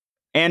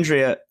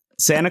Andrea,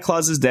 Santa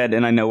Claus is dead,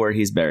 and I know where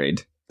he's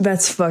buried.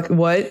 That's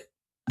what?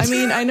 I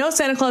mean, I know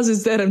Santa Claus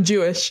is dead. I'm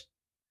Jewish.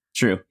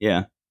 True,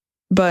 yeah.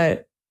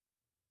 But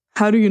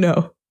how do you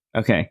know?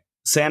 Okay.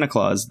 Santa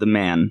Claus, the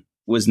man,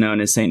 was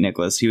known as Saint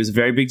Nicholas. He was a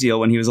very big deal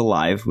when he was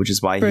alive, which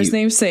is why First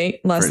name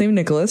Saint, last name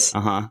Nicholas.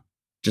 Uh-huh.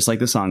 Just like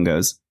the song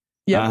goes.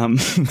 Yeah.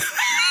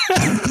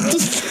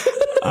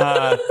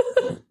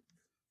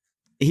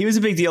 He was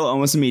a big deal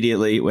almost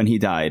immediately when he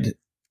died,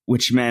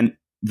 which meant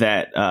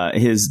that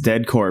his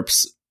dead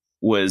corpse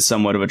was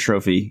somewhat of a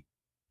trophy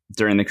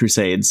during the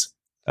Crusades,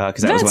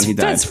 because that was when he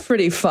died. That's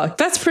pretty fucked.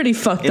 That's pretty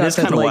fucked up. It is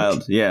kind of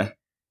wild, yeah.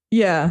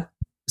 Yeah.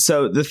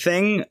 So the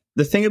thing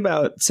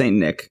about Saint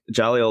Nick,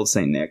 jolly old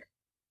Saint Nick,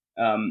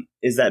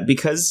 is that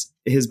because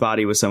his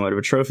body was somewhat of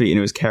a trophy and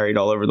it was carried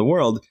all over the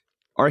world,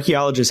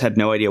 archaeologists had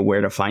no idea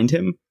where to find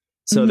him.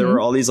 So there were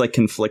all these like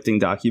conflicting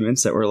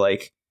documents that were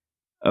like,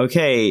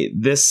 okay,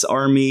 this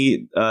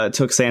army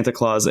took Santa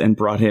Claus and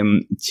brought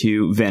him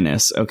to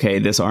Venice. Okay,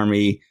 this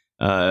army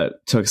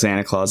took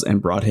Santa Claus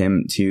and brought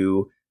him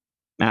to,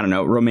 I don't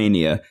know,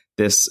 Romania.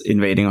 This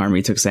invading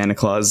army took Santa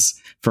Claus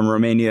from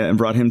Romania and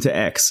brought him to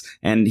X.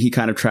 And he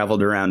kind of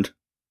traveled around.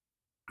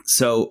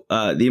 So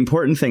the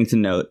important thing to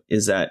note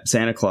is that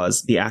Santa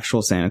Claus, the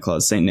actual Santa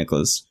Claus, St.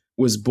 Nicholas,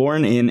 was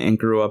born in and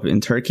grew up in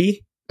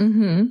Turkey.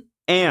 Mm-hmm.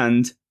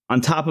 And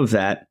on top of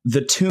that,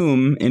 the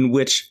tomb in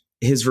which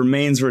his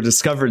remains were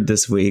discovered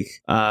this week,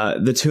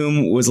 the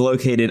tomb was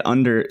located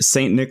under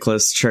St.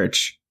 Nicholas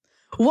Church.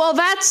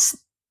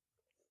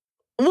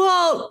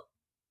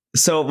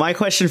 So my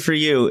question for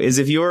you is,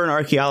 if you were an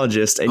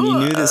archaeologist and you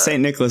knew that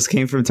St. Nicholas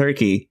came from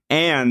Turkey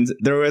and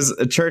there was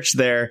a church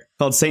there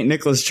called St.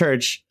 Nicholas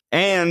Church,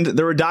 and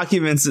there were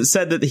documents that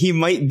said that he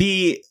might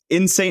be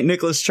in St.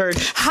 Nicholas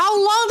Church. How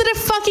long did it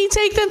fucking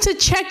take them to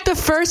check the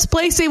first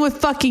place they would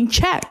fucking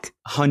check?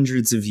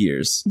 Hundreds of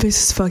years.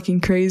 This is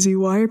fucking crazy.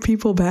 Why are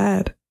people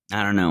bad?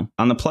 I don't know.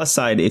 On the plus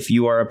side, if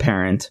you are a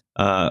parent,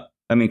 I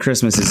mean,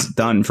 Christmas is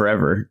done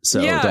forever,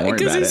 so don't worry about it. Yeah,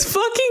 because he's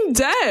fucking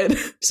dead.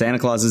 Santa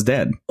Claus is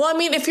dead. Well, I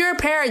mean, if you're a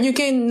parent, you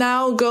can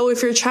now go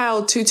with your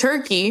child to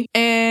Turkey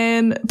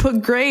and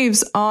put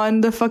graves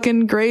on the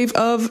fucking grave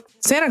of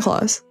Santa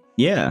Claus.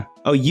 Yeah.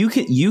 Oh, you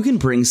can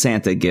bring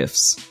Santa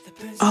gifts.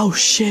 Oh,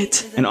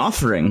 shit. An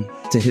offering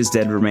to his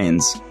dead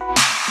remains.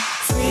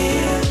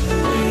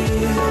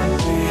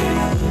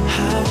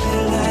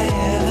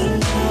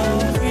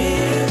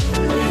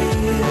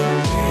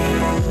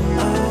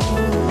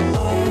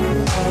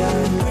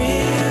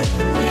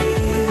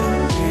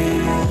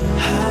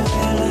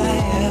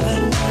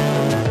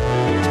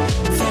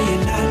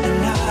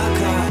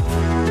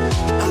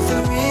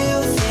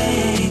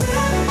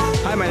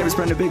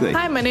 Bigley.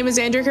 Hi, my name is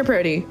Andrea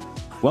Caprodi.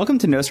 Welcome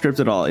to No Script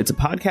at All. It's a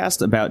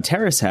podcast about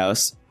Terrace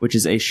House, which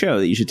is a show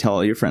that you should tell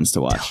all your friends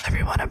to watch. Tell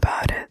everyone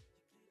about it.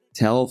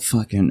 Tell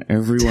fucking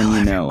everyone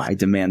you know. I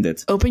demand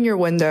it. Open your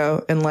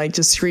window and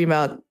just scream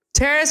out,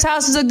 Terrace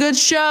House is a good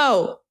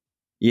show.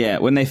 Yeah,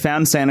 when they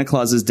found Santa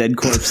Claus's dead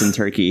corpse in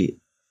Turkey,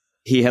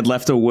 he had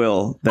left a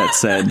will that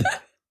said,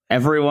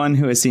 everyone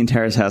who has seen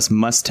Terrace House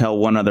must tell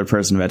one other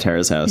person about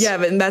Terrace House. Yeah,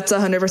 but that's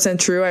 100%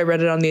 true. I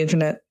read it on the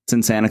internet. It's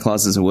in Santa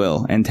Claus's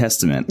will and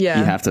testament. Yeah.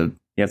 You have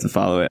to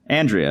follow it.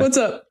 Andrea. What's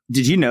up?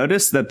 Did you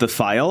notice that the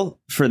file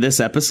for this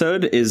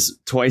episode is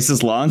twice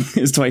as long,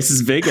 is twice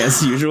as big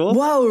as usual?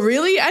 Whoa,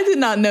 really? I did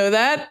not know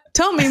that.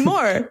 Tell me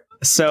more.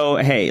 So,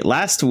 hey,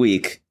 last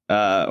week,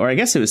 or I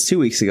guess it was 2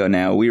 weeks ago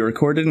now, we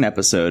recorded an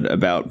episode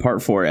about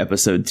part 4,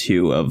 episode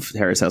 2 of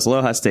Terrace House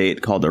Aloha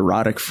State called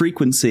Erotic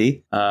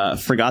Frequency.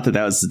 Forgot that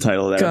was the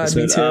title of that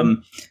episode. Me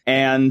too.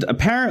 And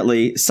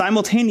apparently,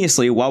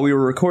 simultaneously, while we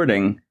were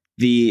recording,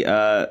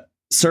 the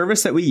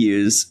service that we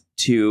use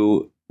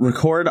to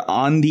record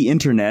on the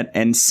internet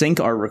and sync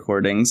our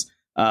recordings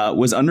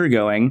was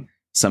undergoing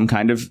some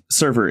kind of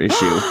server issue.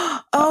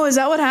 Oh, is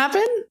that what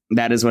happened?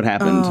 That is what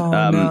happened.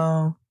 Oh,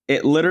 no.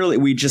 It literally,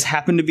 we just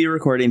happened to be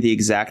recording the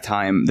exact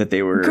time that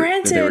they were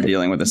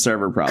dealing with a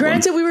server problem.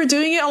 Granted, we were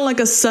doing it on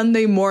a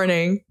Sunday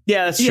morning.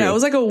 Yeah, that's true. Yeah, it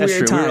was a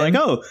weird time. We were like,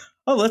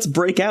 oh, let's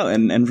break out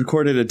and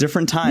record at a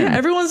different time. Yeah,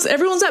 everyone's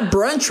at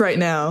brunch right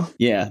now.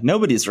 Yeah,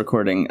 nobody's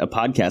recording a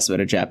podcast about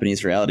a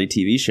Japanese reality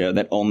TV show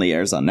that only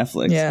airs on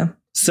Netflix. Yeah.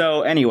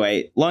 So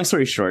anyway, long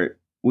story short,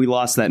 we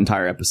lost that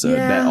entire episode.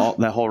 Yeah.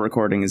 That whole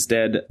recording is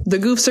dead. The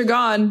goofs are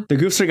gone.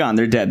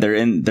 They're dead. They're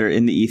in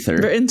the ether.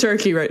 They're in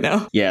Turkey right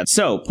now. Yeah.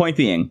 So point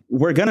being,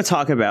 we're going to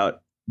talk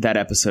about that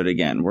episode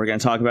again. We're going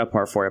to talk about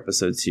part 4,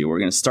 episode 2. We're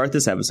going to start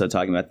this episode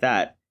talking about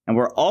that. And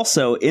we're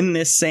also in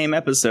this same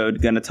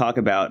episode going to talk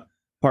about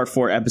part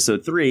 4,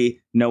 episode 3,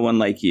 No One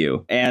Like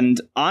You. And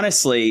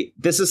honestly,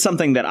 this is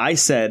something that I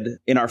said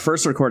in our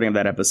first recording of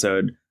that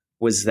episode,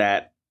 was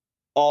that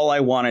all I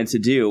wanted to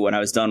do when I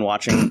was done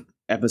watching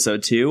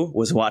episode 2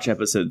 was watch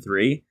episode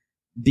 3,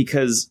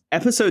 because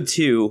episode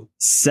 2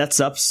 sets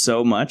up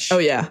so much. Oh,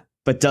 yeah.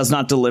 But does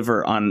not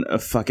deliver on a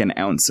fucking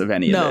ounce of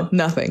any of it. No,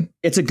 nothing.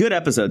 It's a good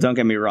episode, don't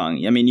get me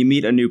wrong. I mean, you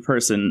meet a new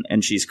person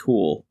and she's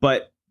cool,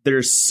 but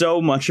there's so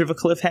much of a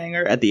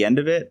cliffhanger at the end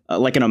of it,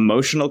 like an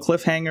emotional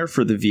cliffhanger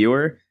for the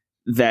viewer,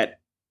 that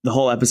the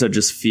whole episode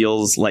just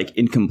feels like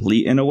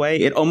incomplete in a way.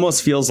 It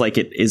almost feels like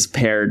it is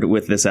paired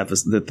with this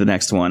episode, the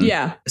next one.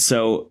 Yeah.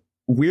 So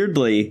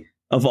weirdly,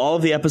 of all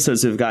of the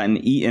episodes that have gotten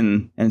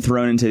eaten and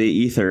thrown into the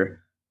ether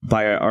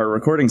by our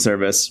recording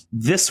service,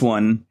 this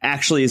one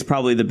actually is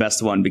probably the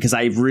best one because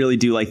I really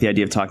do like the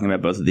idea of talking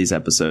about both of these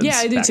episodes. Yeah,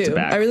 I do too.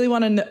 I really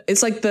want to know.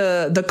 It's like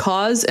the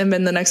cause, and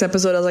then the next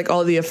episode is like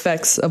all the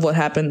effects of what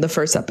happened the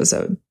first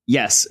episode.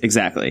 Yes,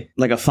 exactly.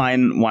 Like a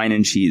fine wine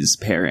and cheese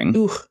pairing.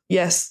 Ooh,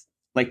 yes.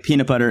 Like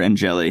peanut butter and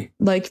jelly.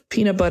 Like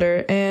peanut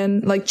butter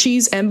and like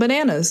cheese and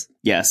bananas.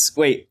 Yes.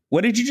 Wait,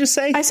 what did you just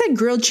say? I said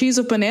grilled cheese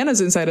with bananas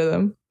inside of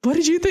them. What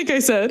did you think I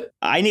said?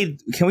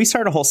 Can we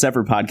start a whole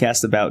separate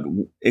podcast about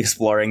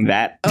exploring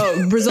that?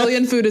 Oh,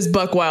 Brazilian food is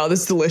buck wild.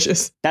 It's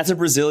delicious. That's a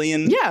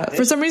Brazilian. Yeah.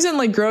 For some reason,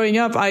 like growing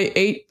up, I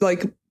ate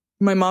like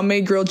my mom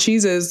made grilled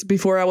cheeses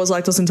before I was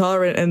lactose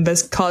intolerant, and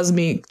this caused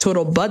me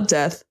total butt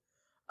death.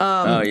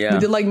 Oh, yeah. We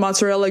did like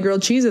mozzarella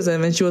grilled cheeses,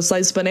 and then she would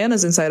slice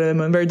bananas inside of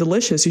them, and very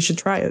delicious. You should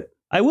try it.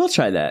 I will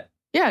try that.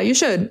 Yeah, you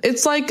should.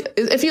 It's like,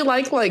 if you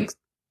like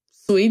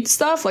sweet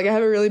stuff, like I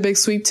have a really big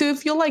sweet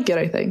tooth, you'll like it,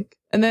 I think.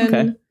 And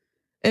then,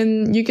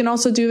 and you can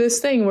also do this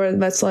thing where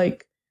that's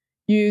like,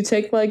 you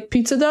take like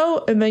pizza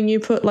dough and then you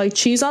put like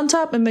cheese on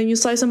top and then you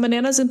slice some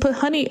bananas and put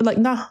honey, like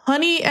not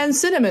honey and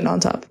cinnamon on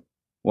top.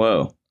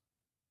 Whoa.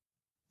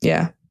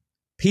 Yeah.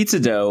 Pizza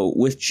dough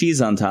with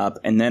cheese on top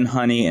and then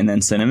honey and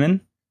then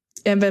cinnamon.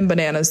 And then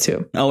bananas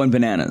too. Oh, and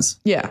bananas.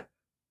 Yeah.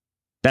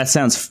 That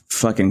sounds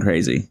fucking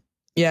crazy.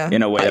 Yeah.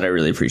 In a way that I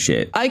really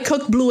appreciate. I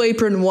cooked Blue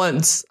Apron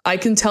once. I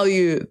can tell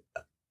you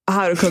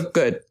how to cook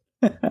good.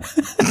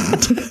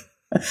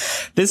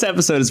 This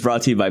episode is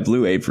brought to you by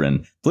Blue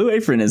Apron. Blue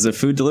Apron is a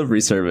food delivery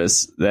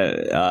service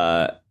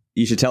that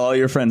you should tell all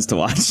your friends to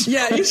watch.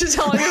 Yeah, you should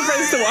tell all your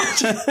friends to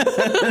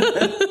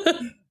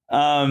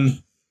watch.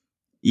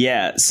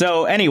 Yeah.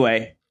 So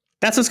anyway,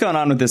 that's what's going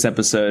on with this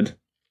episode.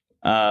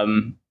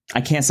 I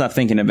can't stop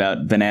thinking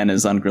about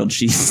bananas on grilled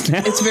cheese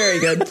now. It's very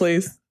good.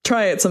 Please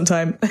try it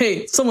sometime.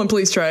 Hey, someone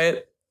please try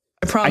it.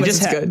 I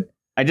promise it's good.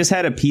 I just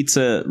had a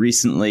pizza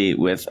recently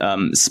with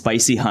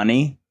spicy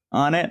honey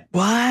on it.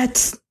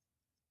 What?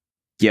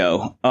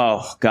 Yo.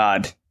 Oh,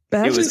 God.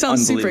 That actually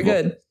sounds super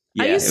good.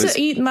 Yeah, I used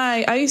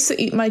to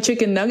eat my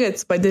chicken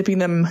nuggets by dipping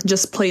them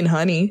just plain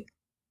honey.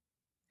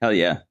 Hell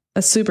yeah.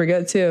 That's super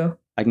good too.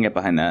 I can get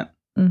behind that.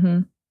 Mm-hmm.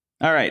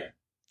 All right.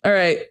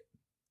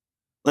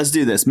 Let's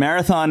do this.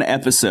 Marathon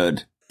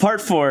episode.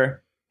 Part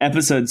 4,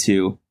 episode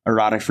 2,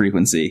 erotic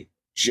frequency.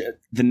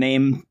 The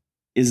name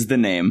is the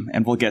name,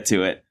 and we'll get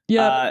to it.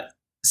 Yeah.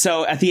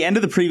 So at the end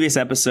of the previous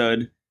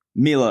episode,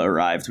 Mila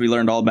arrived. We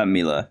learned all about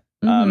Mila.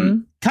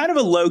 Mm-hmm. Kind of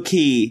a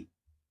low-key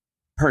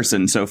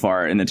person so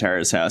far in the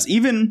terrace house.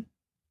 Even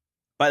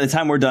by the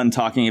time we're done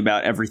talking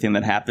about everything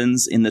that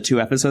happens in the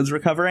 2 episodes we're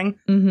covering,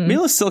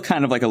 Mila's still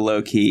kind of like a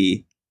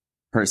low-key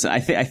person.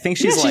 I think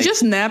she's she's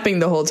just napping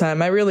the whole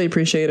time. I really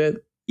appreciate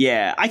it.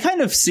 Yeah, I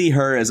kind of see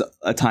her as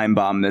a time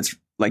bomb that's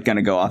like going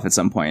to go off at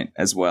some point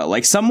as well.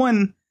 Like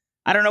someone,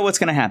 I don't know what's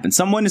going to happen.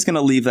 Someone is going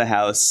to leave the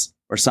house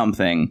or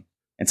something,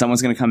 and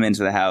someone's going to come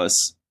into the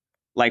house.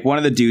 Like one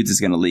of the dudes is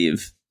going to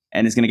leave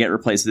and is going to get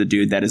replaced with a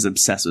dude that is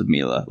obsessed with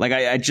Mila. Like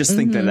I just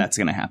think that that's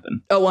going to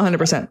happen. Oh,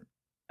 100%.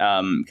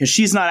 Because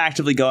she's not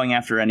actively going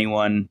after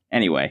anyone.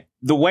 Anyway,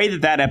 the way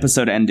that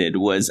episode ended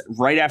was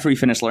right after we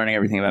finished learning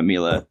everything about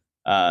Mila.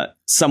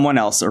 Someone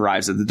else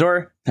arrives at the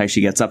door.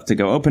 Taishi gets up to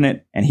go open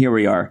it, and here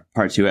we are,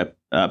 part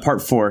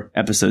 4,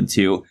 episode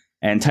 2.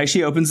 And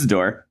Taishi opens the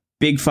door,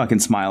 big fucking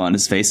smile on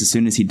his face as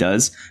soon as he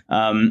does.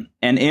 And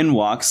in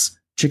walks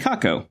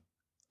Chikako,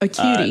 a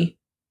cutie,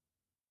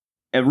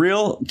 a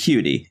real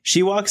cutie.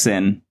 She walks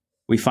in.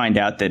 We find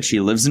out that she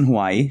lives in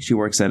Hawaii. She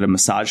works at a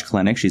massage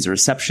clinic. She's a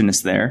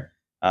receptionist there.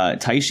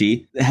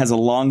 Taishi has a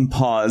long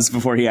pause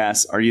before he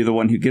asks, "Are you the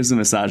one who gives the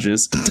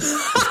massages?" Of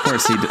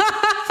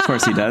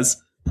course he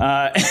does.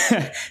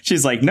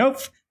 She's like, nope.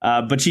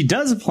 But she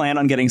does plan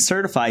on getting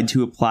certified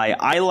to apply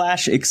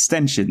eyelash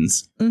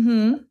extensions.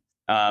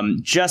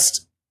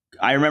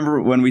 I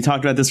remember when we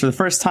talked about this for the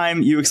first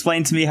time, you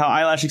explained to me how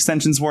eyelash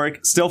extensions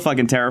work. Still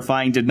fucking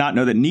terrifying. Did not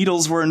know that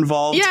needles were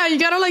involved. Yeah, you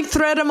gotta like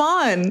thread them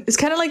on. It's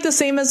kind of like the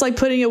same as like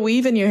putting a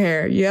weave in your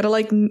hair. You gotta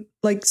like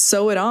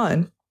sew it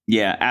on.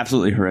 Yeah,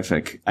 absolutely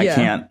horrific. I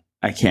can't.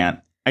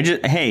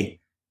 Hey,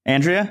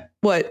 Andrea?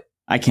 What?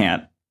 I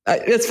can't.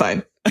 It's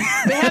fine.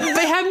 They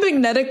have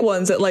magnetic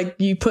ones that like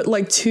you put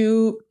like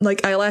 2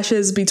 like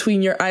eyelashes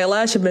between your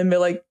eyelash and then they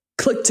like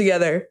click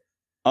together.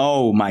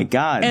 Oh my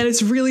God. And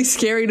it's really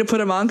scary to put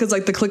them on because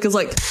like the click is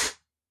like.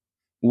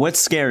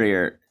 What's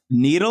scarier,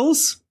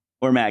 needles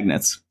or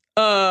magnets?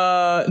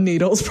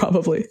 Needles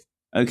probably.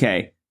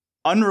 Okay.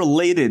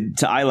 Unrelated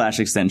to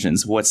eyelash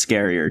extensions, what's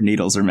scarier,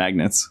 needles or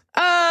magnets?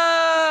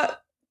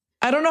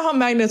 I don't know how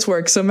magnets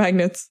work, so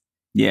magnets.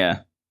 Yeah.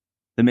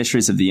 The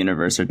mysteries of the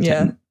universe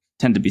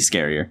tend to be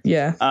scarier.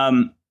 Yeah.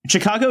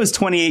 Chikako is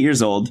 28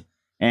 years old,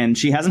 and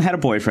she hasn't had a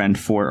boyfriend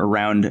for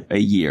around a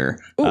year,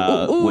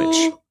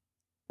 which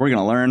we're going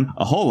to learn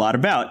a whole lot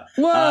about.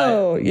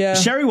 Whoa, yeah.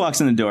 Sherry walks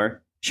in the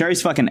door.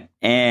 Sherry's fucking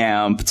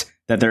amped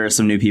that there are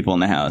some new people in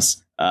the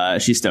house.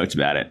 she's stoked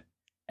about it.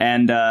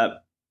 And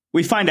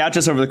we find out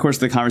just over the course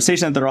of the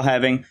conversation that they're all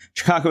having,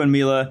 Chikako and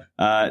Mila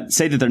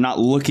say that they're not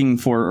looking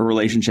for a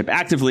relationship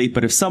actively,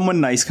 but if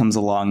someone nice comes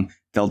along,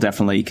 they'll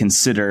definitely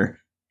consider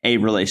a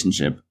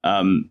relationship.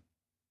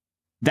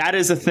 That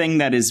is a thing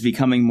that is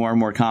becoming more and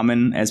more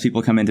common as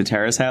people come into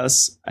Terrace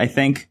House, I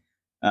think.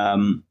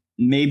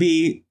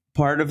 Maybe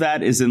part of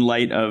that is in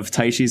light of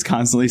Taishi's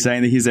constantly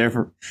saying that he's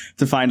there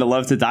to find a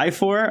love to die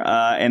for.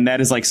 And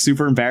that is like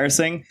super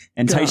embarrassing.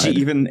 And God. Taishi,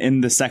 even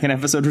in the second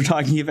episode we're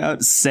talking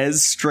about,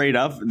 says straight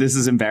up, this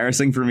is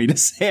embarrassing for me to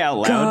say out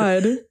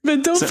loud. God,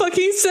 but don't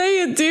fucking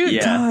say it, dude.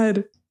 Yeah.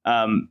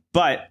 God.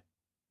 But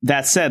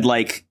that said,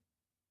 like,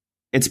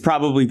 it's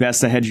probably best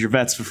to hedge your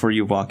bets before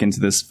you walk into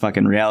this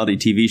fucking reality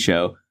TV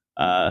show.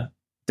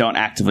 Don't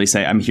actively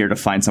say, I'm here to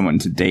find someone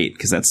to date,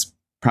 because that's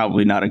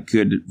probably not a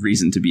good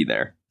reason to be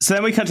there. So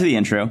then we cut to the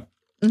intro,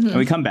 and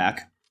we come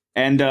back,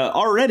 and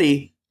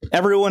already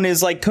everyone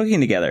is like cooking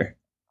together.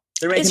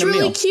 They're making it's a really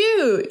meal.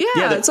 Cute.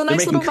 Yeah, it's a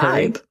nice little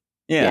vibe.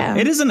 Yeah,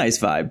 it is a nice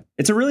vibe.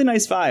 It's a really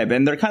nice vibe,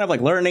 and they're kind of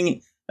like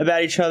learning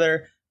about each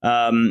other.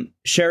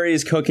 Sherry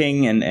is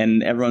cooking,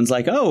 and everyone's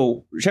like,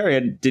 "Oh, Sherry, I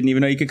didn't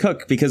even know you could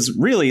cook," because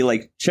really,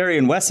 like, Sherry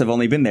and Wes have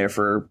only been there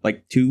for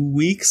like 2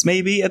 weeks,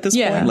 maybe at this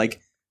point. Like,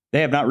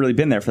 they have not really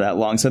been there for that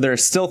long, so there are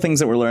still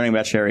things that we're learning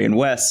about Sherry and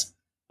Wes.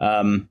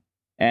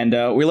 And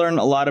we learn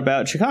a lot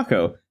about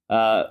Chikako.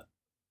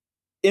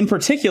 In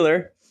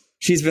particular,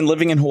 she's been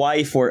living in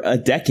Hawaii for a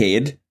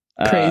decade.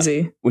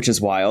 Crazy. Which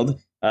is wild.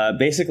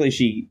 Basically,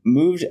 she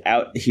moved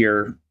out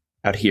to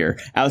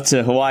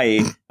Hawaii.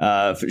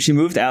 She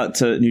moved out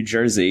to New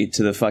Jersey,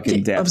 to the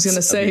fucking depths. I was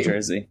gonna say New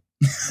Jersey.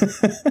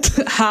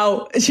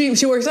 How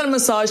she works at a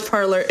massage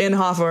parlor in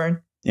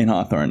Hawthorne.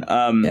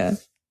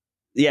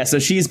 Yeah, so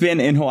she's been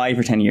in Hawaii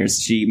for 10 years.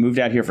 She moved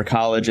out here for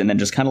college and then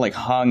just kind of like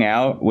hung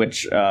out,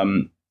 which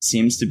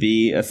seems to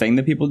be a thing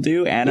that people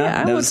do. Anna,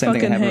 yeah, I would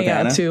fucking hang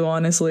out too,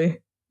 honestly.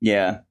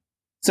 Yeah.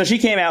 So she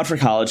came out for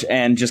college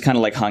and just kind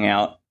of like hung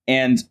out.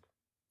 And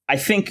I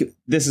think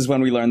this is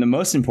when we learn the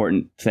most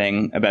important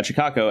thing about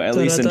Chikako, at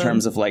least in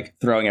terms of like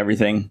throwing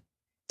everything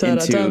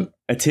into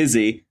a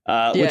tizzy,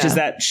 which is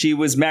that she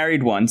was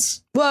married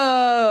once.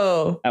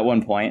 Whoa. At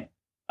one point.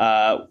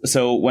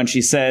 So when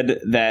she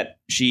said that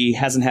she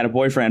hasn't had a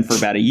boyfriend for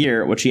about a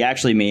year, what she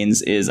actually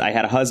means is I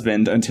had a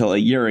husband until a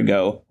year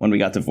ago when we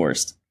got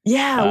divorced.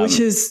 Yeah, which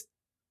she's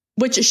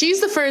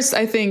the first,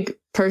 I think,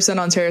 person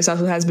on Terrace House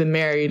who has been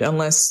married,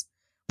 unless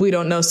we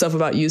don't know stuff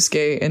about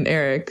Yusuke and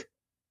Eric.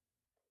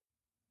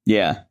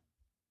 Yeah.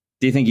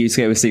 Do you think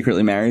Yusuke was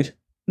secretly married?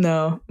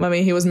 No. I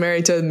mean, he was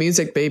married to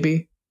Music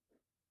Baby.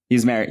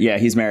 He's married. Yeah,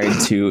 he's married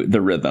to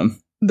the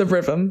rhythm. The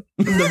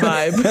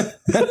vibe.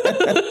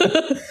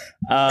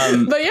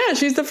 But yeah,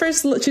 she's the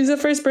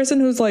first person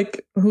who's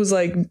like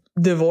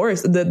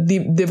divorced, the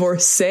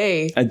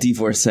divorcee. A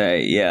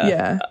divorcee,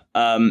 yeah.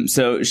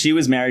 So she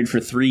was married for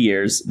 3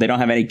 years. They don't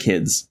have any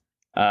kids.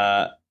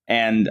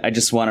 And I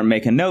just want to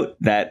make a note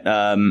that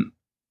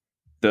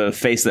the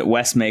face that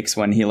Wes makes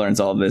when he learns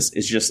all of this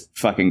is just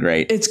fucking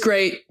great. It's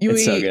great.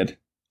 It's so good.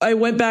 I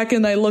went back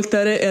and I looked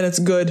at it and it's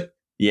good.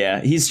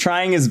 Yeah, he's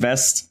trying his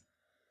best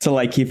to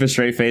like keep a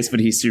straight face, but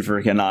he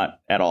super cannot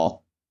at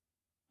all.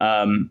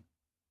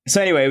 So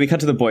anyway, we cut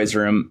to the boys'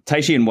 room.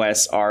 Taishi and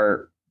Wes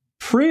are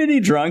pretty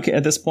drunk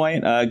at this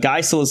point.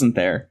 Guy still isn't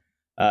there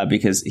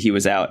because he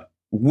was out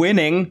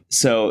winning.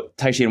 So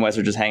Taishi and Wes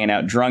are just hanging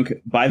out drunk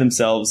by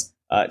themselves.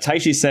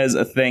 Taishi says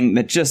a thing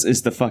that just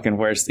is the fucking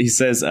worst. He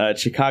says,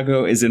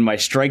 Chikako is in my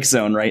strike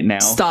zone right now.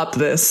 Stop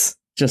this.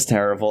 Just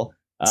terrible.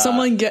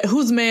 Someone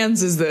whose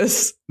man's is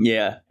this?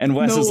 Yeah. And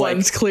Wes is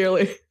like,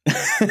 clearly.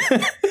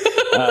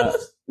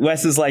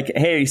 Wes is like,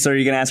 hey, so are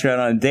you going to ask her out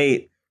on a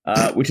date?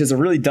 Which is a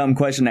really dumb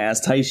question to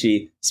ask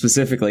Taishi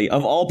specifically.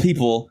 Of all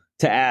people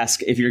to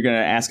ask if you're going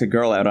to ask a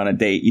girl out on a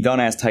date, you don't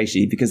ask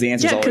Taishi because the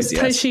answer is always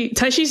yes.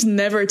 Taishi's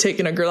never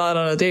taken a girl out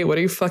on a date. What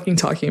are you fucking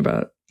talking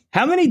about?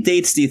 How many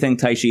dates do you think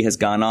Taishi has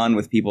gone on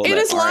with people in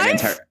his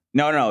life?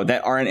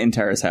 That aren't in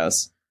Terrace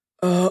House?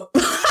 In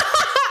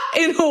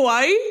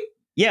Hawaii?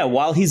 Yeah,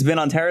 while he's been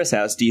on Terrace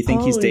House, do you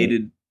think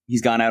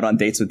he's gone out on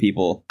dates with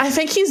people? I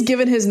think he's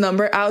given his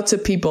number out to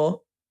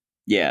people.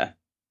 Yeah.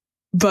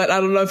 But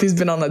I don't know if he's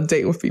been on a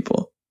date with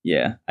people.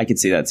 Yeah, I could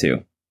see that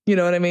too. You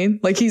know what I mean?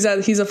 Like he's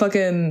a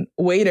fucking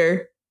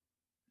waiter.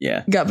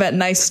 Yeah. Got that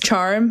nice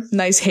charm,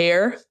 nice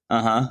hair.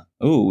 Uh-huh.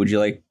 Ooh, would you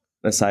like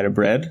a side of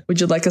bread?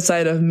 Would you like a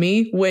side of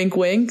me? Wink,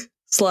 wink.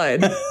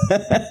 Slide.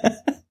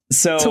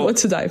 So what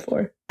to die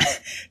for?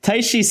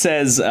 Taishi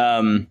says,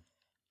 oh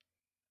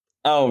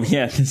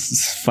yeah, this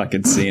is a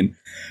fucking scene.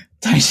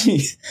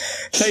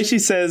 Taishi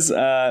says,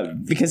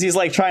 because he's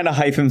like trying to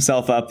hype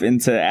himself up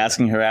into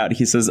asking her out,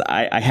 he says,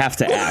 I have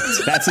to act.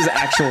 That's his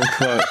actual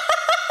quote.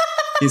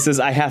 He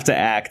says, I have to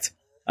act.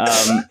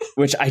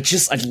 Which I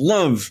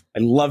love. I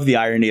love the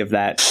irony of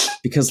that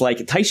because like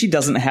Taishi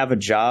doesn't have a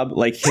job.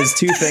 Like his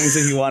two things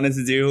that he wanted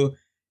to do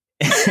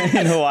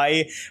in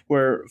Hawaii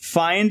were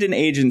find an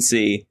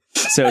agency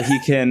so he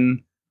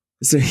can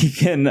so he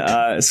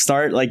can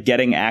start like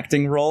getting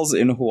acting roles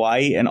in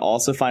Hawaii and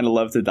also find a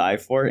love to die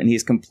for. And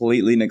he's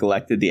completely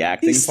neglected the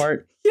acting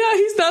part. Yeah,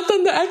 he's not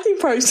done the acting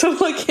part. So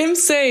like him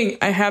saying,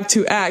 I have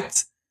to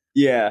act.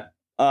 Yeah.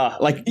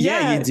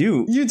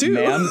 You do,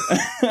 man.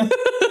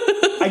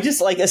 I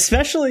just like, it's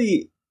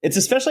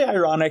especially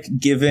ironic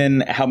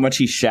given how much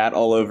he shat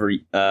all over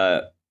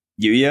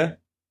Yuya.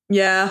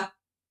 Yeah.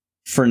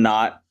 For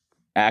not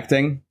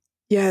acting.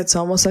 Yeah, it's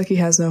almost like he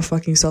has no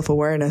fucking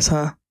self-awareness,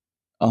 huh?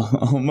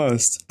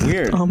 Almost.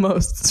 Weird.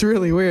 Almost. It's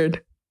really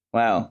weird.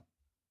 Wow.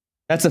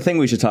 That's a thing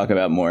we should talk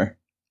about more.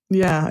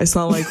 Yeah, it's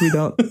not like we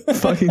don't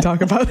fucking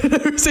talk about it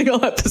every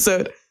single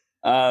episode.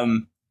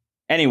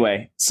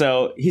 Anyway,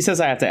 so he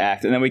says I have to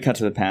act, and then we cut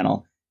to the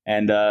panel.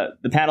 And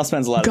the panel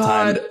spends a lot of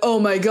time... Oh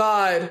my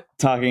god.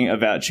 ...talking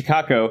about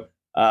Chikako.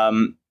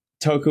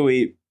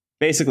 Tokui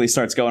basically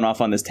starts going off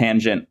on this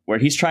tangent where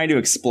he's trying to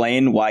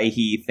explain why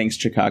he thinks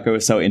Chikako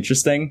is so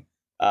interesting.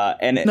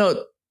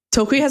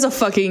 Tokui has a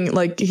fucking,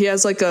 like, he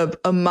has like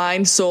a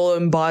mind, soul,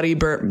 and body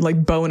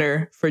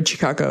boner for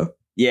Chikako.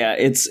 Yeah,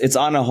 it's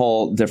on a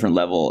whole different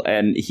level,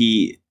 and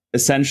he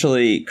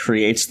essentially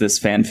creates this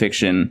fan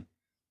fiction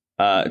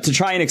to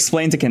try and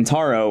explain to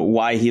Kentaro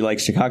why he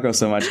likes Chikako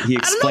so much. He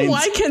explains, I don't know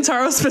why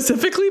Kentaro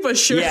specifically, but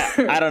sure. Yeah,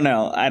 I don't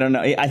know.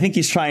 I think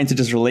he's trying to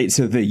just relate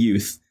to the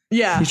youth.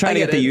 Yeah, he's trying to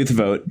get the youth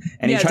vote,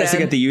 and he tries to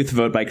get the youth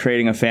vote by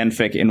creating a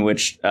fanfic in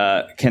which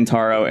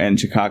Kentaro and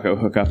Chikako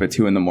hook up at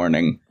 2 a.m.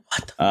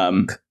 What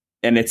the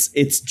and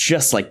it's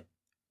just like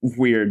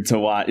weird to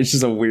watch. It's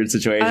just a weird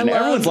situation.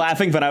 Everyone's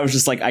laughing, but I was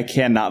just like, I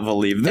cannot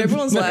believe that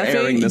everyone's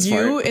laughing.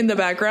 You in the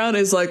background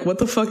is like, what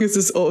the fuck is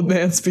this old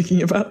man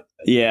speaking about?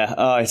 Yeah.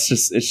 Oh, it's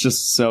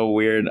just so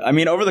weird. I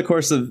mean, over the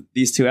course of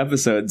these 2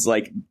 episodes,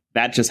 like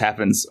that just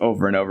happens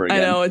over and over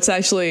again. I know,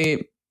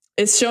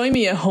 it's showing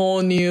me a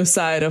whole new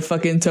side of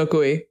fucking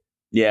Tokui.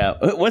 Yeah.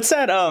 What's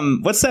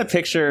that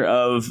picture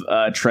of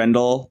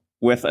Trendle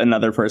with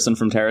another person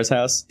from Terrace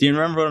House? Do you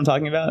remember what I'm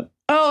talking about?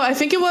 Oh, I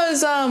think it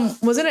was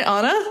wasn't it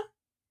Anna?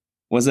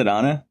 Was it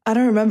Anna? I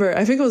don't remember.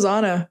 I think it was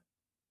Anna.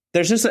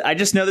 I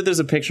just know that there's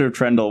a picture of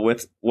Trendle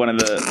with one of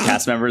the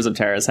cast members of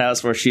Terrace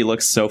House where she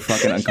looks so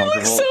fucking uncomfortable. She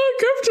looks so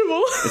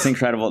uncomfortable. It's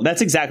incredible.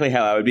 That's exactly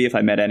how I would be if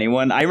I met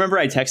anyone. I remember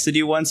I texted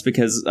you once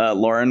because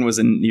Lauren was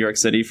in New York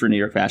City for New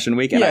York Fashion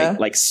Week, and I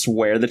like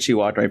swear that she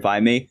walked right by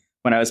me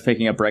when I was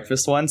picking up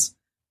breakfast once.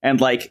 And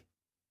like,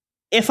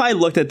 if I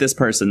looked at this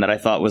person that I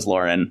thought was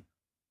Lauren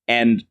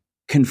and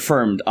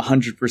confirmed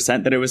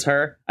 100% that it was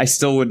her, I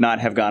still would not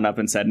have gone up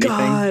and said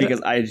anything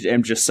because I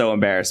am just so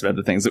embarrassed about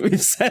the things that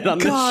we've said on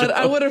this show.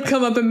 I would have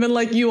come up and been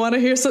like, you want to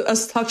hear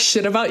us talk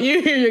shit about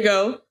you? Here you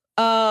go.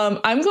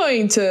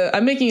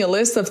 I'm making a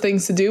list of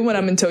things to do when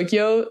I'm in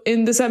Tokyo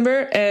in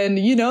December, and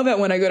you know that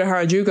when I go to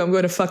Harajuku, I'm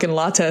going to fucking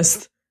latte,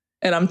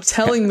 and I'm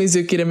telling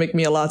Mizuki to make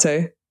me a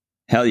latte.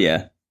 Hell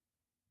yeah.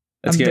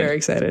 That's good. I'm very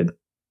excited.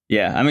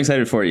 Yeah, I'm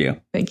excited for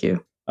you. Thank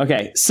you.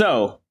 Okay,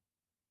 so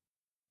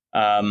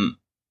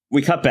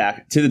we cut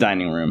back to the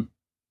dining room,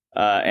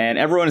 and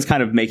everyone is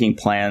kind of making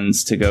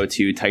plans to go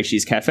to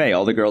Taishi's Cafe.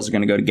 All the girls are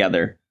going to go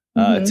together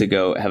to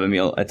go have a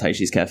meal at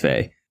Taishi's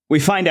Cafe. We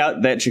find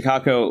out that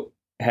Chikako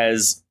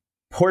has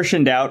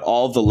portioned out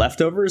all the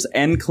leftovers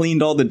and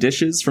cleaned all the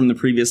dishes from the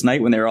previous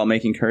night when they were all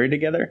making curry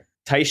together.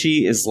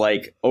 Taishi is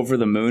like over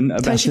the moon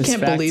about this fact. Taishi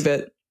can't believe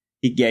it.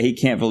 He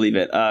can't believe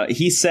it.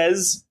 He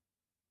says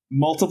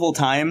multiple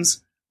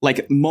times,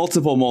 that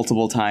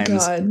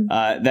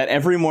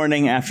every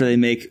morning after they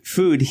make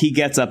food, he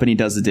gets up and he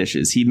does the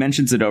dishes. He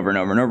mentions it over and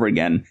over and over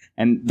again.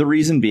 And the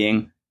reason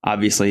being,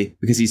 obviously,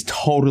 because he's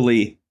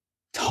totally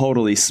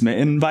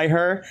smitten by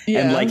her. Yeah.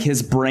 And like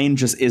his brain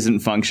just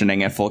isn't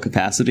functioning at full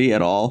capacity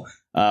at all.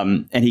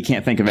 And he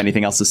can't think of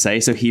anything else to say.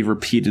 So he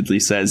repeatedly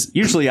says,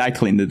 usually I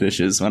clean the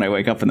dishes when I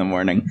wake up in the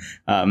morning.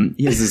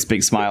 He has this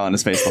big smile on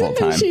his face the whole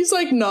time. She's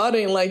like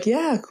nodding like,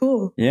 yeah,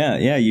 cool.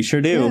 Yeah, you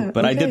sure do. Yeah,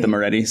 but okay. I did them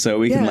already. So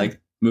we can like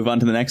move on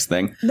to the next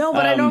thing. No,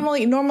 but I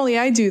normally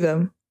I do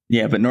them.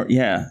 Yeah, but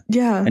yeah.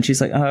 And she's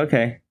like, oh,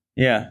 okay.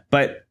 Yeah.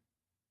 But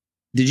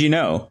did you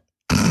know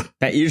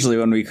that usually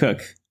when we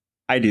cook,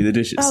 I do the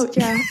dishes? Oh,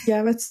 yeah.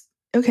 Yeah, that's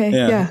okay.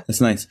 Yeah. That's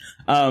nice.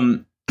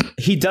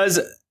 He does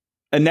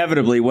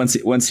inevitably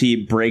once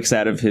he breaks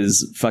out of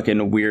his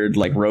fucking weird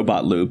like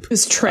robot loop.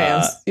 His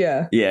trance.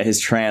 Yeah, his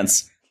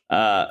trance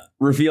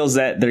reveals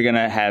that they're going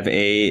to have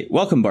a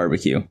welcome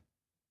barbecue,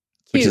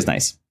 which is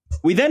nice.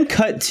 We then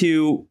cut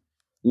to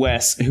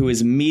Wes, who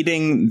is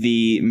meeting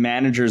the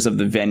managers of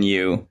the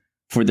venue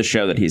for the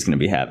show that he's going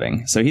to be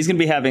having. So he's going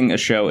to be having a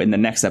show in the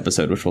next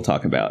episode, which we'll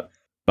talk about.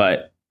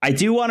 But I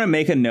do want to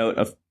make a note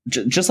of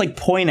just like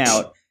point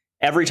out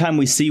every time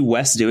we see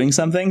Wes doing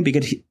something,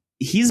 because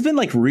he's been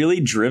like really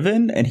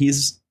driven and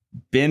he's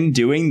been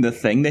doing the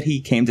thing that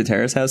he came to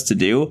Terrace House to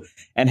do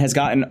and has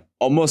gotten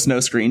almost no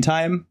screen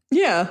time.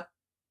 Yeah.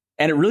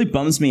 And it really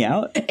bums me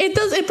out. It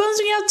bums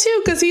me out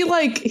too, because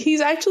he's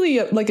actually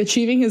like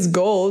achieving his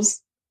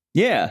goals.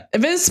 Yeah.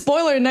 If it's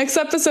spoiler, next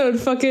episode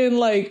fucking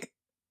like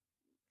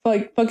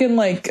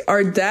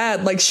our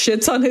dad like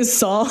shits on his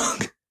song.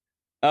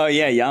 Oh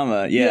yeah,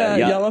 Yama. Yeah,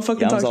 Yama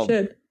fucking talks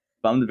shit.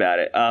 bummed about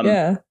it.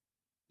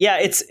 Yeah,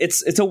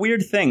 it's a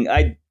weird thing.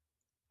 I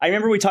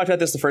remember we talked about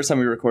this the first time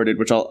we recorded,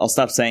 which I'll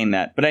stop saying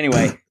that. But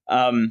anyway,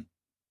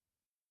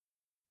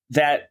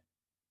 that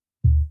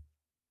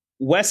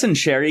Wes and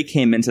Sherry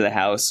came into the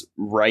house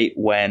right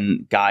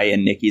when Guy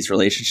and Nikki's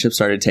relationship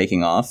started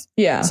taking off.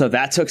 Yeah. So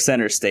that took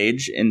center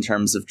stage in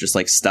terms of just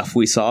like stuff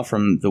we saw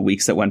from the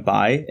weeks that went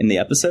by in the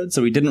episode.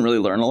 So we didn't really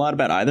learn a lot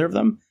about either of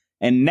them.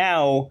 And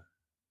now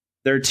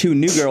there are two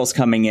new girls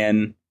coming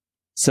in.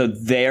 So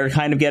they're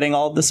kind of getting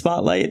all of the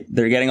spotlight.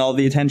 They're getting all of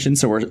the attention.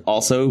 So we're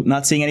also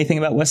not seeing anything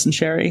about Wes and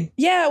Sherry.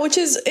 Yeah, which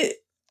is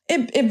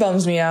it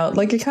bums me out.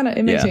 Like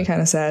it makes me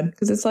kind of sad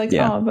because it's like,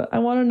 oh, but I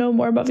want to know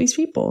more about these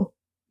people.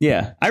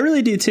 Yeah, I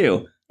really do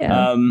too.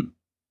 Yeah.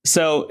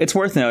 So it's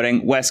worth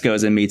noting, Wes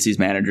goes and meets these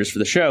managers for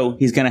the show.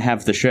 He's going to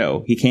have the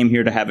show. He came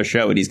here to have a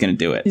show and he's going to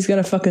do it. He's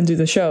going to fucking do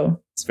the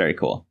show. It's very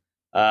cool.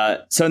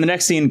 So in the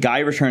next scene, Guy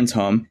returns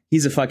home.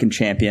 He's a fucking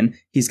champion.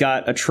 He's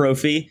got a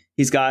trophy.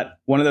 He's got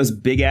one of those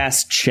big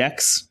ass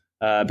checks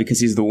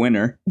because he's the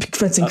winner.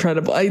 That's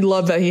incredible. I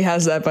love that he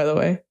has that, by the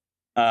way.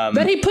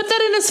 That he put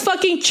that in his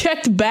fucking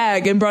checked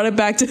bag and brought it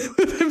back to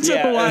him to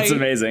Hawaii. That's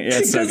amazing. Yeah,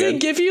 it's so good. Doesn't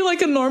give you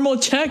like a normal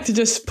check to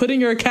just put in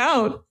your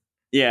account.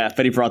 Yeah,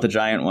 but he brought the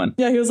giant one.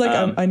 Yeah, he was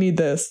like, I need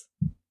this.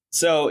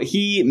 So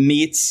he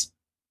meets,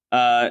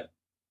 I'm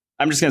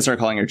just going to start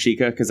calling her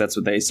Chica because that's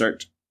what they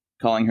start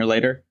calling her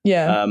later.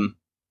 Yeah.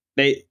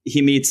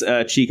 He meets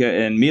Chica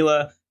and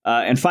Mila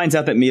and finds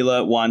out that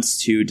Mila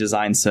wants to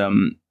design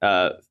some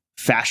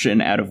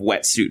fashion out of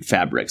wetsuit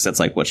fabrics. That's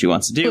like what she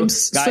wants to do.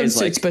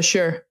 Swimsuits, like, but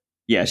sure.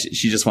 Yeah,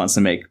 she just wants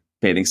to make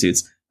bathing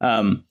suits.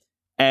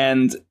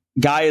 And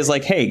Guy is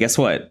like, hey, guess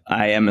what?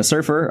 I am a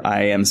surfer.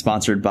 I am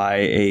sponsored by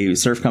a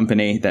surf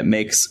company that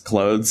makes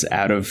clothes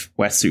out of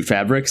wetsuit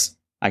fabrics.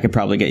 I could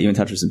probably get you in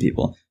touch with some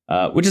people,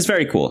 which is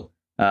very cool.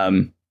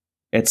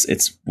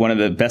 It's one of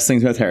the best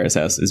things about Terrace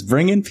House is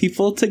bringing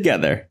people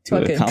together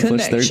to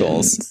accomplish their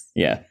goals.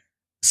 Yeah.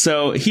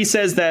 So he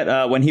says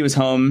that when he was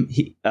home,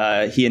 he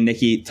and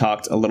Nikki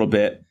talked a little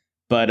bit.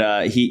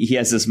 But he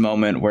has this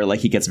moment where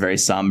like he gets very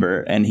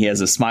somber and he has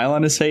a smile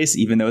on his face,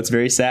 even though it's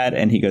very sad.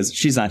 And he goes,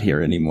 she's not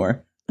here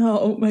anymore.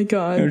 Oh, my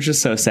God. It was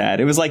just so sad.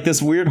 It was like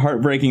this weird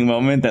heartbreaking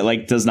moment that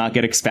like does not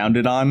get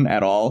expounded on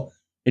at all.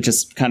 It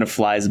just kind of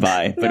flies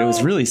by. But it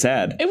was really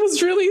sad. It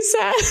was really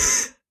sad.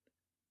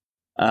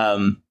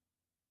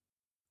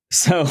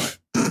 So,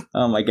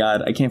 oh, my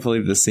God, I can't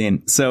believe this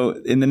scene.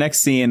 So in the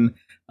next scene,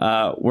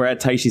 we're at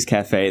Taishi's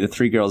cafe. The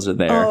three girls are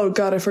there. Oh,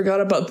 God, I forgot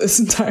about this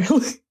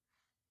entirely.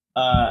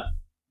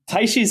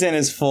 Taishi's in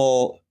his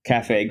full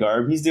cafe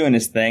garb. He's doing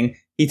his thing.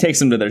 He takes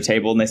them to their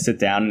table and they sit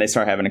down and they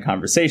start having a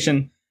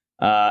conversation.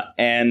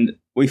 And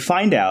we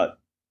find out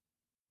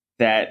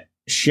that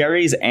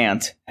Sherry's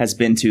aunt has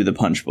been to the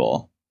Punch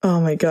Bowl.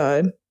 Oh, my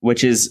God.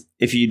 Which is,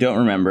 if you don't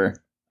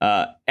remember,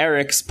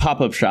 Eric's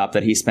pop-up shop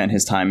that he spent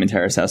his time in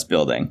Terrace House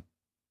building.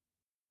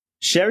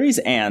 Sherry's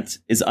aunt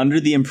is under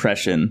the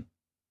impression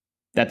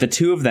that the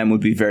two of them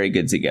would be very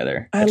good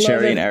together. That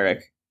Sherry and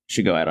Eric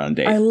should go out on a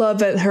date. I love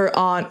that her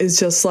aunt is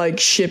just like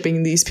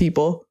shipping these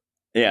people.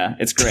 Yeah,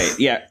 it's great.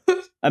 Yeah.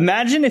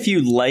 Imagine if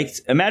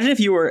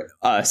you were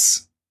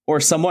us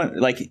or someone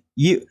like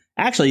you.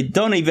 Actually,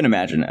 don't even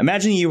imagine.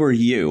 Imagine you were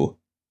you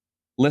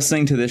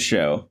listening to this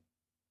show,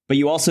 but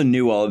you also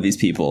knew all of these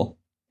people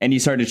and you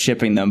started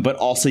shipping them, but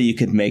also you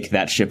could make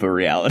that ship a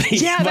reality.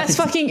 Yeah, that's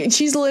fucking,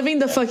 she's living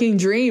the fucking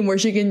dream where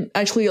she can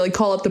actually like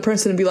call up the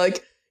person and be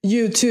like,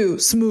 you too,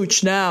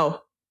 smooch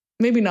now.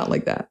 Maybe not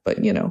like that,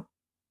 but you know.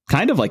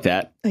 Kind of like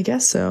that. I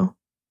guess so.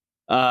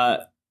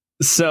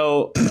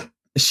 So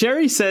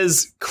Sherry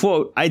says,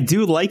 quote, I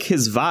do like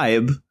his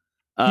vibe. You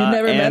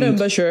never met him,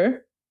 but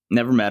sure.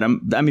 Never met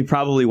him. I mean,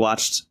 probably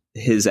watched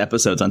his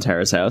episodes on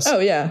Terrace House. Oh,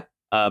 yeah.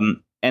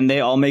 And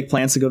they all make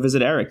plans to go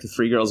visit Eric. The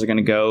three girls are going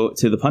to go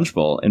to the Punch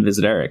Bowl and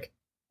visit Eric.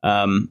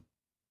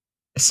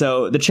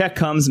 So the check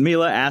comes.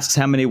 Mila asks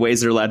how many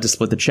ways they're allowed to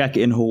split the check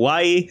in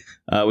Hawaii,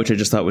 which I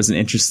just thought was an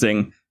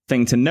interesting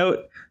thing to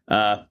note.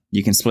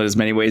 You can split as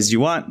many ways as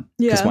you want,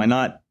 because why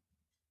not?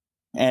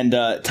 And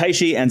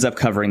Taishi ends up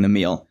covering the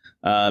meal.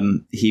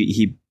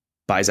 He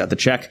buys out the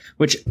check,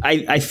 which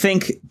I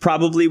think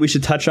probably we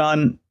should touch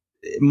on.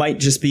 It might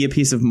just be a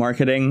piece of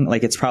marketing.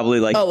 Like it's probably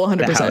like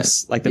 100%. The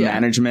house, like the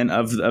management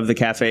of the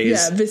cafe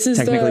is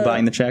technically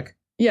buying the check.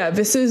 Yeah,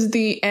 this is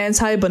the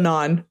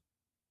anti-Banan.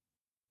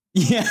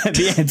 Yeah,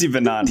 the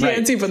anti-Banan. The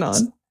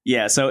anti-Banan.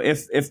 Yeah, so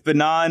if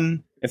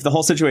the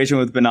whole situation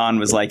with Banan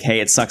was like, hey,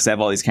 it sucks to have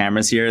all these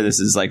cameras here, this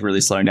is like really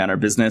slowing down our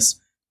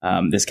business.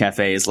 This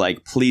cafe is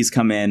like, please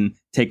come in,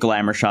 take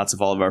glamour shots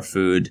of all of our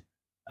food.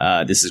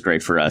 This is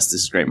great for us.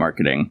 This is great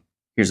marketing.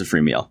 Here's a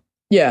free meal.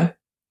 Yeah.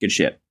 Good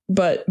shit.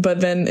 But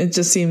then it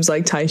just seems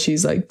like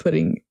Taishi's like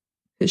putting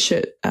his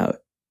shit out.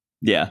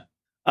 Yeah.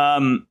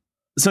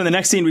 So in the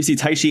next scene, we see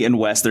Taishi and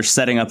Wes. They're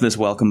setting up this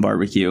welcome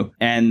barbecue.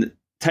 And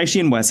Taishi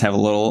and Wes have a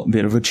little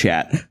bit of a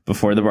chat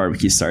before the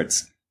barbecue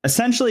starts.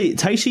 Essentially,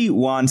 Taishi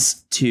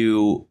wants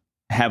to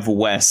have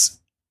Wes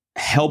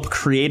help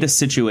create a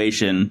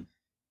situation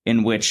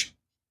in which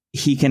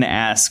he can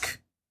ask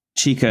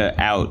Chica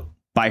out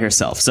by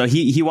herself. So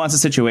he wants a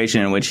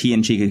situation in which he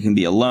and Chica can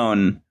be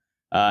alone,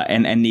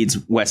 and needs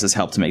Wes's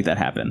help to make that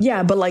happen.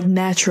 Yeah, but like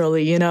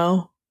naturally, you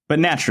know. But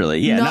naturally,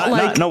 yeah,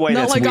 not in a way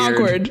that's like weird.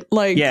 Awkward.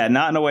 Like, yeah,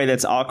 not in a way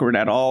that's awkward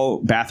at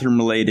all. Bathroom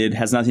related,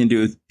 has nothing to do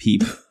with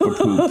peep or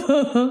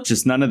poop.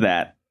 Just none of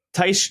that.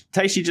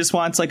 Taishi just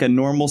wants like a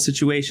normal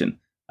situation.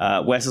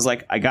 Wes is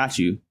like, I got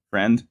you,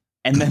 friend.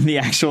 And then the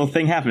actual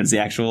thing happens. The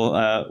actual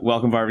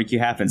welcome barbecue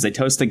happens. They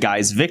toast a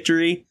guy's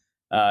victory.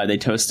 They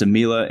toast to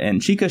Mila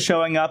and Chica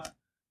showing up.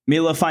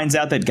 Mila finds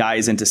out that Guy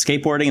is into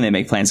skateboarding and they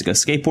make plans to go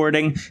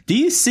skateboarding. Do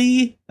you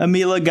see a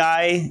Mila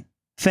Guy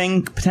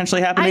thing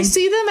potentially happening? I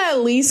see them at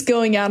least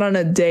going out on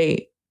a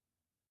date.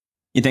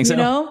 You think so? You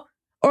know?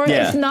 Or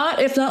Yeah. if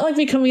not like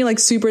becoming like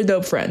super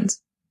dope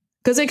friends.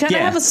 Because they kind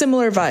of have a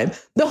similar vibe.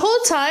 The whole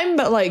time,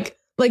 but like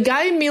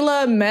Guy and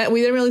Mila met. We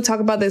didn't really talk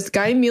about this.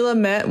 Guy and Mila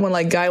met when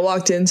like Guy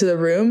walked into the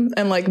room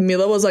and like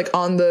Mila was like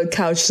on the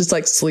couch just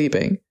like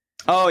sleeping.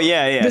 Oh,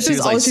 yeah. This is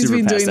all she's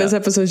been doing this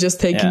episode, just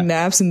taking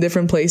naps in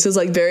different places,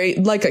 like very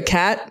like a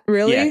cat,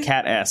 really. Yeah,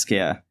 cat-esque,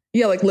 yeah.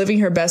 Yeah, like living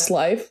her best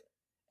life.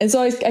 And so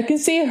I can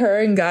see her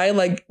and Guy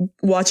like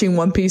watching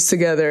One Piece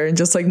together and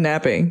just like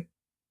napping.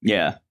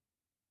 Yeah.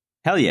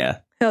 Hell yeah.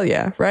 Hell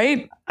yeah,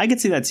 right? I could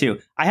see that too.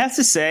 I have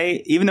to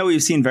say, even though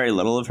we've seen very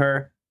little of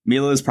her,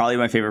 Mila is probably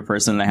my favorite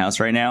person in the house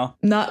right now.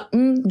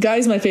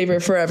 Guy's my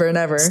favorite forever and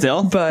ever.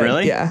 Still? But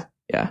really? Yeah.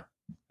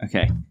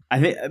 Okay.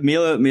 I think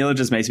Mila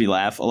just makes me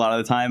laugh a lot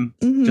of the time.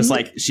 Mm-hmm. Just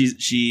like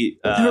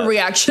her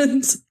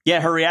reactions.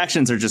 Yeah, her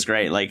reactions are just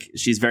great. Like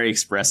she's very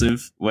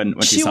expressive when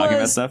she's talking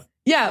about stuff.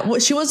 Yeah, well,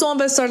 she was the one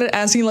that started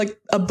asking like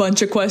a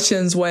bunch of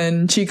questions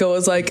when Chico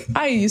was like,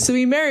 I used to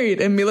be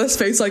married. And Mila's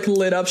face like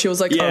lit up. She was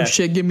like, oh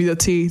shit, give me the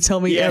tea. Tell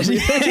me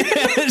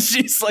everything.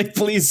 She's like,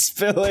 please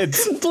spill it.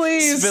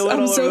 Please. Spill it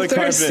I'm all so over the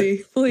thirsty.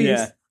 Carpet. Please.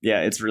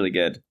 Yeah, it's really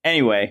good.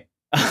 Anyway,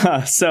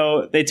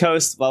 so they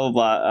toast, blah, blah,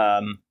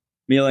 blah.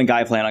 Mila and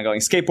Guy plan on going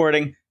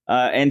skateboarding.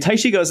 And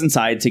Taishi goes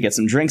inside to get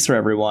some drinks for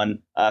everyone.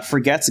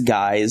 Forgets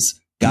Guy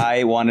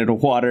wanted a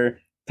water.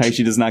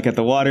 Taishi does not get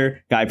the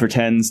water. Guy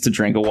pretends to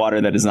drink a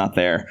water that is not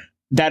there.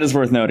 That is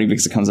worth noting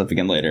because it comes up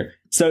again later.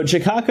 So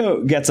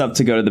Chikako gets up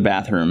to go to the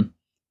bathroom.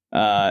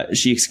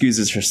 She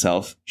excuses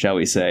herself, shall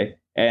we say.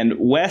 And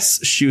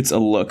Wes shoots a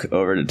look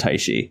over to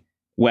Taishi.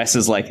 Wes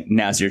is like,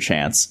 now's your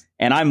chance.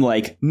 And I'm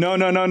like, no.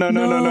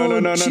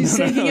 She's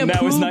taking a Now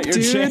poop, is not your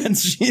dude.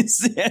 chance.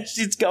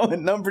 She's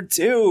going number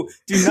 2.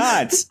 Do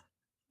not.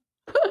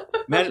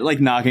 Imagine, like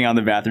knocking on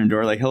the bathroom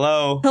door, like,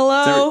 hello.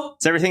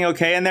 Is everything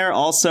okay in there?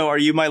 Also, are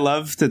you my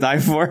love to die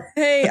for?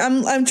 Hey,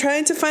 I'm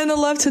trying to find the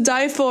love to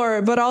die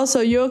for, but also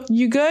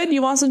you good?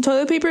 You want some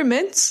toilet paper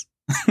mints?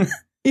 Do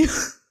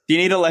you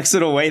need Alexa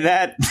to weigh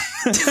that?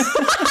 I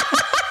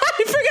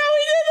forgot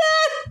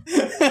we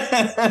did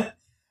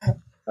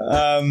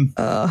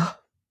that.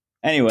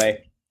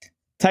 Anyway,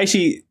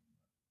 Taishi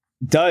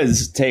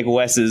does take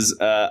Wes's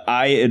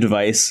eye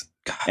advice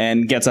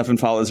and gets up and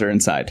follows her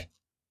inside.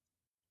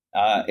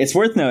 It's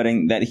worth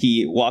noting that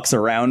he walks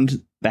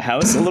around the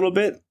house a little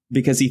bit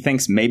because he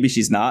thinks maybe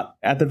she's not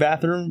at the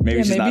bathroom.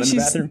 Maybe she's not in the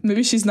bathroom.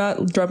 Maybe she's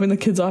not dropping the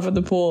kids off at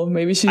the pool.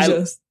 Maybe she's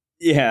just...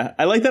 Yeah,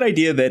 I like that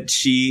idea that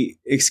she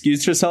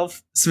excused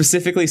herself,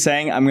 specifically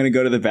saying, I'm going to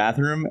go to the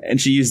bathroom. And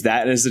she used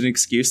that as an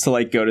excuse to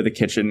like go to the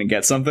kitchen and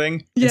get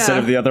something instead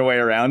of the other way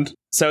around.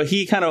 So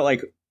he kind of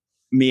like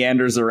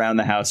meanders around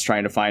the house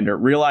trying to find her,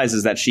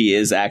 realizes that she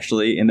is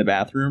actually in the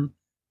bathroom,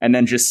 and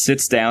then just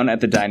sits down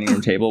at the dining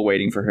room table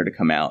waiting for her to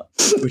come out.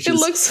 Which it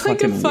looks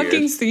like a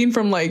fucking weird. scene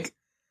from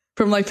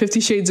 50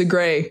 Shades of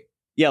Grey.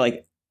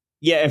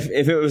 Yeah,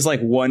 if it was like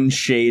one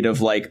shade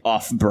of like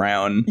off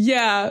brown.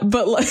 Yeah,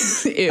 but like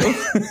ew.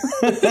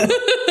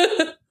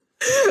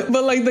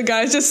 But like the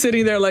guy's just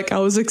sitting there like, I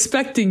was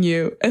expecting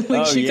you. And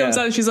like she comes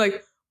out and she's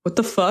like, what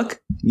the fuck?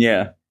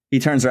 Yeah. He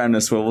turns around in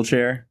a swivel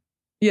chair.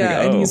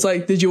 Yeah, and he's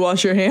like, did you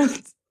wash your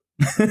hands?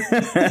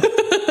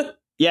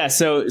 Yeah,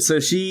 so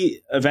she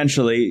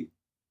eventually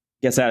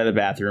gets out of the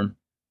bathroom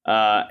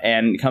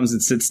and comes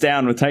and sits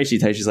down with Taishi.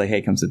 Taishi's like,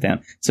 hey, come sit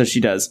down. So she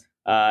does.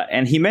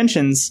 And he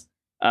mentions,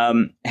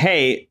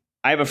 hey,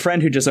 I have a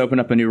friend who just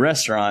opened up a new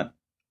restaurant.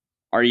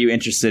 Are you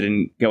interested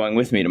in going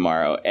with me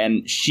tomorrow?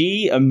 And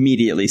she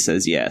immediately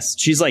says yes.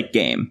 She's like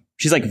game.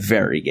 She's like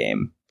very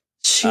game.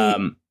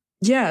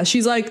 Yeah,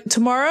 she's like,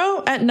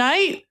 tomorrow at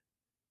night?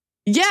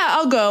 Yeah,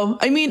 I'll go.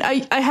 I mean,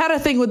 I had a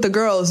thing with the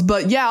girls,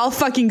 but yeah, I'll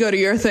fucking go to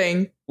your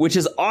thing. Which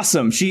is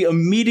awesome. She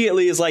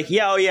immediately is like,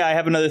 I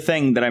have another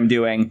thing that I'm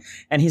doing.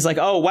 And he's like,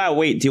 oh, wow,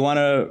 wait, do you want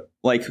to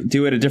like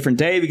do it a different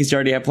day because you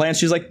already have plans?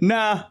 She's like,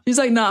 nah. He's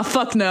like, nah,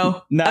 fuck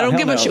no. I don't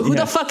give a shit. Who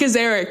the fuck is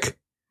Eric?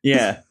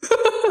 Yeah.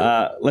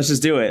 Let's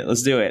just do it.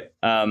 Let's do it.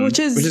 Which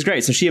is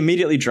great. So she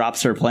immediately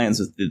drops her plans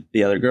with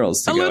the other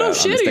girls. To a go little out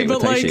shitty,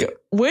 but like,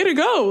 way to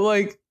go.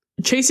 Like,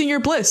 chasing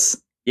your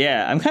bliss.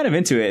 Yeah, I'm kind of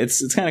into it.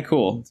 It's kind of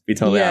cool, to be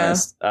totally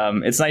honest.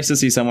 It's nice to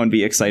see someone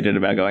be excited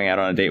about going out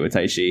on a date with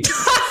Taishi.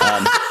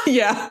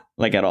 Yeah.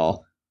 Like at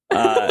all.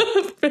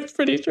 It's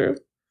pretty true.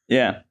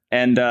 Yeah.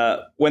 And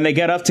when they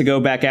get up to go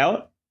back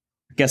out,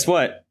 guess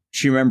what?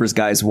 She remembers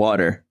Guy's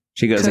water.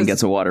 She goes and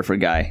gets a water for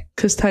Guy.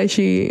 Because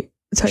Taishi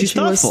She's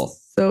thoughtful.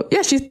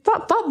 She's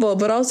thoughtful,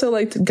 but also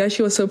like the guy,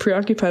 she was so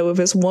preoccupied with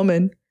his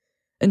woman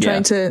and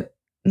trying to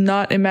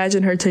not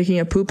imagine her taking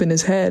a poop in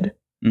his head.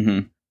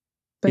 Mm-hmm.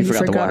 He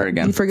forgot the water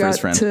again. He forgot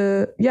for his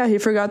friend. he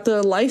forgot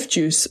the life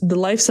juice, the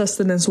life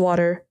sustenance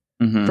water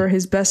for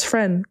his best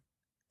friend.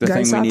 The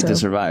thing we need to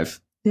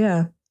survive.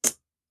 Yeah.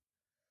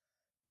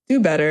 Do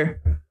better,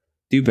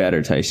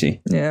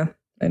 Taishi. Yeah.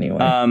 Anyway.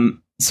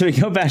 So we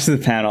go back to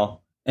the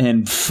panel,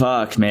 and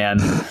fuck, man.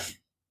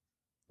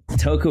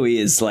 Tokui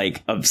is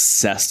like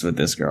obsessed with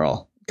this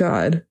girl.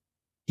 God.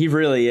 He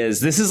really is.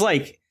 This is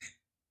like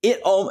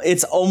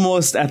it's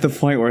almost at the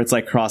point where it's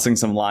like crossing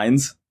some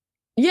lines.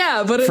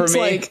 Yeah, but it's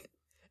like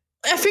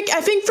I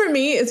think for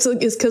me it's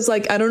because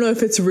like I don't know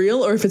if it's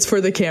real or if it's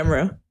for the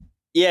camera.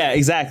 Yeah,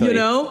 exactly. You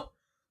know?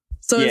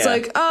 So it's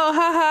like, oh,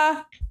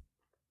 haha.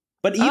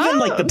 But even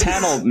like the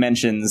panel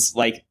mentions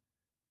like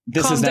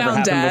this has never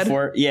happened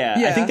before.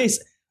 Yeah.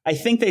 I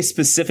think they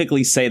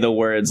specifically say the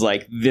words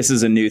like this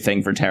is a new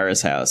thing for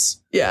Terrace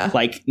House. Yeah.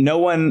 Like no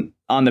one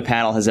on the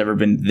panel has ever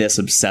been this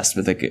obsessed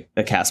with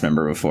a cast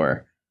member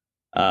before.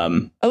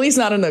 At least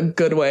not in a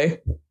good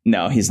way.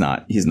 No, he's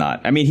not.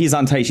 I mean, he's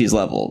on Taishi's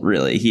level,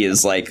 really. He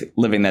is like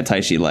living that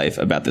Taishi life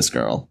about this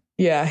girl.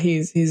 Yeah,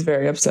 he's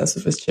very obsessed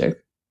with his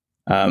chick.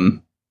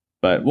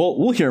 But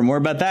we'll hear more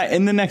about that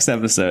in the next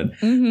episode.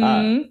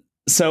 Mm-hmm.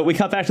 So we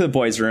cut back to the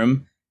boys'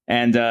 room,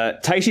 and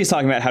Taishi's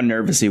talking about how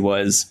nervous he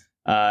was.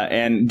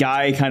 And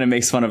Guy kind of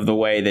makes fun of the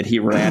way that he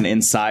ran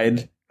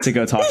inside to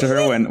go talk to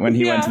her when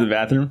he went to the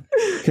bathroom,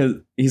 because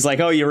he's like,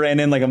 "Oh, you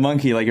ran in like a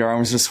monkey, like your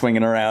arms just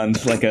swinging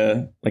around like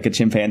a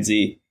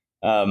chimpanzee."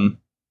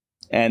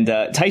 And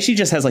Taishi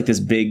just has like this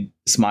big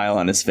smile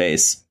on his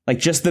face, like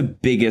just the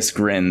biggest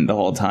grin the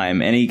whole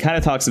time. And he kind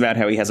of talks about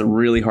how he has a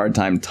really hard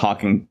time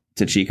talking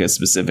to Chika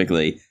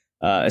specifically,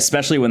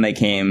 especially when they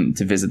came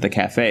to visit the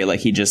cafe. Like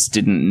he just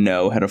didn't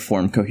know how to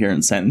form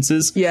coherent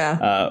sentences.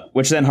 Yeah.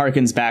 Which then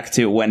harkens back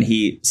to when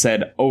he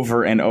said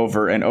over and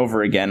over and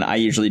over again, I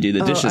usually do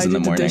the dishes in the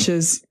morning.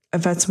 Dishes.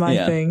 That's my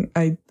thing.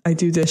 I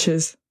do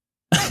dishes.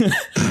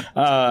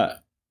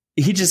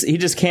 He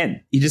just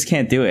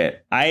can't do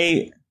it.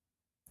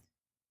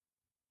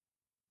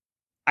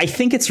 I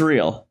think it's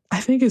real. I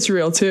think it's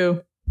real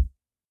too.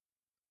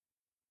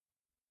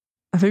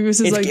 I think this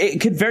is it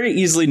could very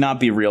easily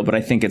not be real, but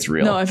I think it's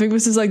real. No, I think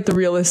this is like the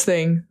realest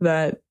thing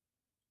that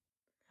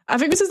I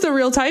think this is the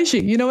real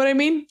Taishi. You know what I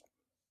mean?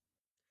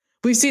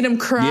 We've seen him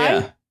cry.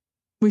 Yeah.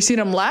 We've seen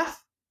him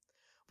laugh.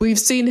 We've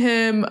seen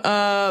him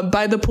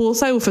by the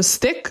poolside with a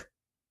stick.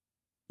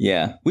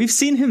 Yeah. We've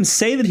seen him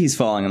say that he's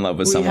falling in love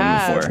with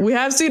someone before. We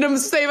have seen him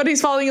say that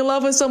he's falling in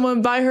love with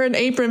someone, buy her an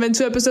apron, and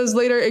 2 episodes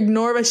later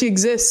ignore that she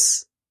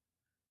exists.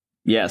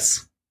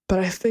 Yes.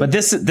 But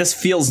this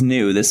feels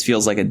new. This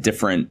feels like a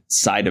different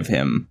side of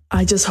him.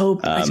 I just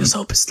hope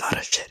it's not a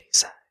shitty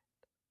side.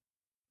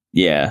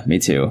 Yeah, me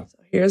too. So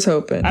here's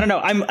hoping. I don't know.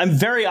 I'm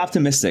very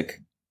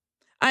optimistic.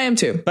 I am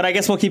too. But I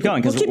guess we'll keep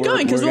going because we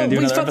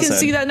fucking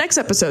see that next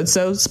episode.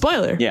 So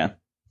spoiler. Yeah.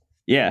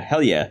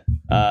 Hell yeah.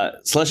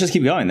 So let's just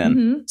keep going then.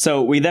 Mm-hmm.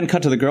 So we then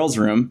cut to the girls'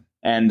 room,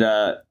 and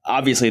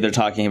obviously they're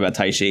talking about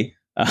Taishi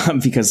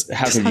because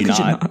how could you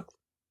not?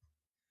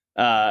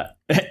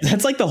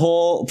 That's like the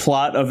whole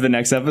plot of the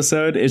next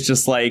episode is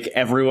just like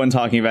everyone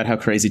talking about how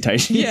crazy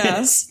Taishi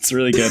is. It's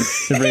really good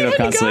to bring it up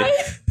constantly.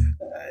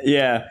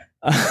 Yeah.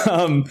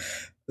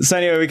 So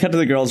anyway, we cut to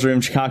the girls' room.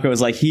 Chikako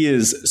is like, he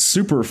is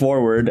super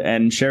forward,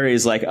 and Sherry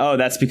is like, oh,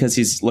 that's because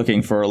he's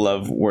looking for a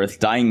love worth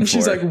dying for.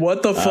 She's like,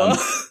 what the fuck?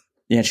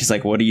 Yeah, she's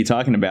like, what are you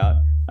talking about?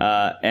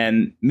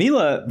 And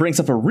Mila brings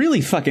up a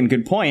really fucking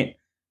good point.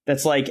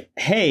 That's like,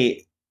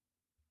 hey,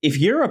 if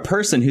you're a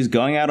person who's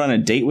going out on a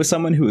date with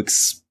someone who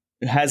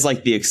has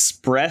like the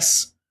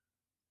express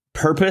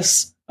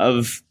purpose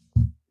of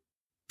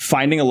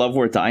finding a love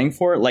worth dying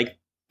for, like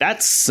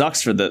that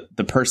sucks for the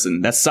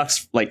person. That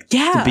sucks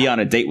to be on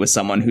a date with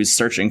someone who's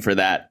searching for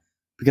that,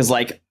 because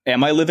like,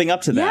 am I living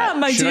up to that?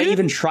 Yeah, Should I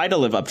even try to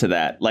live up to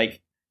that?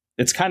 Like,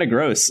 it's kind of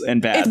gross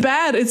and bad. It's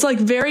bad. It's like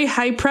very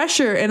high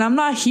pressure, and I'm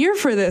not here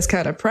for this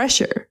kind of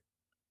pressure.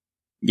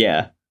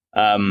 Yeah.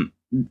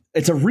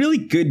 It's a really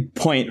good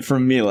point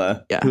from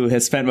Mila, who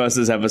has spent most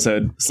of this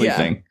episode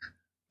sleeping. Yeah.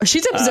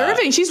 She's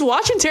observing. She's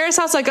watching Terrace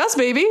House like us,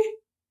 baby.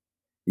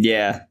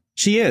 Yeah,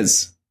 she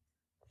is.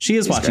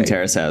 She's watching great.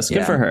 Terrace House.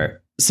 Good for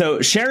her.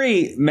 So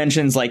Sherry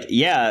mentions like,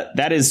 yeah,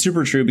 that is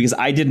super true, because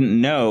I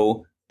didn't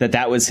know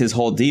that was his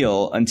whole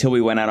deal until we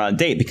went out on a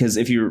date. Because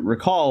if you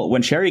recall,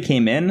 when Sherry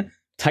came in,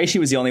 Taishi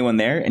was the only one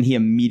there, and he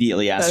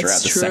immediately asked her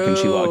out the second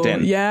she walked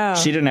in. Yeah.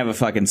 She didn't have a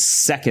fucking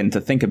second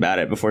to think about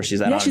it before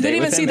she's out on a date with him. She didn't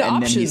even see the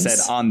options. And then he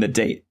said on the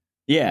date.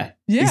 Yeah,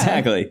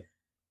 exactly.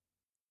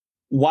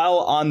 While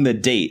on the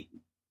date,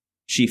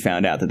 she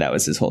found out that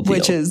was his whole deal.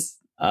 Which is,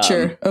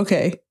 sure,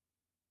 okay.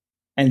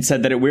 And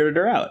said that it weirded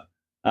her out.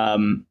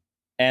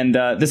 And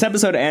this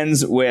episode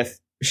ends with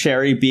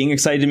Sherry being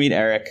excited to meet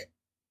Eric,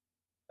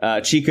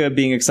 Chika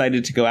being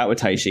excited to go out with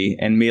Taishi,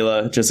 and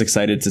Mila just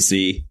excited to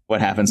see what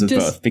happens with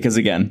both. Because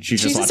again,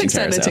 she's just watching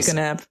excited Terrace to House. take a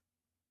nap.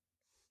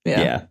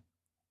 Yeah.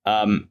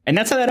 And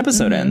that's how that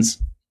episode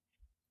ends.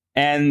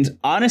 And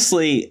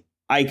honestly,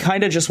 I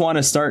kind of just want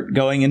to start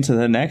going into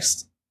the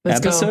next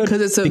episode.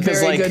 Because it's a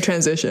very good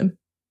transition.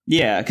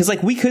 Yeah, because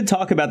like we could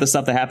talk about the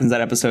stuff that happens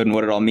that episode and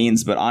what it all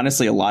means, but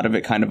honestly, a lot of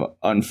it kind of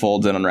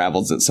unfolds and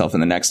unravels itself in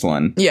the next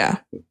one. Yeah.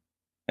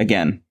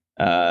 Again,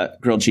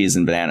 grilled cheese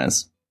and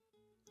bananas.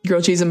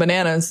 Grilled cheese and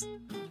bananas.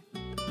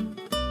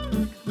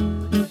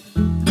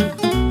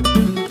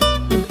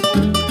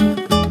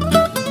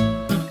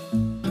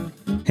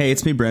 Hey,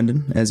 it's me,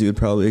 Brendan, as you would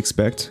probably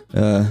expect.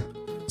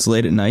 It's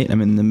late at night.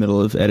 I'm in the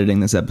middle of editing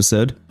this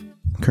episode.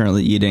 I'm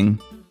currently eating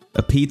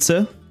a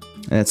pizza.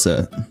 It's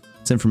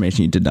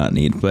information you did not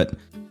need, but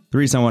the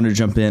reason I wanted to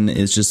jump in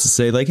is just to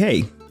say, like,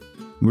 hey,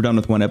 we're done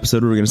with one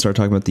episode. We're going to start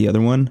talking about the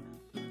other one.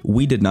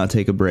 We did not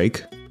take a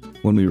break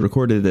when we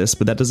recorded this,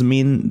 but that doesn't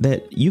mean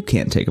that you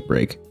can't take a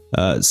break.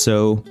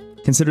 So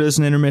consider this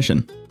an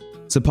intermission.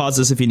 So pause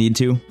this if you need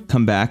to.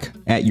 Come back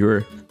at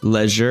your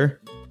leisure.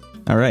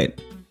 All right.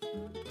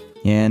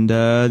 And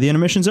the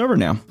intermission's over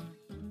now.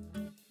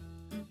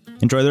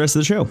 Enjoy the rest of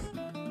the show.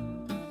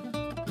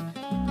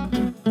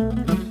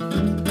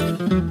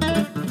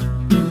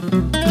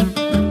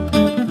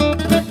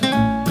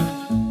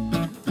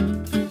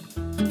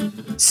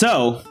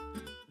 So,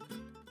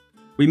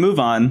 we move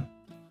on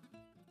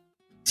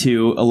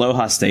to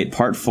Aloha State,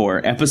 Part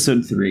 4,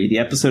 Episode 3. The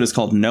episode is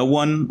called No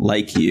One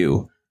Like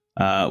You,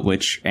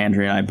 which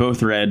Andrea and I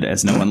both read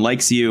as No One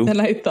Likes You. And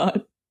I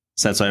thought...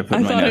 So that's why I put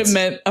in my notes.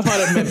 I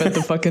thought it meant that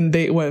the fucking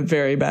date went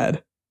very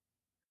bad.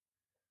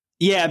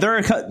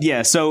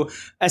 Yeah, so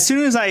as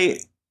soon as I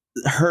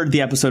heard the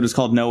episode was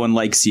called No One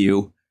Likes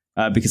You,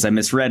 because I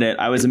misread it,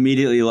 I was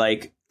immediately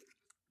like,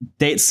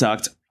 date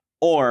sucked,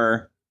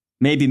 or...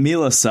 maybe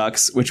Mila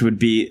sucks, which would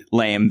be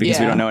lame because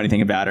we don't know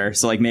anything about her.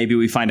 So, like, maybe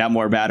we find out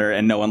more about her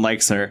and no one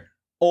likes her.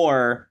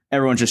 Or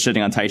everyone's just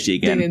shitting on Taishi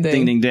again. Ding, ding,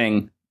 ding. Ding, ding,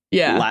 ding.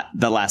 Yeah.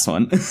 The last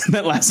one.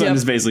 That last one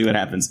is basically what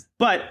happens.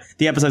 But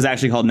the episode's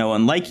actually called No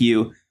One Like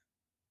You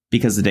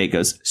because the date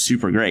goes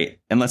super great.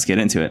 And let's get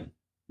into it.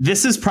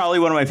 This is probably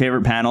one of my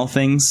favorite panel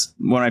things.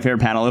 One of my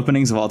favorite panel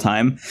openings of all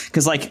time.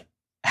 Because, like,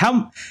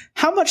 how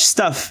much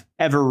stuff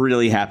ever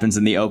really happens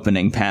in the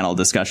opening panel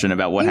discussion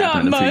about what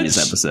happened in the previous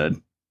episode?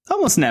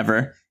 Almost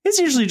never. It's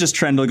usually just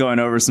Trendle going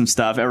over some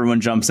stuff.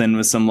 Everyone jumps in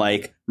with some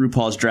like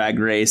RuPaul's Drag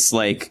Race,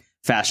 like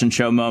fashion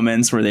show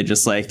moments where they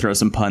just like throw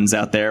some puns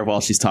out there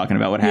while she's talking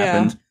about what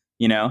happened,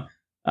 you know?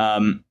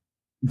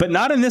 But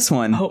not in this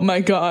one. Oh my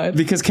God.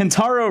 Because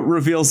Kentaro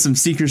reveals some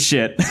secret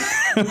shit,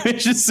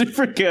 which is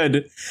super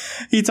good.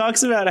 He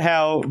talks about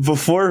how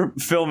before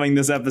filming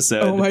this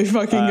episode. Oh my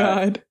fucking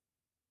God.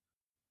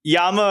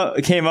 Yama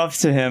came up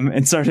to him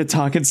and started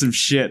talking some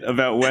shit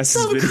about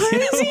Wes's video.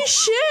 Crazy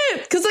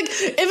shit. Because, like,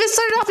 if it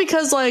started off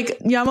because, like,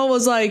 Yama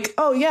was like,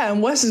 oh, yeah,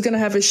 and Wes is going to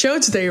have his show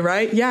today,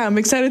 right? Yeah, I'm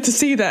excited to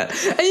see that.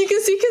 And you can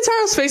see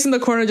Kentaro's face in the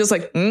corner just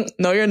like,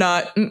 no, you're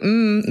not.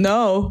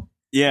 No.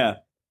 Yeah.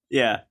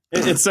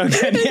 It's so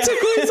good. And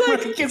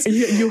Tukui's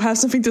like, you have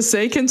something to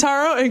say,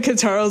 Kentaro? And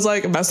Kentaro's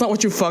like, that's not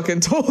what you fucking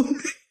told me.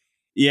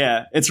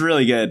 Yeah, it's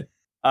really good.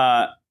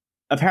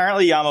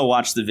 Apparently, Yama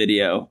watched the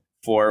video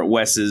for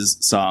Wes's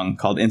song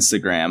called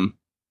Instagram,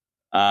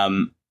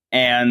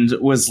 and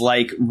was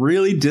like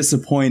really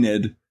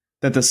disappointed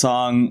that the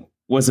song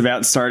was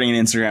about starting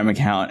an Instagram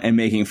account and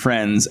making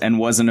friends and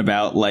wasn't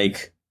about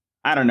like,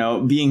 I don't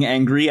know, being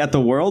angry at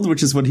the world,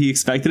 which is what he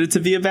expected it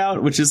to be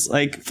about, which is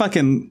like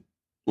fucking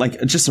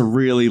like just a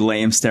really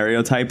lame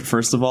stereotype,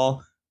 first of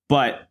all.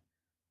 But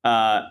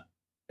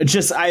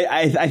just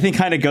I think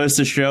kind of goes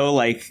to show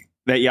like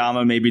that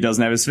Yama maybe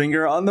doesn't have his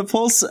finger on the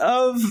pulse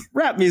of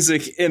rap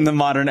music in the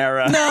modern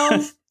era.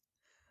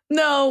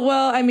 No,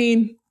 well, I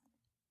mean,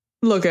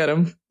 look at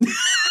him.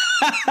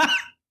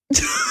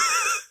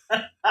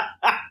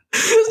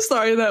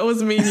 Sorry, that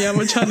was mean,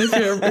 Yama-chan.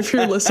 If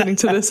you're listening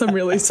to this, I'm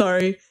really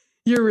sorry.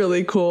 You're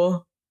really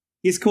cool.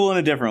 He's cool in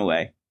a different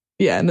way.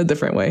 Yeah, in a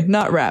different way.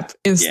 Not rap.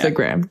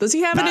 Instagram. Yeah. Does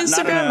he have an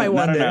Instagram? I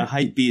wonder. Not in a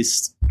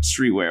hypebeast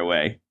streetwear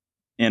way.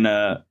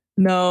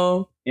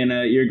 No.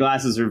 Your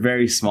glasses are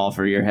very small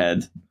for your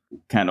head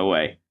kind of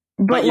way.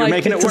 But you're like,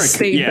 making it work.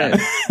 Yeah.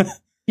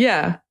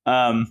 Yeah.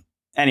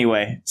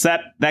 Anyway, so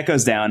that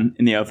goes down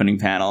in the opening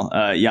panel.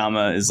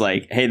 Yama is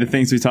like, hey, the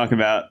things we talk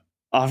about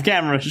off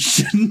camera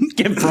shouldn't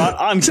get brought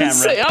on camera.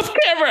 Say off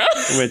camera.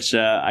 Which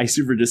I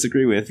super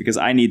disagree with because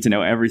I need to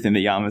know everything that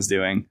Yama's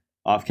doing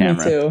off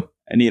camera. Me too.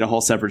 I need a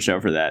whole separate show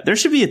for that. There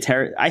should be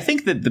I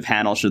think that the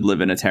panel should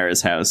live in a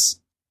terrace house.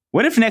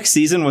 What if next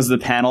season was the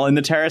panel in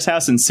the terrace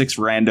house and 6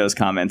 randos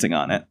commenting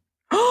on it?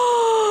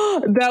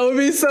 That would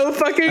be so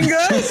fucking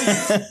good.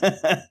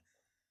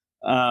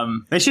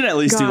 They should at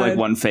least do like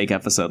one fake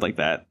episode like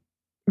that.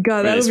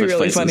 God, that would be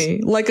really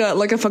funny. Like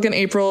a fucking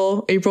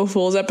April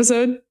Fool's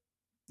episode.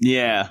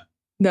 Yeah.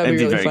 That'd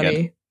be really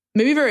funny. Good.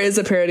 Maybe there is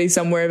a parody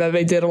somewhere that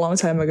they did a long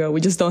time ago.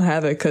 We just don't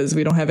have it because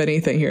we don't have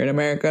anything here in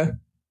America.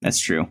 That's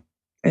true.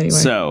 Anyway.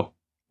 So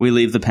we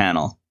leave the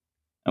panel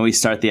and we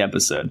start the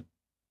episode.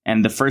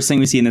 And the first thing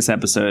we see in this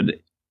episode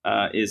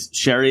is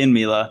Sherry and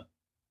Mila,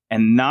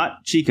 and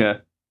not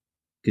Chika,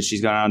 because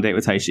she's gone on a date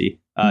with Taishi.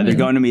 They're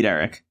going to meet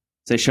Eric.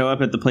 So they show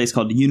up at the place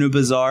called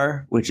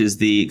Unibazaar, which is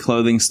the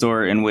clothing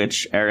store in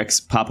which Eric's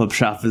pop-up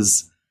shop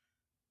is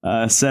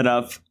set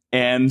up.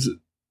 And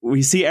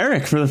we see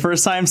Eric for the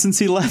first time since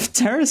he left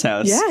Tara's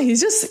house. Yeah, he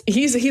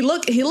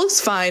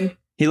looks fine.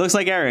 He looks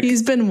like Eric.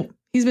 He's been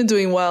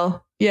doing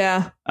well.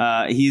 Yeah.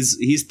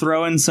 He's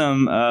throwing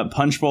some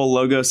Punch Bowl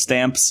logo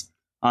stamps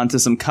onto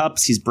some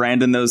cups. He's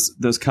branding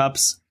those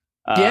cups.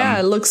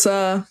 It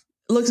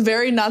looks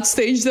very not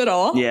staged at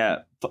all. Yeah.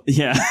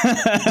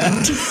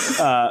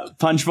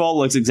 Punch Bowl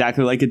looks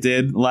exactly like it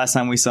did last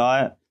time we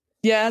saw it.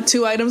 Yeah,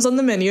 2 items on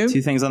the menu.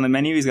 2 things on the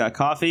menu. He's got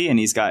coffee and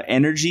he's got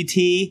energy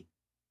tea,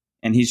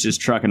 and he's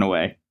just trucking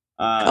away.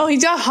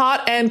 He's got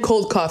hot and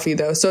cold coffee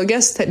though, so I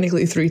guess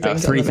technically 3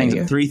 things on the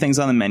menu. 3 things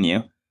on the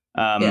menu.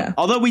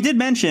 Although we did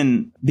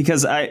mention,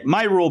 because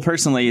my rule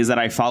personally is that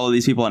I follow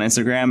these people on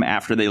Instagram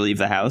after they leave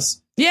the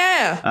house.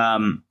 Yeah.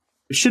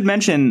 Should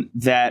mention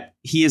that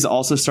he is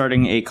also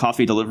starting a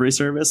coffee delivery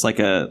service, like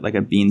a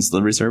beans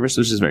delivery service,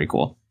 which is very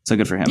cool. So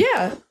good for him.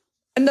 Yeah.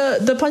 And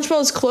the Punch Bowl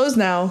is closed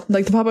now.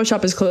 Like the pop-up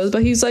shop is closed,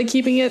 but he's like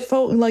keeping it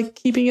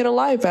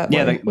alive that way.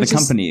 Yeah, the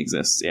company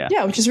exists. Yeah.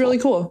 Yeah, which is really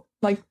cool.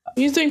 Like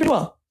he's doing pretty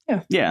well.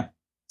 Yeah. Yeah.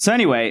 So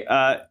anyway,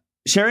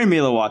 Sherry and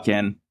Mila walk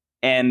in,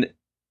 and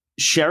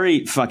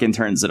Sherry fucking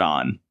turns it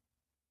on.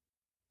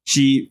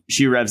 She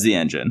revs the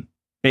engine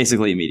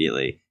basically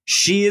immediately.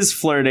 She is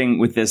flirting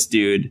with this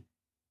dude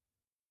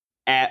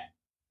at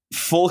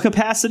full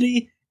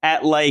capacity,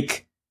 at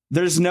like,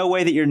 there's no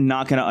way that you're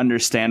not going to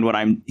understand what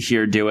I'm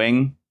here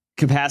doing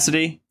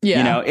capacity. Yeah.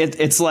 You know,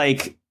 it's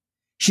like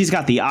she's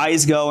got the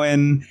eyes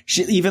going.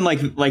 She even like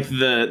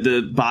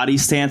the body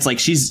stance, like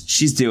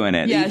she's doing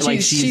it. Yeah,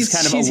 like she's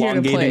kind of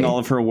elongating all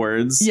of her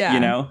words. Yeah, you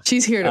know,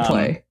 she's here to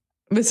play.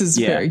 This is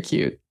very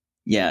cute.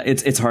 Yeah,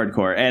 it's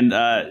hardcore.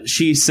 And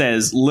she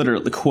says,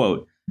 literally,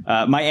 quote,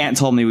 my aunt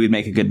told me we'd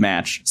make a good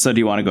match, so do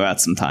you want to go out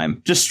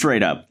sometime? Just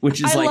straight up,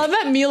 which is I love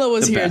that Mila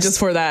was here just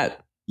for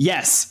that.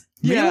 Yes.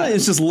 Mila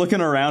is just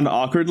looking around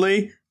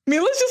awkwardly.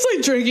 Mila's just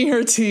like drinking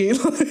her tea.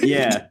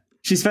 Yeah.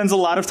 She spends a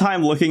lot of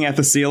time looking at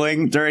the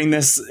ceiling during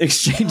this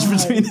exchange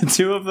between the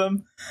two of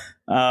them.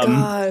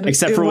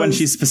 Except for when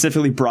she's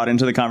specifically brought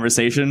into the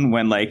conversation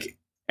when like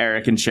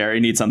Eric and Sherry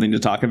need something to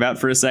talk about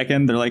for a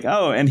second. They're like,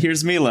 oh, and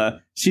here's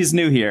Mila. She's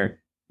new here.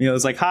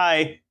 Mila's like,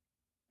 hi.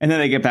 And then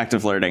they get back to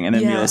flirting. And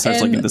then Mila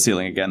starts looking at the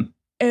ceiling again.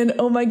 And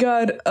oh my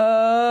God.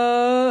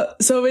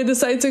 So we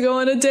decide to go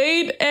on a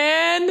date,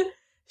 and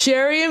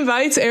Sherry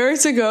invites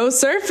Eric to go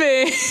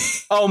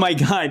surfing. Oh my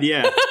God.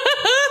 Yeah.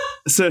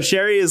 So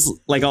Sherry is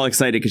like all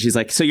excited because she's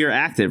like, so you're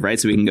active, right?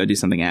 So we can go do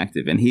something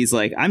active. And he's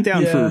like, I'm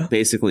down for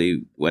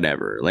basically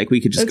whatever. Like we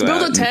could just go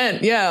build out a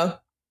tent. Yeah.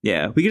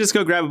 Yeah. We could just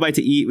go grab a bite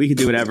to eat. We could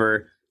do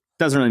whatever.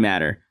 Doesn't really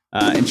matter.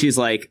 And she's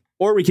like,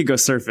 or we could go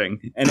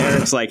surfing. And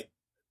Eric's like,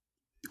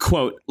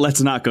 quote,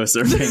 let's not go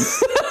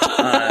surfing.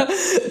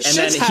 And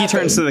then he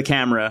turns to the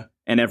camera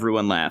and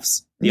everyone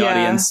laughs. The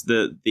audience,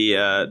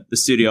 the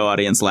studio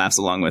audience laughs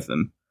along with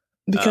them.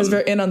 Because they're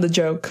in on the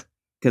joke.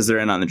 Because they're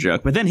in on the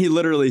joke. But then he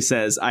literally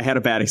says, I had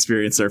a bad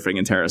experience surfing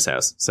in Tara's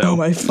house. So oh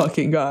my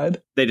fucking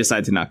God. They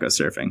decide to not go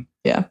surfing.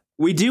 Yeah.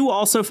 We do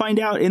also find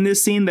out in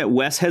this scene that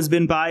Wes has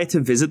been by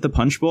to visit the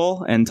Punch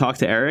Bowl and talk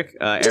to Eric.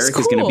 Eric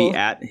is going to be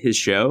at his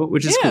show,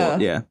 which is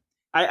cool. Yeah.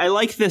 I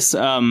like this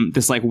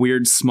this like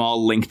weird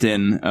small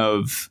LinkedIn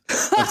of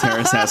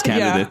Tara's house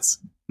candidates.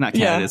 Not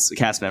candidates,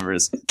 cast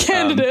members.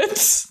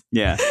 Candidates.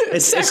 Yeah.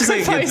 It's just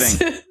like a good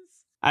thing.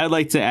 I would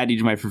like to add you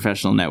to my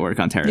professional network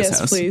on Tara's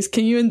house. Yes, please.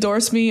 Can you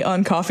endorse me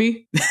on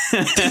coffee?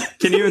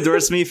 Can you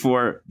endorse me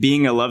for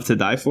being a love to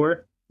die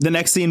for? The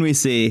next scene we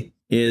see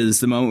is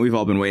the moment we've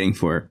all been waiting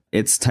for.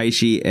 It's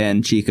Taishi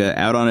and Chika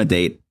out on a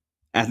date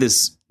at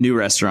this new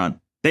restaurant.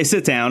 They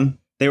sit down.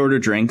 They order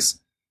drinks.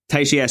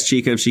 Taishi asks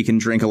Chika if she can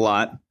drink a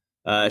lot.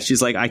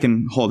 She's like, I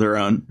can hold her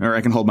own, or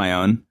I can hold my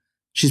own.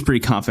 She's pretty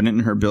confident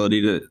in her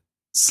ability to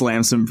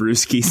slam some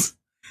brewskis.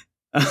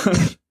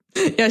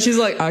 Yeah, she's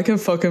like, I can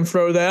fucking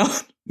throw down.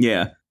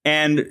 Yeah.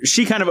 And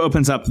she kind of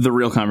opens up the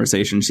real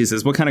conversation. She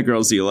says, what kind of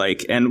girls do you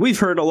like? And we've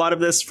heard a lot of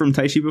this from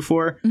Taishi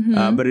before,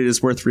 but it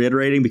is worth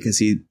reiterating because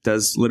he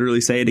does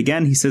literally say it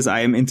again. He says,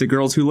 I am into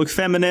girls who look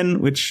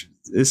feminine, which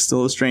is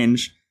still a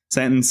strange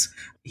sentence.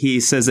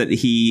 He says that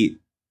he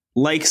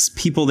likes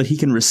people that he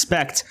can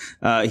respect.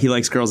 He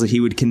likes girls that he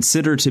would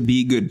consider to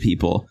be good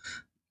people,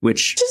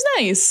 which is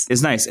nice.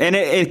 Is nice. And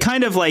it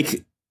kind of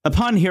like,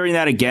 upon hearing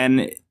that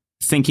again,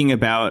 thinking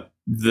about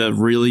the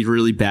really,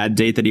 really bad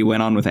date that he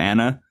went on with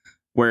Anna,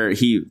 where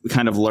he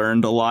kind of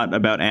learned a lot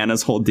about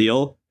Anna's whole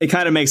deal, it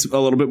kind of makes a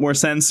little bit more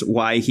sense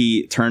why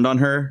he turned on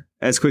her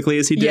as quickly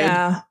as he did,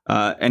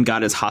 and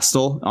got as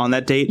hostile on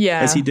that date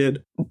as he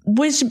did.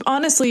 Which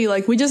honestly,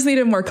 like, we just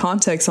needed more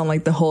context on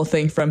like the whole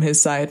thing from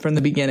his side from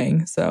the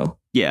beginning. So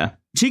yeah,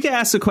 Chika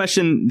asks a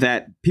question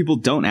that people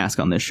don't ask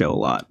on this show a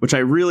lot, which I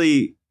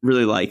really,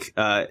 really like.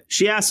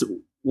 She asks,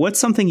 what's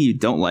something you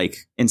don't like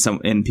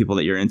in people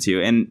that you're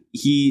into? And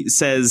he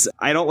says,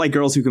 I don't like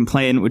girls who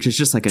complain, which is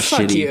just like a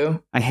fuck shitty.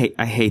 You. I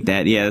hate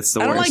that. Yeah, it's the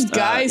worst. I don't like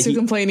guys who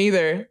complain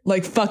either.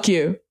 Like, fuck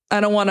you.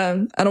 I don't want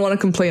to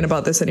complain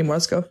about this anymore.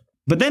 Let's go.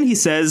 But then he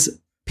says,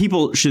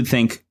 people should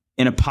think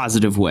in a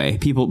positive way.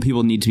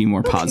 People need to be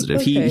more positive.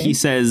 Okay. He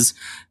says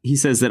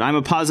that I'm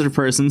a positive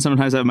person.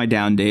 Sometimes I have my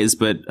down days,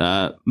 but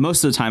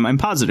most of the time I'm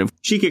positive.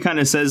 Chika kind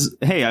of says,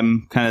 hey,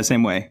 I'm kind of the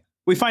same way.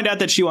 We find out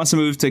that she wants to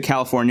move to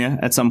California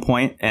at some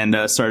point and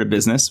start a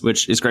business,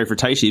 which is great for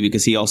Taishi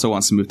because he also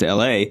wants to move to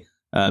LA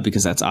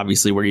because that's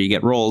obviously where you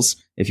get roles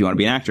if you want to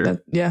be an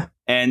actor. Yeah.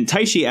 And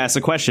Taishi asks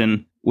a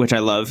question, which I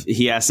love.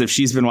 He asks if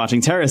she's been watching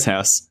Terrace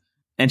House.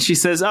 And she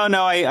says, oh,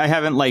 no, I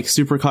haven't like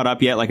super caught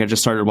up yet. Like I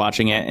just started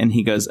watching it. And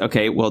he goes,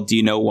 OK, well, do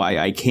you know why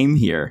I came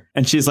here?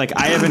 And she's like,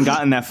 I haven't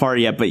gotten that far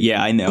yet. But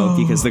yeah, I know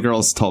because the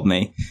girls told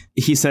me.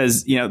 He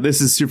says, you know, this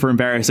is super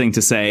embarrassing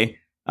to say,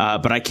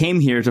 but I came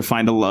here to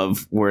find a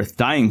love worth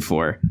dying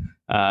for.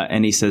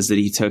 And he says that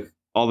he took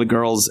all the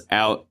girls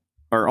out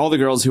or all the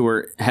girls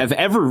who have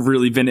ever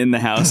really been in the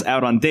house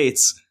out on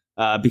dates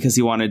because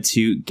he wanted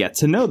to get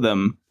to know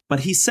them.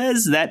 But he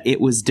says that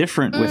it was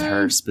different with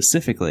her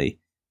specifically.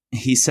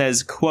 He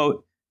says,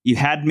 quote, you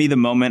had me the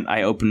moment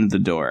I opened the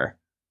door.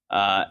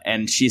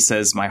 And she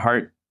says, my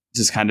heart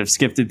just kind of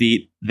skipped a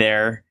beat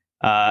there.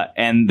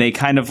 And they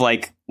kind of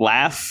like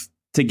laugh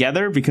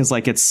together because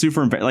like it's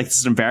super like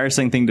it's an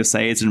embarrassing thing to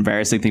say. It's an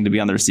embarrassing thing to be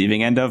on the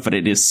receiving end of, but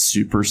it is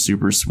super,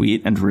 super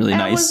sweet and really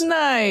nice. It was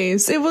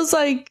nice.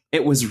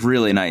 It was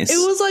really nice.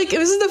 It was like,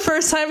 this is the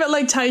first time that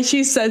like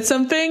Taishi said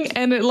something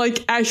and it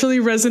like actually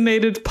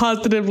resonated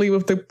positively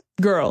with the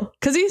girl.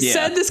 Cause he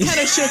said this kind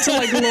of shit to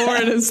like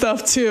Lauren and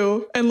stuff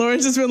too. And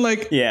Lauren's just been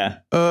like,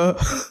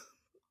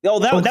 Oh,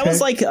 that was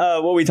like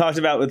what we talked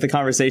about with the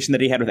conversation that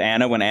he had with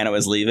Anna when Anna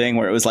was leaving,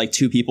 where it was like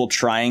two people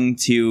trying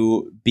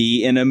to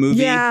be in a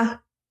movie,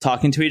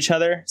 talking to each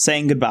other,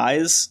 saying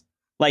goodbyes.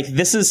 Like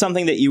this is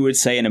something that you would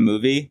say in a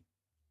movie,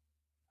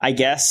 I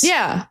guess.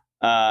 Yeah.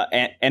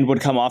 And would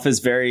come off as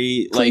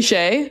very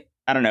cliche. Like,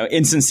 I don't know,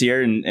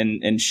 insincere and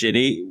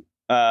shitty.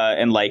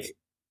 And like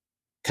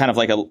kind of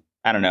like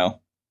I don't know,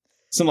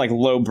 some like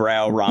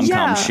lowbrow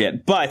rom-com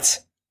shit. But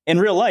in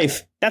real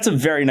life, that's a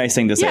very nice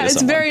thing to say. Yeah,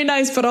 it's very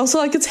nice, but also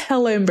like it's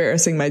hella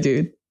embarrassing, my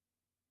dude.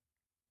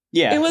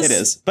 Yeah, it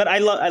is. But I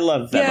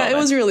love that. Yeah, moment. It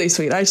was really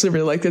sweet. I actually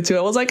really liked it too.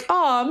 I was like,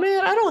 oh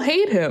man, I don't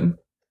hate him.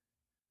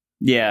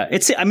 Yeah,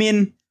 I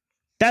mean,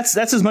 that's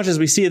as much as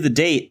we see of the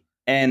date.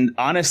 And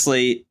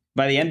honestly,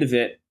 by the end of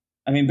it,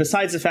 I mean,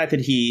 besides the fact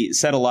that he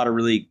said a lot of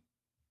really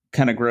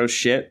kind of gross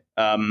shit,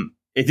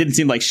 it didn't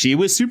seem like she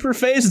was super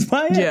fazed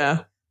by it.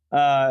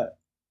 Yeah.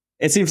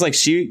 It seems like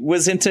she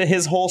was into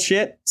his whole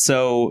shit.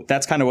 So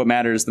that's kind of what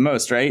matters the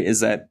most, right? Is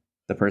that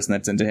the person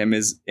that's into him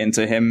is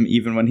into him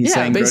even when he's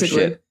saying gross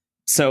shit.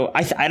 So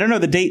I don't know.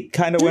 The date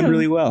kind of went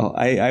really well.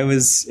 It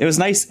was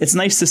nice. It's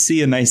nice to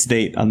see a nice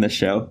date on this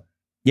show.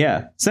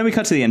 Yeah. So then we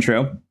cut to the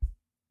intro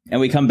and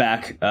we come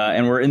back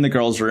and we're in the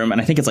girls' room. And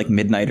I think it's like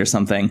midnight or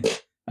something.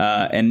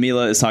 And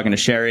Mila is talking to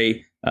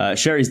Sherry.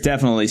 Sherry's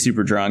definitely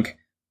super drunk.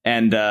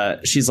 And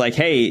she's like,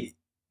 hey,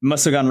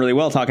 must have gone really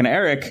well talking to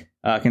Eric.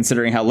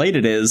 Considering how late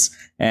it is.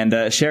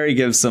 And Sherry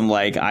gives some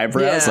like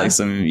eyebrows, like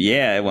some,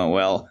 it went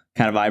well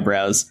kind of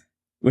eyebrows,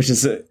 which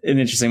is an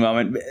interesting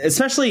moment,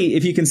 especially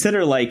if you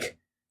consider like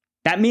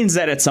that means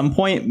that at some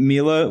point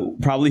Mila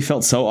probably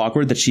felt so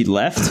awkward that she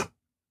left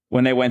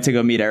when they went to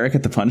go meet Eric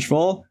at the punch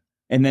bowl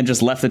and then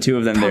just left the two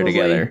of them there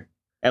together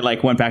and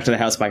like went back to the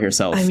house by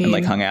herself and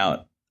like hung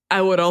out.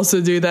 I would also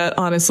do that,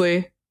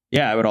 honestly.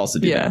 Yeah, I would also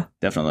do that.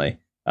 Definitely.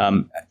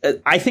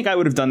 I think I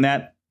would have done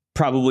that.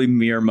 Probably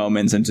mere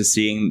moments into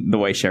seeing the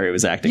way Sherry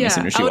was acting as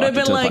soon as she walked into the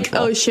punch bowl. I would have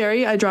been like, oh,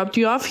 Sherry, I dropped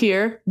you off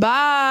here.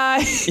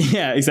 Bye.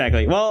 Yeah,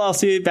 exactly. Well, I'll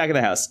see you back at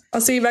the house.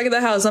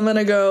 I'm going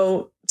to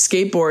go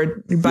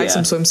skateboard, buy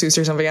some swimsuits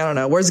or something. I don't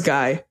know. Where's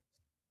Guy?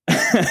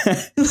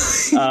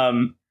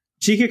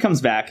 Chika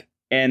comes back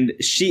and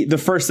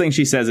the first thing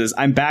she says is,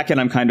 I'm back and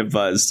I'm kind of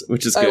buzzed,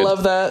 which is good. I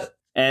love that.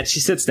 And she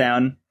sits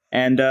down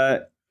and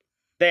they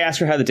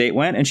ask her how the date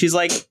went. And she's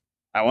like,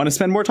 I want to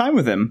spend more time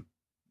with him.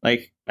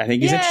 Like, I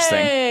think he's interesting.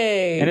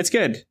 And it's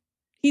good.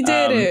 He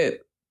did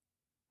it.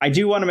 I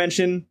do want to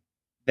mention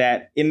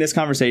that in this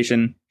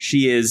conversation,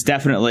 she is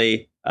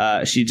definitely,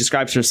 she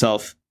describes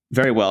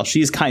very well.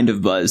 She's kind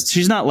of buzzed.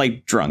 She's not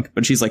like drunk,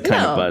 but she's like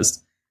kind of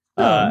buzzed.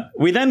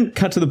 We then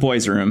cut to the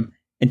boys' room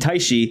and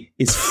Taishi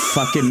is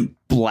fucking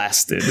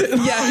blasted.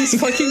 Yeah, he's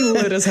fucking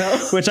lit as hell.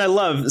 Which I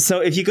love.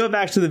 So if you go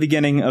back to the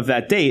beginning of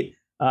that date,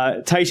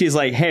 Taishi's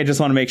like, hey, I just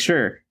want to make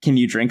sure. Can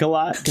you drink a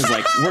lot? Because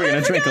like we're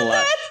gonna drink a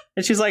lot.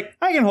 And she's like,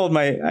 I can hold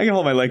my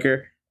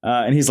liquor.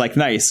 And he's like,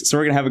 nice. So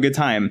we're gonna have a good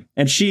time.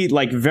 And she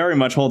like very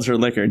much holds her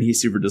liquor, and he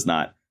super does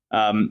not.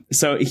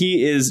 So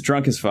he is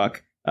drunk as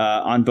fuck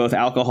on both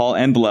alcohol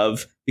and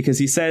love because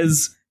he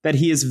says that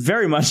he is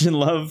very much in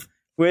love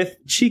with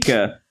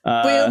Chika.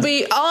 We'll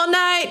be all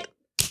night.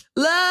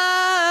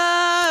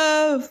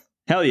 Love.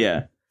 Hell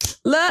yeah.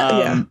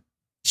 Love.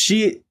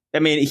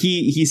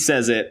 He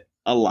says it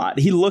a lot.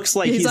 He looks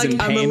like he's in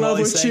pain. I'm in love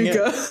with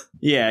Chika.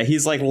 Yeah,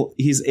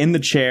 he's in the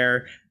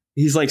chair.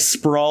 He's like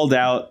sprawled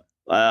out,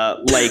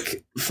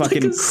 like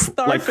fucking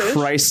like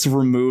Christ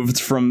removed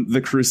from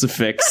the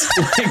crucifix.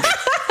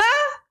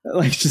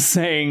 like just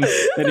saying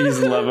that he's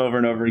in love over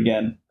and over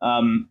again.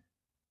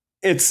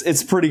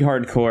 it's pretty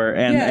hardcore.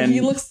 And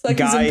he looks like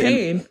he's in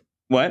pain.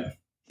 What?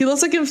 He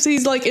looks like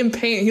he's like in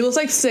pain. He looks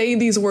like saying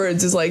these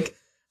words is like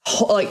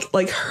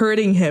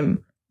hurting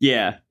him.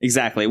 Yeah,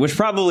 exactly. Which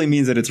probably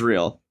means that it's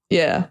real.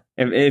 Yeah.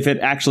 If it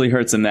actually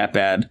hurts him that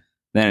bad,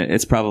 then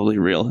it's probably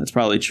real. It's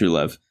probably true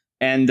love.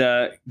 And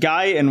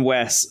Guy and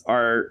Wes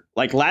are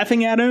like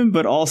laughing at him,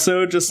 but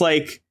also just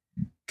like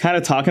kind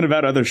of talking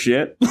about other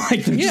shit.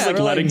 Like they're just like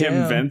letting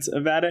him vent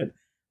about it.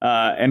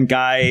 And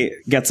Guy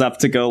gets up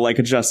to go like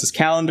adjust his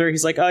calendar.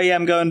 He's like, "Oh yeah,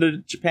 I'm going to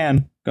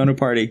Japan, going to a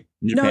party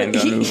in Japan."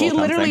 He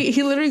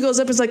literally goes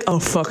up and is like, "Oh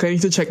fuck, I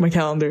need to check my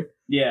calendar."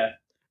 Yeah.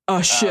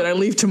 Oh shit, I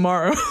leave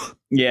tomorrow.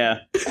 Yeah.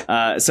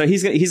 So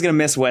he's gonna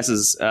miss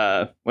Wes's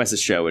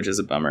show, which is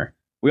a bummer.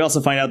 We also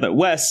find out that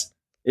Wes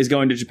is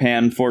going to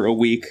Japan for a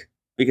week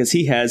because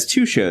he has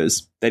 2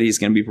 shows that he's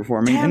going to be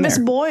performing. Damn, this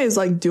boy is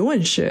like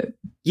doing shit.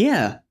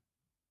 Yeah.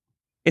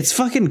 It's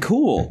fucking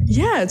cool.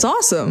 Yeah, it's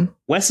awesome.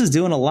 Wes is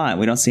doing a lot.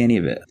 We don't see any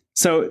of it.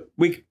 So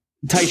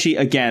Taishi,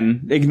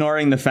 again,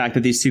 ignoring the fact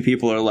that these 2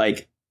 people are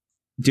like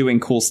doing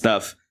cool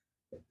stuff,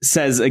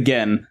 says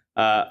again,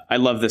 I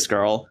love this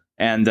girl.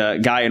 And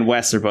Guy and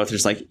Wes are both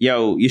just like,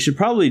 yo, you should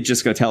probably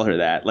just go tell her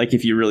that. Like,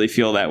 if you really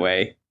feel that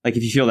way, like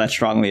if you feel that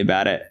strongly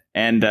about it.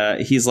 And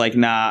he's like,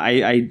 nah,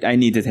 I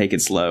need to take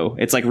it slow.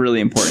 It's like really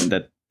important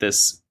that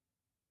this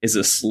is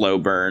a slow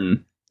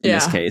burn in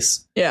this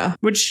case. Yeah.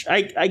 Which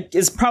I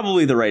is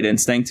probably the right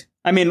instinct.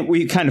 I mean,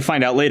 we kind of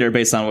find out later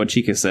based on what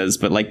Chica says,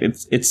 but like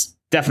it's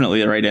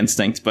definitely the right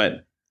instinct,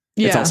 but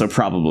it's also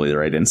probably the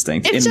right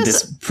instinct in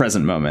this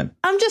present moment.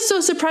 I'm just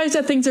so surprised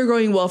that things are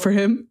going well for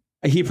him.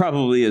 He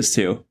probably is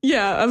too.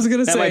 Yeah, I was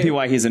gonna say that might be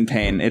why he's in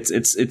pain.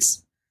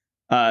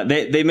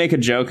 They make a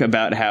joke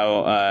about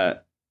how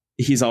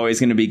he's always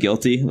going to be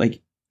guilty.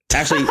 Like,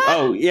 actually,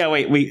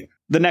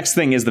 the next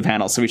thing is the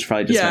panel, so we should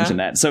probably just mention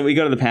that. So we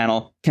go to the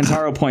panel.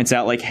 Kentaro points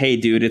out, like, hey,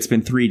 dude, it's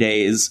been 3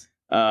 days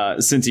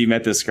since you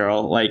met this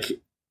girl. Like,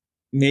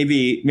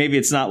 maybe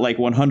it's not like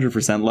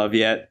 100% love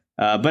yet.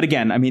 But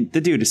again, I mean,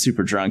 the dude is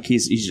super drunk.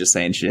 He's just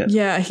saying shit.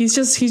 Yeah, he's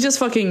just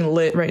fucking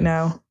lit right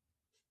now.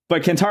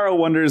 But Kentaro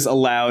wonders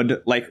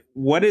aloud, like,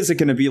 what is it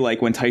going to be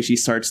like when Taishi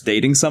starts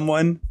dating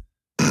someone,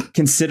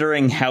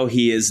 considering how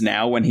he is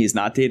now when he's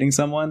not dating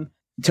someone?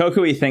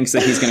 Tokui thinks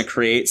that he's going to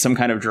create some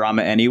kind of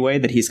drama anyway,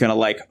 that he's going to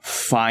like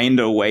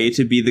find a way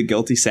to be the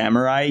guilty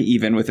samurai,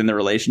 even within the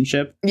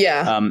relationship.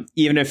 Yeah.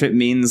 Even if it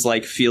means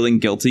like feeling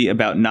guilty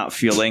about not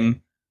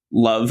feeling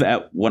love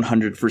at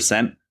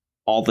 100%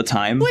 all the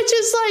time. Which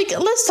is like,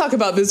 let's talk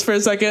about this for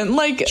a second.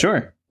 Like,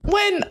 sure.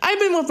 When I've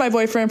been with my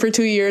boyfriend for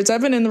 2 years,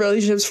 I've been in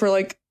relationships for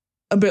like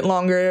a bit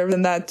longer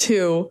than that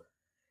too.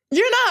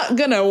 You're not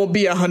gonna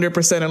be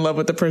 100% in love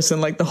with the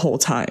person like the whole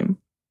time.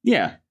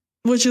 Yeah.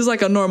 Which is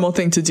like a normal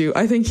thing to do.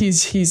 I think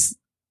he's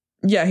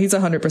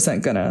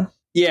 100% gonna.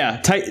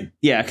 Yeah.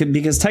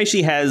 Because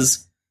Taishi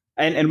has,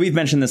 and we've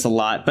mentioned this a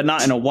lot, but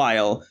not in a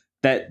while,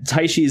 that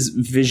Taishi's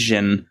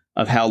vision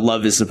of how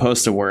love is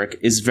supposed to work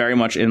is very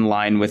much in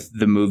line with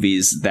the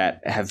movies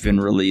that have been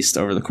released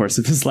over the course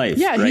of his life.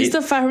 Yeah, right? He's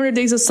the 500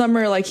 Days of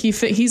Summer. Like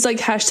he's like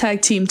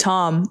hashtag Team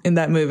Tom in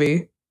that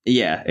movie.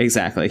 Yeah,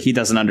 exactly. He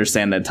doesn't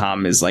understand that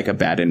Tom is like a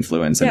bad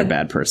influence and a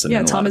bad person.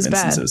 Yeah, in Tom is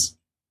bad.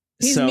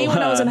 He's me when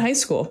I was in high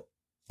school.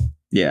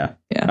 Yeah.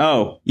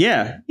 Oh,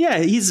 yeah. Yeah,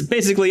 he's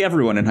basically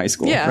everyone in high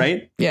school,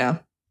 right? Yeah.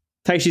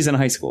 Taishi's in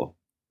high school.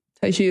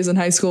 Taishi is in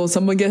high school.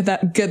 Someone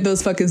get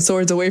those fucking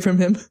swords away from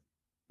him.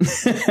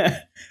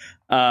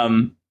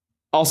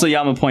 Also,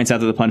 Yama points out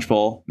that the punch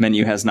bowl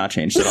menu has not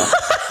changed at all,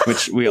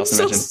 which we also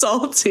mentioned. So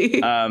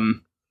salty.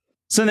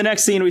 So in the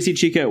next scene, we see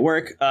Chica at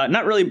work.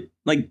 Not really,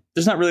 like,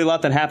 there's not really a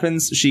lot that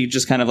happens. She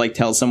just kind of like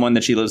tells someone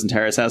that she lives in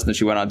Tara's house and that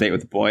she went on a date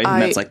with a boy,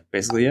 and that's like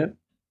basically it.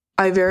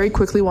 I very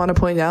quickly want to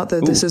point out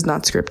that this is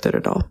not scripted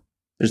at all.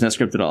 There's no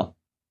script at all.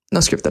 No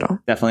script at all.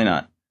 Definitely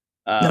not.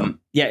 No.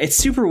 Yeah, it's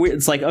super weird.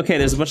 It's like, okay,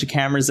 there's a bunch of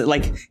cameras that,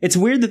 like, it's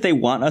weird that they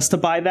want us to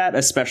buy that,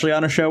 especially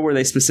on a show where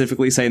they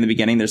specifically say in the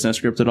beginning there's no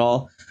script at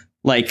all.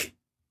 Like,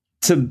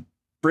 to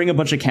bring a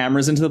bunch of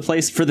cameras into the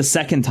place for the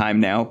second time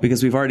now,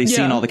 because we've already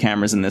seen all the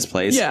cameras in this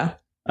place. Yeah.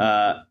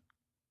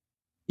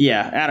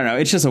 Yeah, I don't know.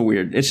 It's just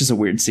a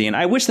weird scene.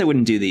 I wish they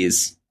wouldn't do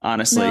these,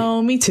 honestly.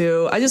 No, me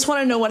too. I just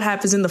want to know what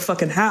happens in the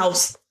fucking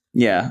house.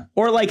 Yeah.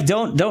 Or like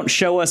don't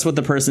show us what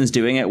the person's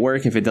doing at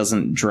work if it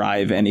doesn't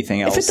drive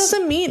anything else. If it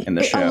doesn't mean in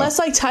the show. Unless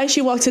like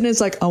Taishi walks in and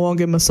is like, I want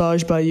to get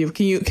massaged by you.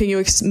 Can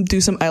you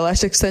do some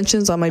eyelash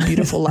extensions on my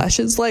beautiful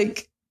lashes?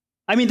 Like,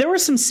 I mean, there were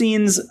some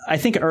scenes I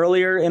think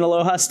earlier in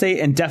Aloha State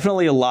and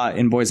definitely a lot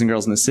in Boys and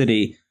Girls in the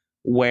City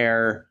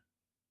where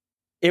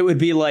it would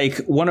be like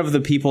one of the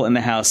people in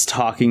the house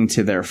talking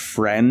to their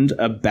friend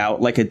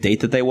about like a date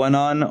that they went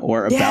on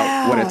or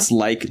about what it's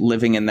like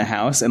living in the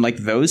house. And like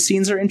those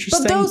scenes are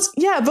interesting.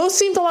 But those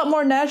seemed a lot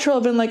more natural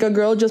than like a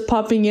girl just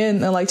popping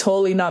in and like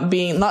totally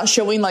not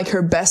showing like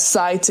her best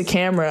side to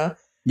camera.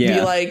 Yeah.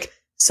 Be like,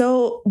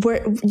 so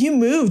where you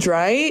moved,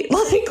 right?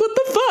 Like, what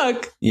the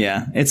fuck?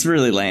 Yeah, it's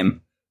really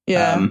lame.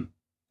 Yeah.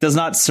 Does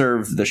not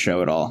serve the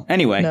show at all.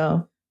 Anyway.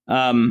 No.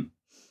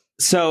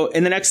 So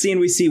in the next scene,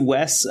 we see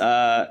Wes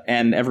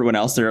and everyone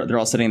else. They're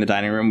all sitting in the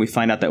dining room. We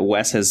find out that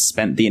Wes has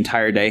spent the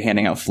entire day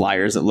handing out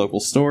flyers at local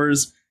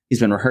stores. He's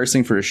been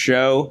rehearsing for a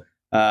show.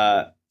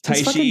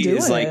 Taishi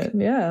is like,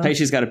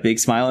 Taishi's got a big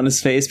smile on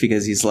his face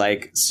because he's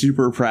like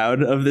super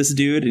proud of this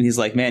dude. And he's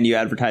like, man, you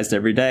advertised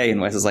every day.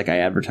 And Wes is like, I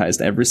advertised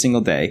every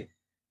single day.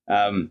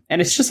 And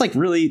it's just like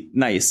really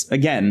nice.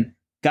 Again,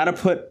 got to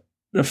put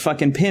a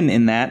fucking pin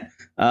in that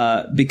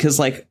because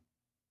like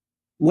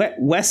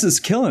Wes is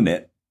killing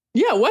it.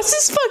 Yeah, Wes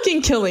is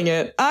fucking killing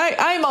it.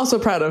 I'm also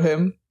proud of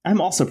him.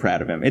 I'm also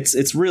proud of him.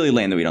 It's really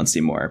lame that we don't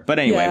see more. But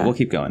anyway, we'll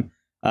keep going.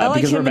 I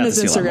like him in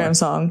his Instagram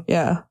song.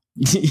 Yeah.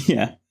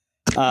 Yeah.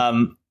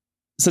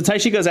 So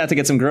Taishi goes out to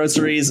get some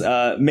groceries,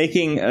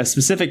 making a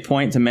specific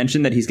point to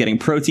mention that he's getting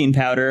protein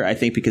powder, I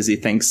think because he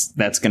thinks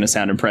that's going to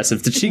sound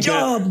impressive to Chica.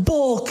 Yeah,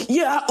 bulk.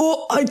 Yeah,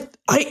 oh,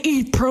 I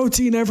eat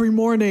protein every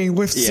morning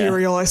with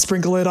cereal. I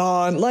sprinkle it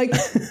on. Like,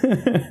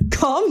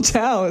 calm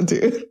down,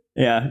 dude.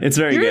 Yeah, it's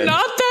very good. You're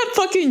not that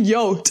fucking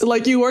yoked.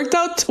 Like, you worked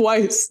out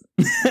twice.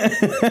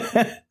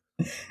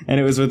 And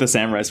it was with a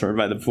samurai sword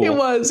by the pool. It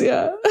was,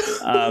 yeah.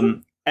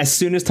 As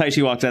soon as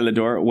Taishi walked out of the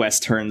door, Wes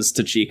turns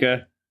to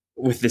Chica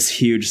with this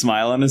huge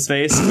smile on his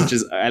face, which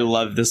is, I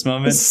love this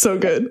moment. It's so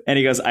good. And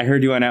he goes, I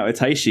heard you went out with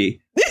Taishi.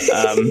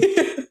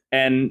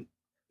 And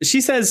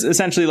she says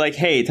essentially like,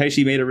 hey,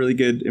 Taishi made a really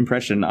good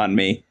impression on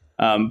me.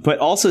 But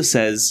also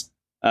says,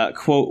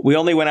 quote, we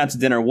only went out to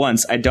dinner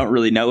once. I don't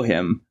really know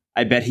him.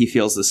 I bet he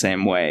feels the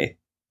same way.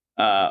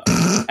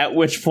 At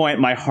which point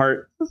my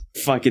heart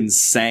fucking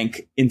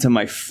sank into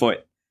my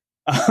foot.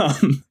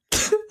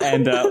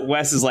 And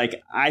Wes is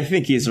like, I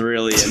think he's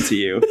really into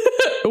you.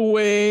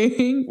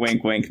 Wink.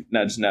 Wink, wink,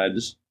 nudge,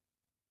 nudge.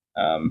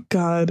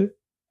 God.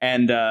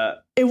 And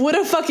it would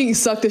have fucking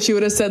sucked if she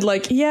would have said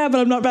like, yeah, but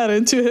I'm not that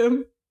into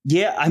him.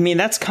 Yeah, I mean,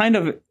 that's kind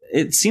of,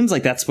 it seems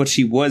like that's what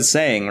she was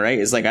saying, right?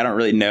 Is like, I don't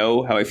really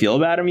know how I feel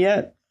about him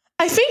yet.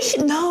 I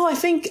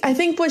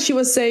think what she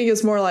was saying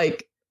is more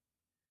like,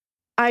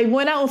 I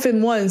went out with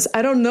him once.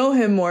 I don't know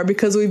him more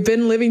because we've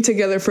been living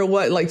together for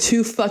what, like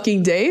 2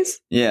 fucking days?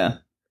 Yeah.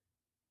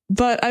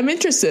 But I'm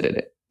interested in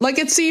it. Like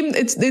it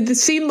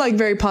seemed like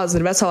very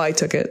positive. That's how I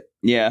took it.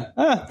 Yeah,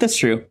 that's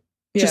true.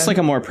 Yeah. Just like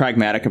a more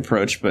pragmatic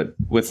approach, but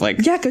with like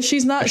because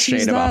she's not a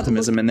shade of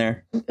optimism in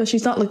there.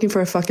 She's not looking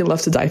for a fucking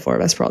love to die for.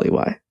 That's probably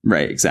why.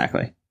 Right.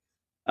 Exactly.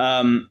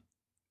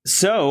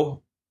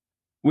 So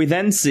we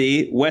then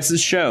see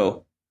Wes's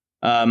show.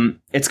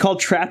 It's called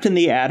Trapped in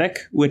the Attic,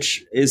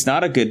 which is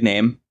not a good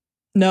name.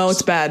 No,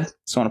 it's bad.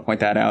 Just want to point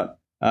that out.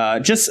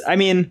 I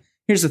mean,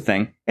 here's the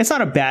thing. It's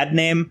not a bad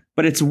name,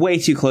 but it's way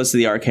too close to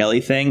the R.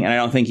 Kelly thing. And I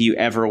don't think you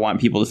ever want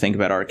people to think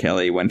about R.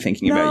 Kelly when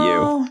thinking about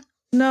you.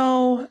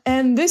 No.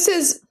 And this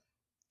is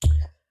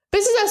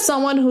as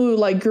someone who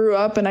like grew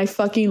up and I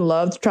fucking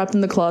loved Trapped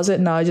in the Closet.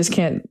 Now I just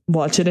can't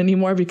watch it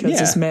anymore because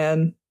this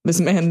man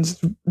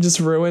just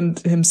ruined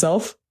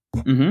himself.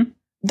 Mm-hmm.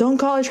 Don't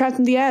call it Trapped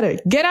in the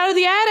Attic. Get out of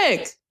the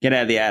attic. Get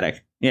out of the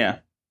attic. Yeah.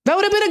 That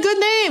would have been a good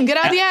name. Get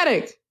out of the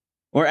attic.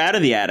 Or Out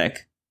of the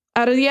Attic.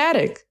 Out of the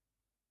attic.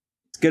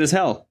 It's good as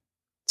hell.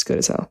 It's good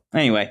as hell.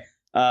 Anyway,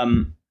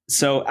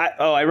 so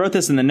I wrote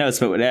this in the notes,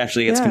 but it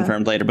actually gets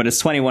confirmed later. But it's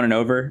 21 and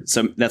over,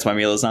 so that's why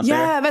Mila's not there.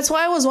 Yeah, that's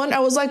why I was wondering.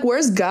 I was like,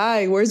 "Where's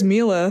Guy? Where's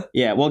Mila?"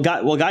 Yeah,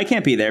 Guy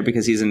can't be there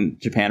because he's in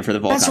Japan for the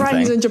Volcom thing. That's right,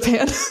 he's in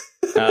Japan.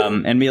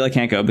 And Mila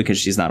can't go because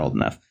she's not old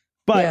enough.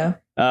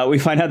 But we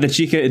find out that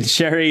Chica and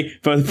Sherry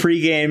both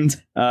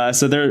pre-gamed,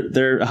 so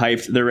they're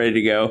hyped, they're ready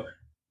to go.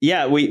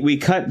 Yeah, we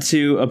cut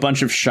to a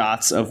bunch of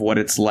shots of what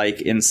it's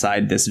like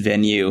inside this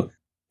venue.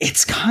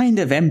 It's kind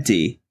of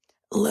empty.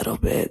 A little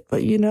bit,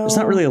 but there's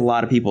not really a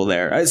lot of people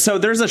there. So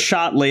there's a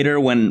shot later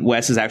when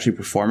Wes is actually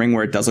performing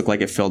where it does look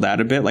like it filled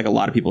out a bit. Like a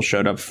lot of people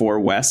showed up for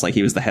Wes, like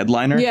he was the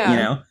headliner,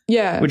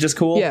 which is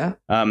cool. Yeah.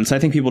 So I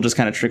think people just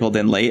kind of trickled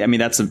in late. I mean,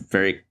 that's a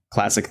very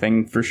classic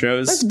thing for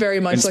shows. That's very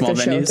much like a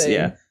venues. Show thing.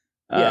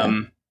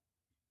 Yeah.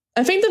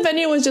 I think the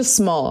venue was just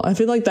small. I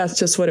feel like that's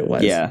just what it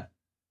was. Yeah.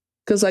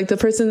 Because like the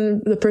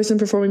person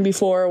performing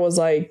before was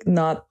like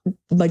not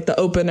like the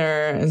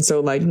opener, and so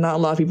like not a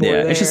lot of people were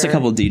there. It's just a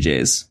couple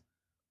DJs.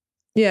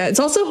 Yeah, it's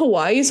also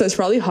Hawaii, so it's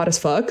probably hot as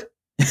fuck.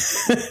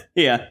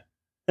 Yeah,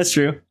 that's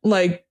true.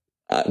 Like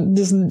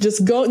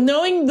just go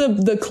knowing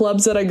the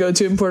clubs that I go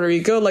to in Puerto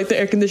Rico, like the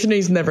air conditioning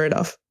is never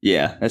enough.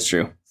 Yeah, that's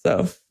true.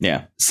 So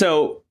yeah.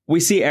 So we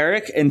see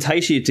Eric and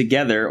Taishi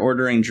together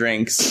ordering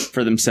drinks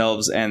for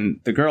themselves and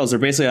the girls. Are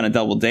basically on a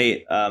double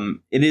date.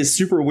 It is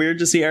super weird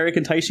to see Eric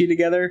and Taishi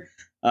together.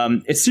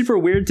 It's super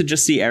weird to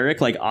just see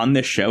Eric like on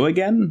this show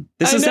again.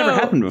 This has never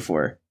happened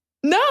before.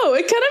 No,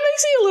 it kind of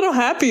makes me a little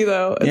happy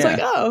though. It's like,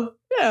 oh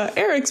yeah,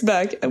 Eric's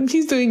back.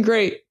 He's doing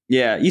great.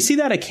 Yeah, you see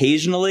that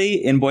occasionally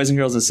in Boys and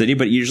Girls in the City,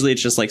 but usually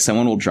it's just like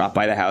someone will drop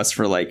by the house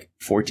for like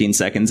 14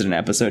 seconds in an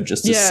episode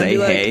just to say,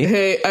 like, hey.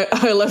 Hey,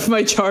 I left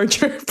my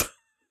charger.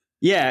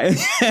 Yeah.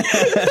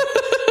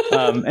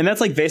 And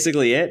that's like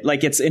basically it.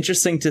 Like, it's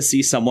interesting to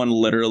see someone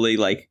literally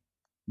like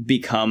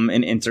become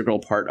an integral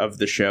part of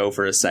the show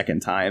for a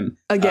second time.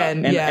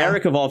 Again, and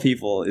Eric of all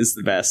people is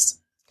the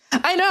best.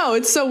 I know,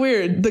 it's so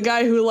weird. The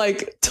guy who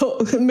like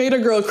made a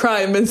girl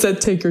cry and then said,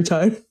 "Take your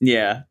time."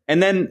 Yeah,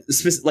 and then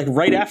like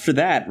right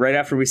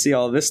after we see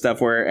all of this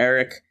stuff, where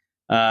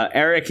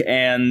Eric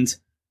and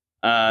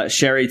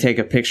Sherry take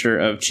a picture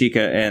of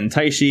Chica and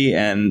Taishi,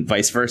 and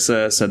vice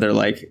versa. So they're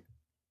like,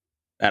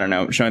 I don't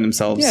know, showing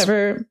themselves. Yeah,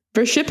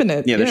 they're shipping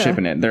it. Yeah, they're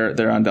shipping it.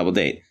 They're on double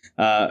date.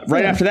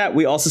 After that,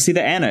 we also see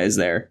that Anna is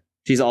there.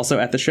 She's also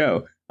at the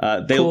show.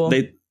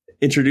 They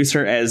introduce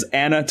her as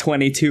Anna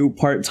 22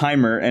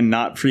 part-timer and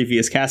not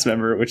previous cast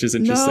member, which is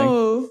interesting.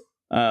 No.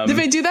 Did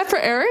they do that for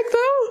Eric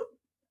though?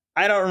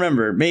 I don't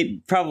remember.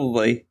 Maybe,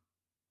 probably.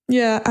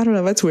 Yeah, I don't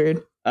know. That's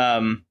weird.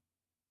 And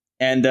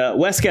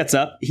Wes gets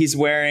up. He's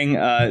wearing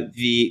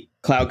the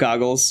clout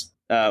goggles,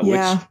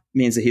 which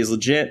means that he's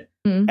legit.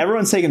 Mm-hmm.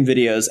 Everyone's taking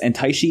videos, and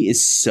Taishi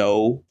is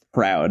so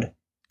proud.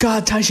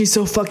 God, Taishi's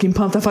so fucking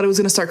pumped. I thought he was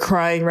going to start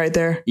crying right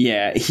there.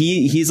 Yeah,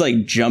 he's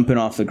like jumping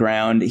off the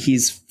ground.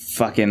 He's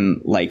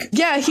fucking like...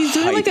 Yeah, he's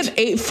doing like an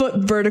 8-foot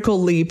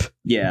vertical leap.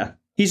 Yeah,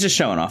 he's just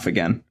showing off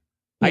again.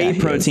 Yeah, I eat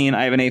protein.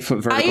 I have an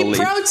 8-foot vertical leap.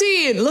 I eat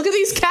protein. Look at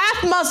these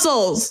calf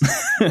muscles.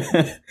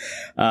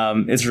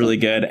 It's really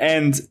good.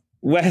 And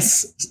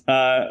Wes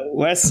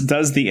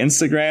does the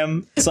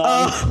Instagram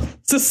song.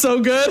 This is so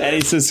good. And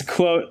he says,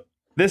 quote,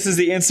 "This is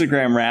the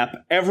Instagram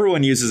rap.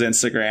 Everyone uses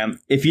Instagram.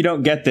 If you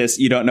don't get this,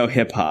 you don't know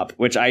hip hop,"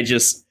 which I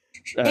just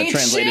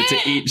translated to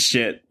 "eat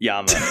shit,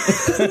 Yama."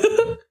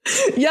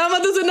 Yama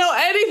doesn't know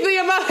anything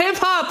about hip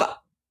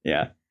hop.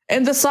 Yeah.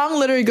 And the song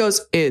literally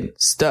goes,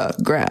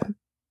 Instagram.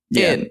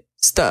 Yeah.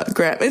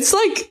 Instagram. It's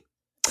like,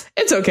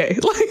 it's okay.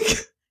 Like,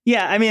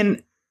 yeah, I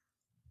mean,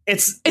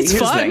 it's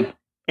fun.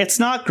 It's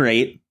not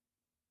great,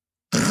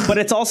 but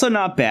it's also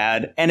not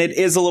bad. And it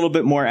is a little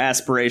bit more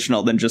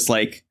aspirational than just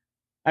like,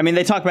 I mean,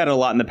 they talk about it a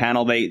lot in the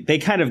panel. They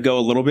kind of go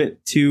a little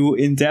bit too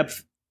in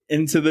depth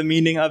into the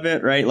meaning of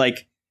it, right?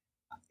 Like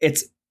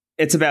it's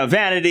about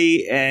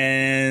vanity,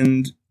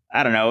 and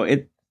I don't know.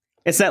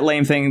 It's that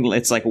lame thing.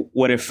 It's like,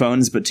 what if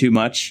phones, but too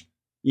much,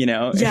 you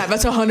know? Yeah,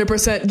 that's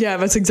 100%. Yeah,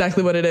 that's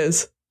exactly what it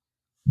is.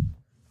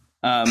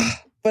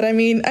 But I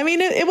mean,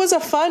 it was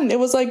it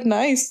was like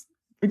nice.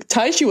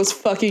 Taishi was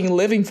fucking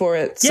living for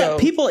it. Yeah,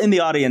 people in the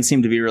audience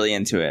seemed to be really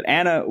into it.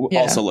 Anna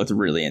also looked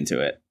really into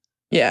it.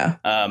 Yeah.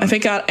 I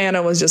think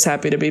Anna was just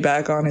happy to be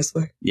back,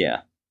 honestly.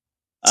 Yeah.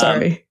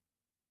 Sorry.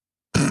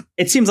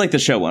 It seems like the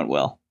show went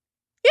well.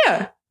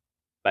 Yeah.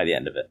 By the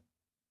end of it.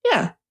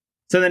 Yeah.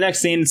 So the next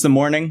scene, it's the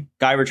morning.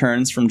 Guy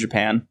returns from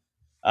Japan.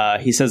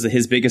 He says that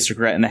his biggest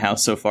regret in the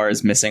house so far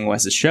is missing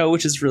Wes's show,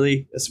 which is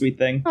really a sweet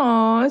thing.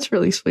 Oh, it's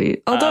really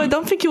sweet. Although I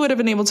don't think he would have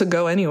been able to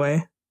go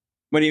anyway.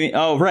 What do you mean?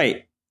 Oh,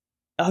 right.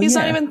 Oh, he's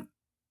not even...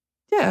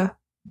 Yeah.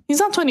 He's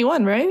not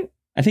 21, right?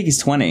 I think he's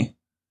 20.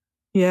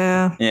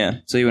 Yeah. Yeah.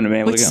 So he wouldn't have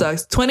been able to go. Which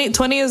sucks.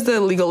 20 is the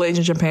legal age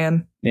in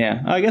Japan.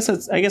 Yeah. I guess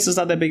it's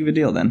not that big of a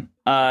deal then.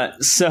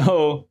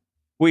 So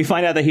we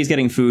find out that he's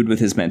getting food with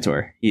his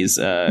mentor. He has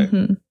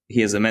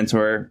a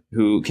mentor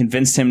who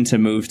convinced him to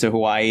move to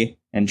Hawaii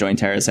and join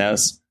Tara's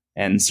house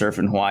and surf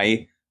in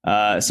Hawaii.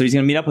 So he's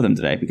going to meet up with him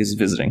today because he's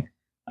visiting.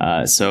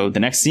 So the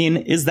next scene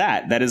is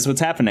that is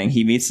what's happening.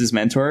 He meets his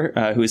mentor,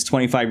 who is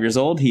 25 years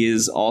old. He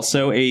is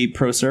also a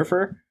pro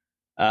surfer.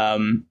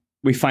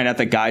 We find out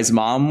that Guy's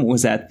mom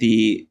was at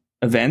the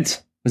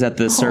event, was at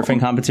the surfing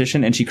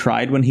competition, and she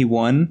cried when he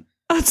won.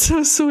 That's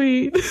so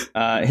sweet.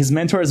 His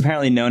mentor has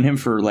apparently known him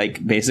for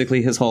like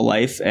basically his whole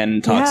life,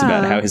 and talks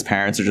about how his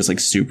parents are just like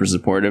super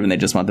supportive and they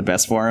just want the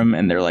best for him,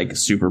 and they're like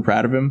super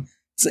proud of him.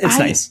 It's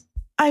nice.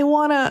 I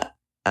wanna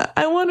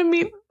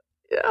meet.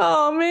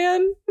 Oh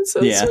man, it's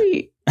so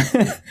sweet.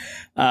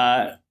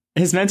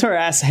 His mentor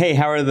asks, "Hey,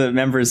 how are the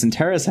members in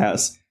Tara's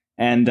house?"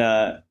 And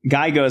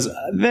Guy goes,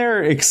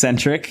 "They're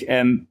eccentric."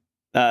 And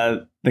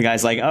the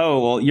guy's like,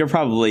 "Oh, well, you're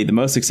probably the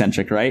most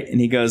eccentric, right?" And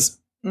he goes,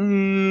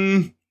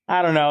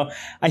 I don't know.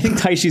 I think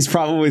Taishi's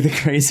probably the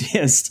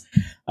craziest.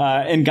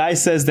 And Guy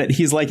says that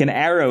he's like an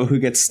arrow who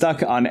gets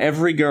stuck on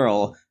every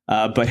girl,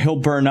 but he'll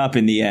burn up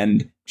in the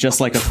end,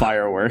 just like a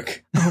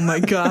firework. Oh my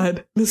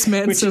God. This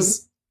man's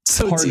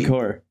so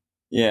hardcore. Deep.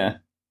 Yeah.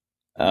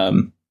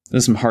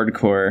 There's some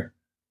hardcore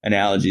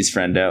analogies,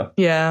 friendo.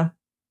 Yeah.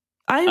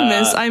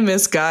 I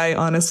miss Guy,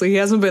 honestly. He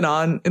hasn't been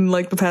on in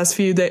like the past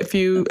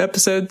few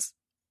episodes.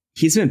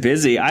 He's been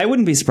busy. I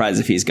wouldn't be surprised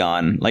if he's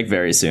gone like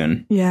very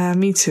soon. Yeah,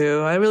 me too.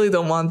 I really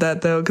don't want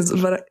that though,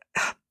 but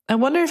I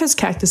wonder if his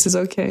cactus is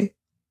okay.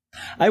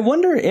 I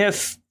wonder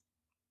if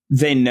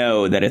they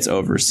know that it's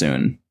over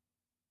soon.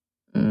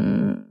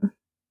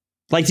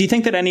 Like, do you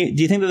think that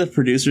the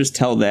producers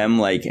tell them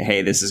like,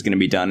 "Hey, this is going to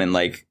be done in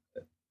like,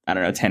 I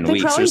don't know, 10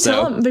 weeks or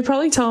so"? They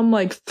probably tell him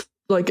like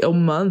a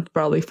month,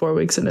 probably 4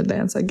 weeks in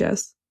advance, I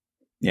guess.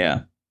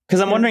 Yeah, because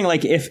I'm wondering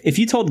like if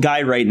you told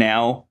Guy right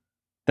now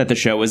that the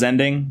show was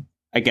ending,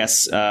 I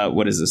guess,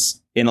 what is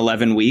this, in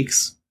 11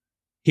 weeks?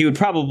 He would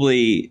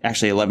probably,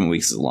 actually 11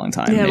 weeks is a long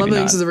time. Yeah, 11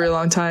 weeks is a really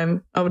long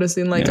time. I would have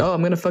seen like, oh, I'm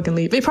going to fucking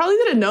leave. They probably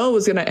didn't know it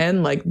was going to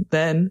end like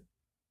then.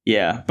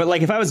 Yeah, but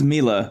like if I was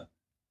Mila,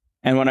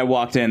 and when I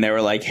walked in, they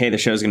were like, hey, the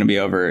show's going to be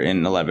over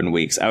in 11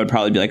 weeks. I would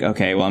probably be like,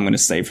 okay, well, I'm going to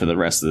stay for the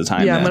rest of the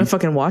time. Yeah, I'm then. going to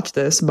fucking watch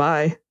this.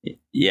 Bye.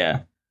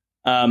 Yeah.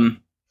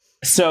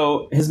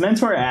 So his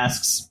mentor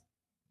asks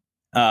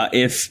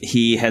if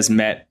he has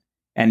met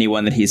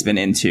anyone that he's been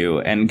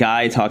into, and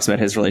Guy talks about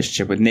his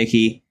relationship with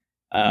Nikki.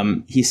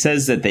 He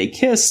says that they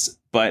kissed,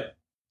 but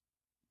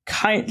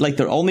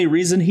the only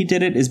reason he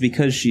did it is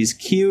because she's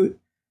cute.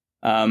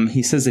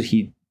 He says that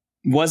he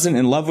wasn't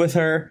in love with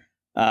her.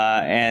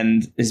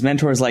 And his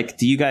mentor is like,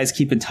 do you guys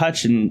keep in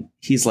touch? And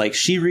he's like,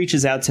 she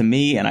reaches out to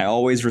me and I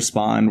always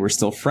respond. We're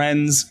still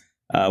friends.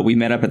 We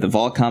met up at the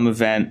Volcom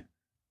event.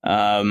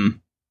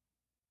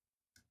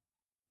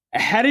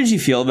 How did you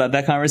feel about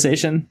that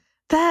conversation?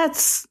 I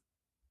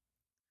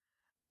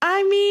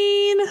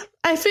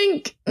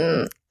think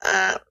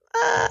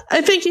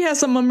he has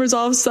some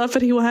unresolved stuff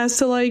that he has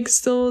to like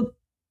still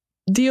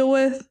deal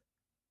with.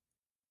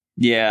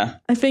 Yeah.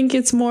 I think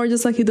it's more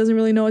just like he doesn't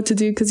really know what to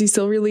do because he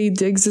still really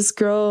digs this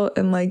girl,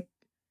 and like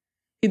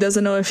he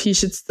doesn't know if he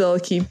should still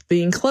keep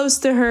being close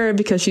to her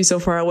because she's so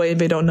far away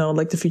and they don't know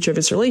like the future of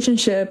his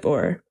relationship,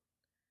 or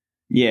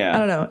I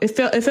don't know. It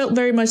felt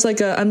very much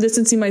like I'm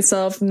distancing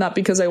myself, not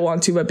because I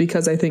want to, but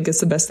because I think it's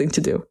the best thing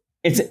to do.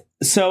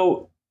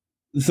 So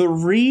the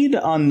read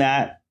on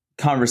that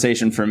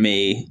conversation for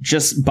me,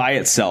 just by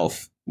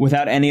itself,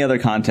 without any other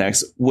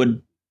context,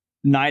 would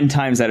 9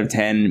 times out of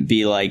 10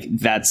 be like,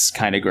 that's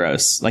kind of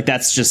gross. Like,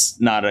 that's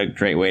just not a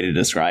great way to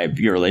describe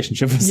your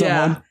relationship with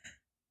someone.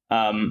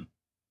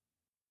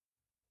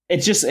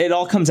 It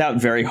all comes out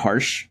very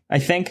harsh, I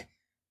think.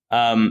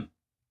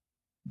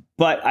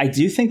 But I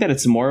do think that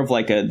it's more of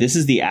like this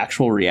is the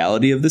actual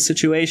reality of the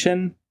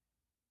situation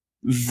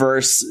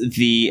versus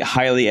the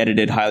highly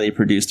edited, highly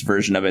produced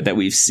version of it that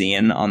we've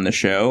seen on the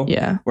show.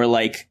 Yeah. Where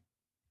like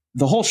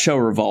the whole show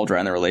revolved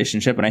around the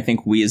relationship. And I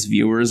think we as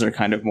viewers are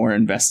kind of more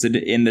invested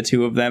in the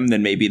two of them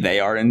than maybe they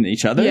are in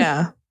each other.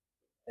 Yeah.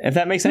 If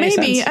that makes any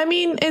sense. I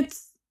mean,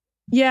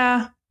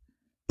 yeah.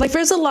 Like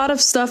there's a lot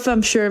of stuff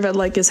I'm sure that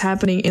like is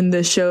happening in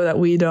this show that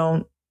we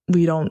don't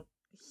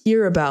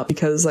hear about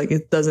because like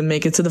it doesn't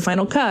make it to the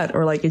final cut,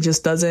 or like it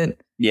just doesn't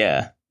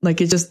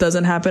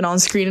happen on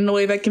screen in a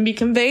way that can be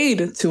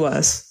conveyed to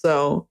us.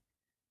 So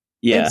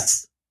yeah,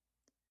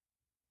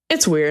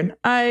 it's weird.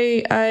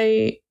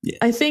 I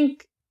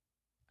think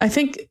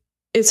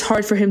it's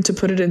hard for him to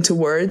put it into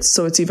words,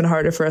 so it's even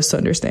harder for us to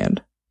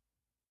understand.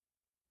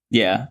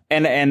 Yeah,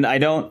 and I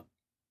don't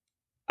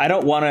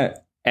want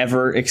to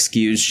ever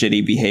excuse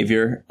shitty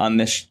behavior on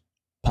this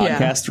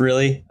podcast,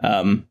 really.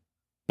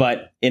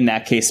 But in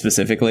that case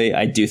specifically,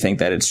 I do think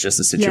that it's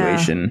just a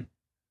situation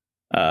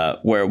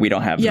where we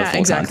don't have the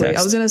full context.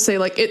 I was gonna say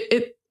like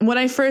it when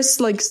I first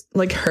like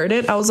heard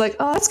it, I was like,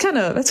 oh, that's kind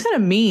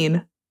of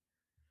mean.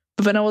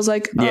 But then I was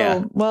like,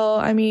 oh, well,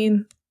 I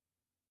mean,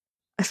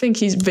 I think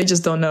they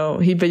just don't know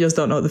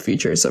the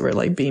future, so we're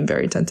like being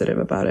very tentative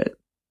about it.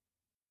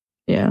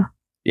 Yeah.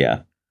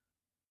 Yeah.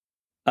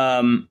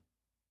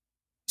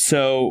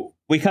 So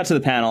we cut to the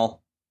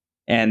panel,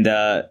 and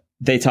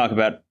they talk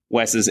about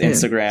Wes's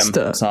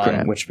Instagram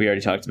song, which we already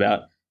talked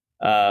about.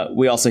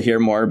 We also hear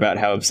more about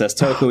how obsessed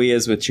Tokui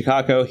is with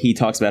Chikako. He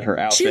talks about her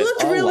outfit. She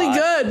looked really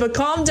good, but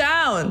calm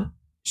down.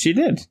 She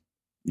did.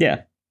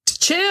 Yeah.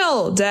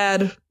 Chill,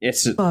 Dad.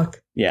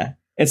 Fuck. Yeah.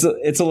 It's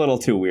a little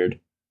too weird.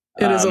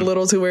 It is a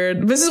little too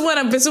weird. This is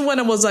when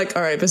I was like,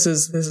 all right, this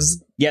is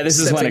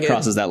when it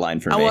crosses that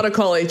line for me. I want to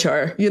call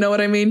HR. You know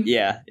what I mean?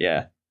 Yeah,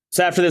 yeah.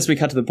 So after this, we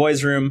cut to the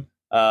boys' room.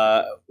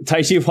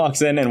 Taishi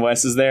walks in, and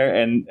Wes is there,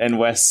 and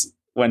Wes,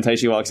 when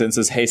Taishi walks in,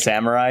 says, "Hey,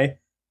 samurai,"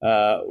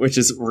 which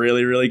is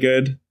really, really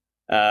good.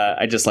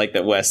 I just like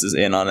that Wes is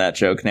in on that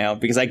joke now,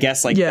 because I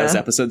guess those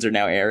episodes are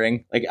now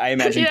airing. Like, I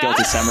imagine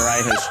Guilty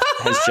Samurai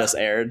has just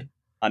aired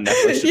on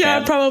Netflix Japan.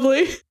 Yeah,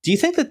 probably. Do you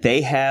think that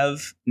they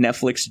have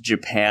Netflix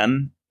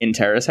Japan in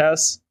Terrace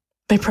House?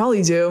 They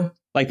probably do.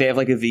 Like, they have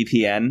like a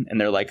VPN,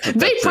 and they're like,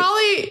 they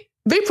probably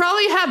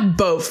have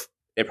both.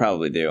 They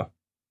probably do.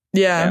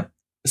 Yeah.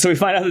 So we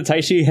find out that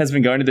Taishi has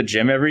been going to the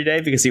gym every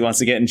day because he wants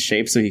to get in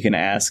shape so he can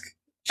ask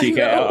Chika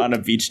out on a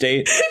beach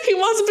date. He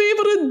wants to be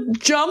able to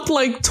jump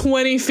like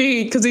 20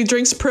 feet because he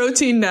drinks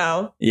protein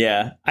now.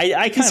 Yeah.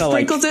 I kind of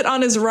like... sprinkles it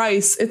on his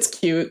rice. It's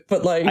cute,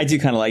 but like... I do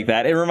kind of like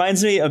that. It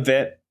reminds me a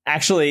bit...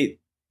 Actually,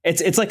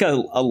 it's like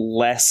a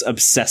less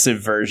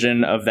obsessive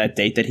version of that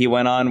date that he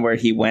went on where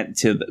he went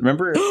to...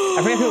 remember? I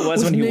forget who it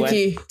was when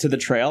Nikki. He went to the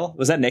trail.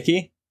 Was that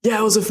Nikki? Yeah,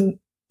 it was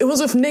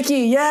with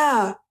Nikki,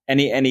 yeah.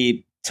 And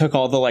he took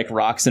all the like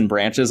rocks and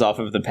branches off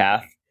of the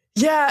path.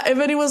 Yeah, and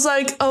then he was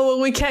like, "Oh,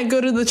 well, we can't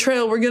go to the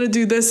trail. We're gonna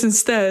do this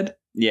instead."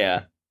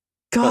 Yeah.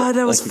 God,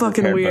 that was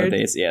fucking weird.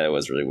 Yeah, that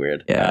was really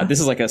weird. Yeah, this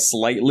is like a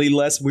slightly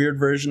less weird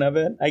version of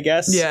it, I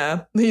guess.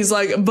 Yeah, he's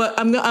like, "But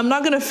I'm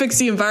not gonna fix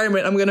the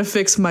environment. I'm gonna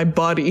fix my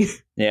body."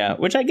 Yeah,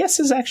 which I guess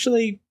is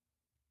actually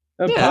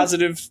a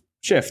positive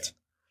shift.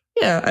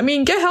 Yeah, I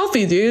mean, get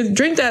healthy, dude.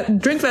 Drink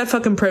that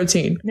fucking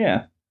protein.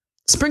 Yeah.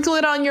 Sprinkle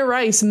it on your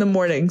rice in the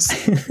mornings.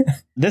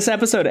 This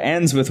episode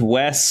ends with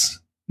Wes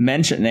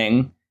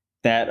mentioning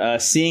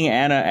that seeing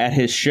Anna at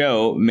his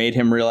show made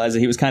him realize that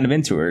he was kind of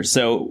into her.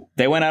 So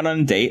they went out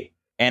on a date.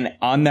 And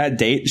on that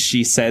date,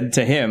 she said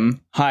to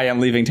him, "Hi, I'm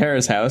leaving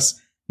Tara's house."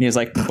 And he was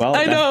like, "Well,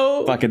 I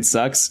know. Fucking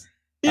sucks."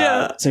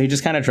 Yeah. So he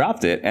just kind of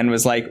dropped it and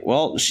was like,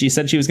 "Well, she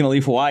said she was going to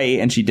leave Hawaii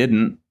and she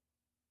didn't.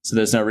 So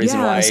there's no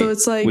reason why so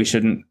it's like, we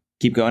shouldn't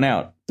keep going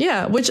out."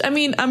 Yeah, which I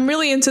mean, I'm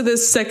really into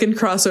this second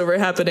crossover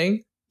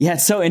happening. Yeah,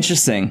 it's so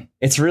interesting.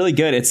 It's really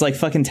good. It's like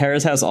fucking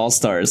Tara's House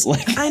All-Stars.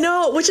 Like, I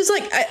know, which is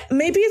like,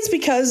 maybe it's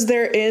because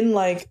they're in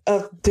like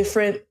a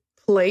different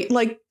place.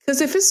 Like, because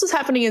if this was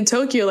happening in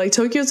Tokyo, like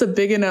Tokyo's a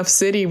big enough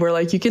city where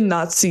like you can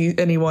not see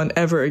anyone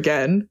ever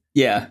again.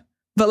 yeah.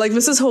 But like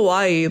this is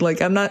Hawaii.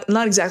 Like I'm not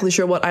exactly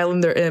sure what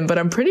island they're in, but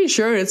I'm pretty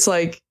sure it's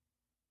like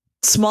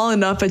small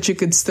enough that you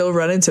could still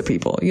run into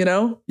people, you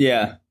know?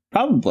 Yeah,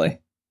 probably.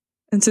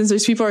 And since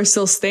those people are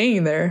still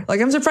staying there,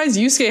 like I'm surprised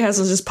Yusuke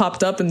hasn't just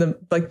popped up in the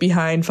like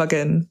behind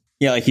fucking.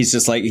 Yeah, like he's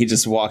just like he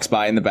just walks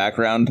by in the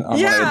background on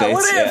one of the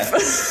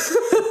dates.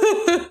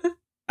 What if?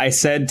 I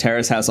said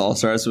Terrace House All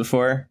Stars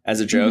before as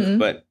a joke,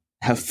 but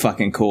how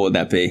fucking cool would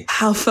that be?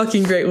 How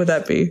fucking great would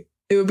that be?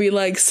 It would be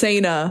like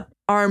Seina,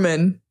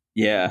 Armin,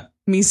 Yeah,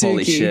 Mitsuki.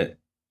 holy shit!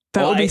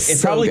 That would be it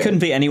so probably good. couldn't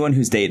be anyone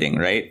who's dating,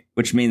 right?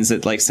 Which means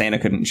that like Seina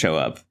couldn't show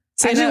up.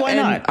 Seina Actually, why and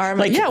not? Armin.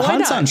 Like Yeah, why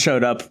Hansan not?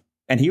 showed up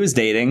and he was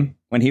dating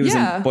when he was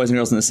in Boys and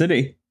Girls in the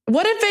City.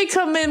 What if they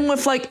come in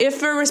with like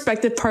if their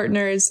respective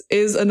partners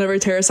is another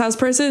Terrace House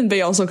person,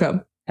 they also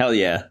come? Hell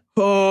yeah!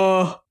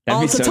 Oh, That'd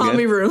all be so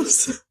tatami good.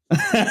 rooms,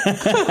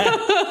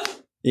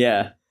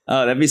 Yeah.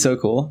 Oh, that'd be so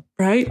cool.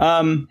 right?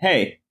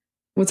 Hey,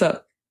 What's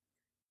up?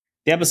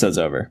 the episode's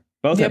over.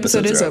 Both The episode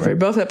episodes is are over.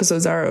 Both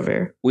episodes are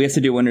over. We have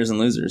to do winners and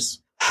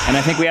losers. And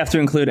I think we have to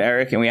include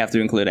Eric and we have to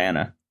include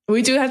Anna.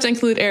 We do have to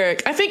include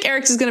Eric. I think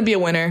Eric's is going to be a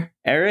winner.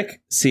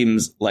 Eric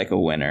seems like a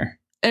winner.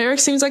 Eric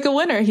seems like a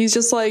winner. He's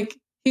just like,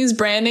 he's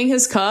branding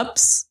his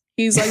cups.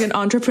 He's like an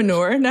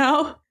entrepreneur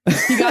now.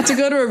 He got to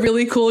go to a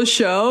really cool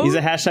show. He's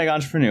a hashtag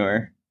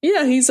entrepreneur.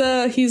 Yeah, he's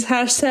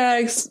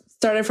hashtag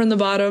started from the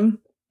bottom.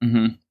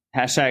 Mm-hmm.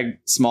 Hashtag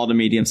small to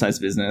medium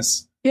sized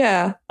business.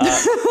 Yeah.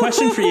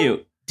 Question for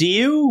you. Do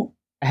you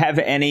have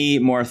any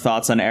more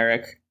thoughts on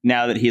Eric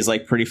now that he's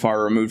like pretty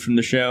far removed from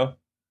the show?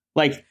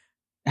 Like,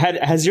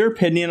 has your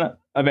opinion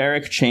of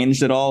Eric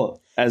changed at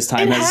all as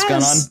time has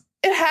gone on?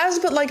 It has,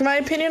 but like my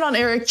opinion on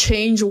Eric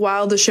changed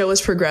while the show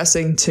was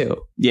progressing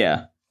too.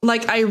 Yeah.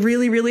 Like I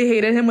really, really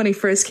hated him when he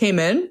first came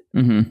in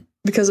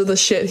because of the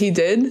shit he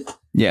did.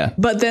 Yeah.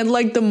 But then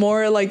like the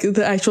more like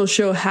the actual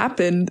show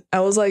happened,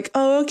 I was like,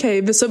 oh,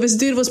 okay. So this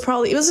dude was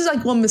probably, it was just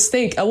like one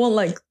mistake. I won't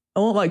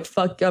like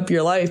fuck up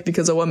your life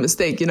because of one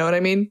mistake. You know what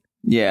I mean?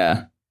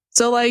 Yeah.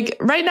 So like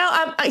right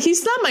now,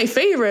 he's not my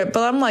favorite,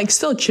 but I'm like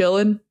still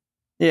chilling.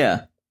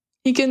 Yeah.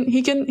 He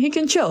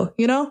can chill,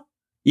 you know?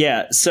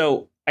 Yeah.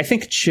 So I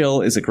think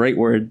chill is a great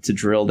word to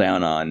drill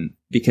down on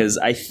because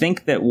I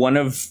think that one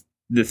of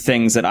the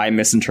things that I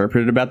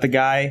misinterpreted about the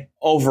guy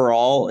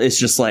overall is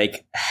just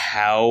like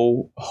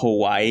how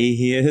Hawaii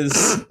he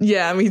is.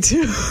 Yeah, me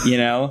too. You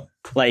know,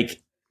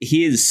 like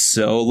he is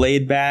so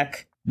laid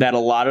back that a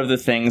lot of the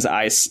things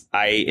I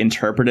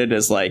interpreted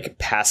as like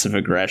passive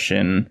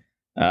aggression.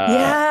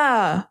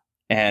 Yeah.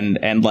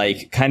 And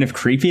like kind of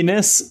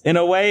creepiness in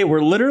a way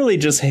were literally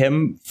just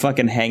him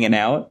fucking hanging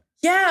out.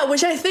 Yeah,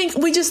 which I think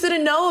we just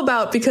didn't know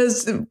about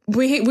because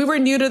we were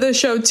new to the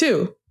show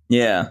too.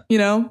 Yeah. You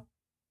know?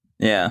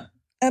 Yeah.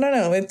 I don't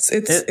know. It's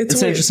an weird.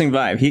 interesting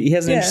vibe. He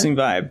has an interesting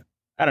vibe.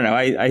 I don't know.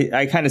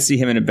 I kind of see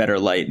him in a better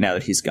light now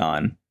that he's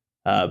gone.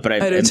 But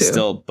I'm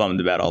still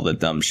bummed about all the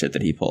dumb shit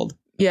that he pulled.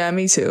 Yeah,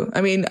 me too.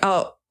 I mean,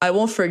 I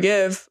won't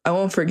forgive. I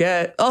won't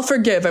forget. I'll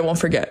forgive. I won't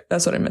forget.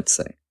 That's what I meant to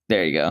say.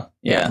 There you go.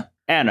 Yeah.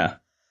 Anna.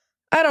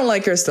 I don't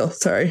like her still.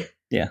 Sorry.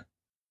 Yeah.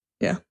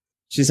 Yeah.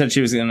 She said she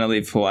was going to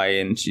leave Hawaii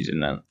and she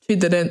didn't. She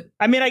didn't.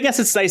 I mean, I guess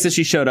it's nice that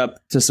she showed up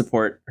to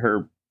support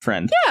her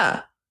friend.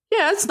 Yeah.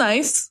 Yeah, it's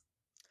nice.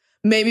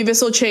 Maybe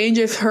this will change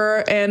if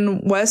her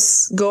and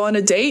Wes go on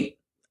a date.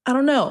 I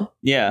don't know.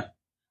 Yeah.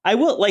 I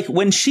will, like,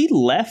 when she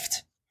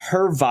left,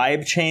 her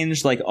vibe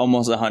changed, like,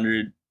 almost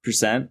 100%.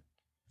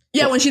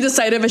 Yeah, when she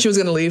decided that she was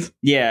going to leave.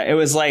 Yeah, it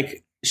was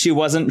like she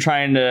wasn't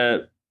trying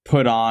to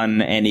put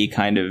on any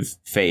kind of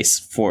face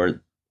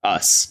for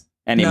us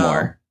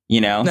anymore,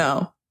 you know?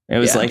 No. It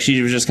was like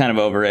she was just kind of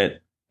over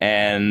it.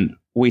 And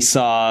we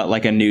saw,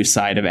 like, a new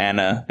side of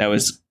Anna that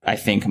was, I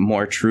think,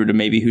 more true to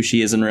maybe who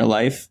she is in real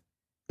life.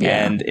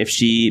 Yeah. And if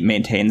she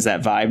maintains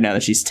that vibe now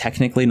that she's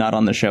technically not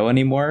on the show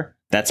anymore,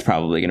 that's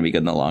probably going to be good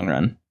in the long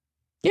run.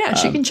 Yeah,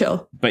 she can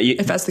chill. But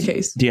if that's the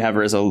case. Do you have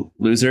her as a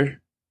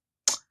loser?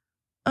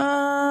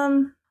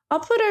 I'll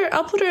put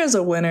her as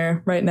a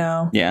winner right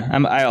now. Yeah,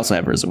 I also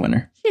have her as a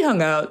winner. She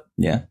hung out.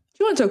 Yeah.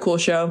 She went to a cool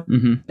show.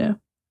 Mm-hmm.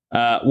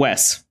 Yeah.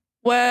 Wes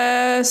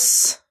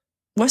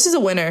is a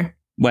winner.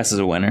 Wes is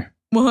a winner.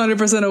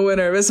 100% a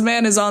winner. This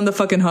man is on the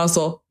fucking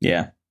hustle.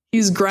 Yeah.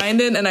 He's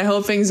grinding, and I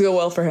hope things go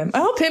well for him. I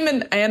hope him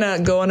and Anna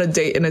go on a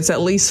date, and it's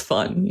at least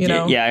fun, you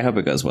know? Yeah, I hope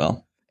it goes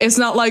well. It's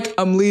not like,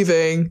 I'm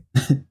leaving.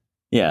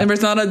 Yeah. And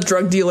there's not a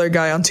drug dealer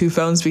guy on two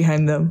phones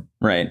behind them.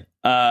 Right.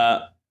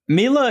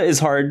 Mila is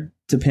hard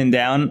to pin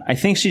down. I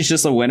think she's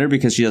just a winner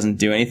because she doesn't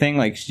do anything.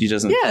 Like she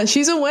doesn't. Yeah,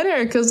 she's a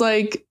winner because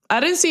like I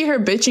didn't see her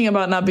bitching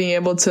about not being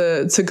able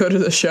to go to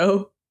the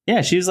show.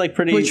 Yeah, she was like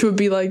pretty, which would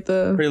be like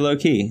pretty low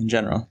key in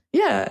general.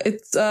 Yeah,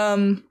 it's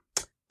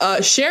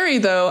Sherry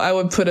though I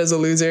would put as a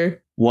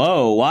loser.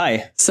 Whoa,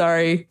 why?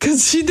 Sorry,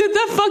 because she did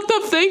that fucked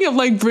up thing of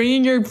like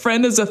bringing your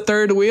friend as a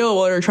third wheel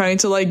while you're trying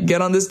to like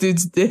get on this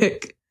dude's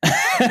dick.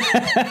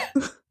 That's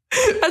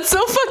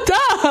so fucked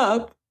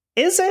up.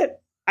 Is it?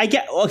 I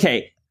get.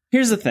 Okay,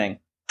 here's the thing.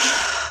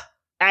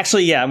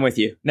 Actually, yeah, I'm with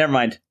you. Never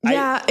mind.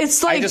 Yeah,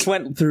 it's like I just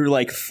went through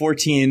like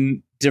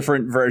 14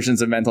 different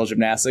versions of mental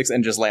gymnastics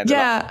and just landed.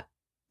 Yeah.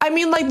 I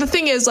mean, like, the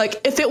thing is,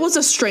 like, if it was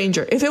a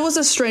stranger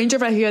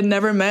that he had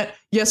never met,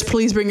 yes,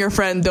 please bring your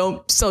friend.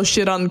 Don't sell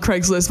shit on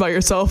Craigslist by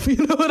yourself. You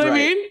know what I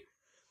mean?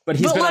 But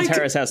he's been on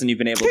Terrace House and you've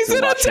been able to watch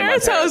him on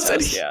Terrace House.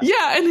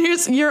 And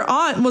here's your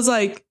aunt was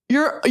like,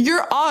 your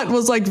aunt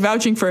was like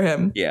vouching for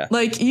him. Yeah.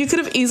 Like, you could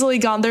have easily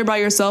gone there by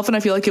yourself, and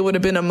I feel like it would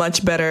have been a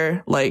much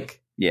better,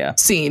 like,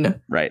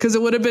 scene. Right. Because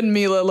it would have been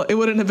Mila. It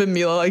wouldn't have been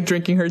Mila, like,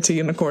 drinking her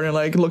tea in the corner,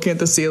 like, looking at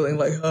the ceiling,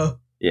 like, oh.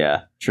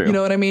 Yeah, true. You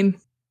know what I mean?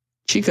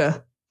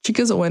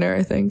 Chica's a winner,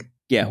 I think.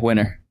 Yeah,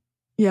 winner.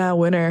 Yeah,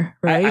 winner,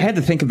 right? I had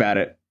to think about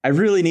it. I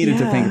really needed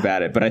to think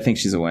about it, but I think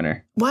she's a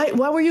winner. Why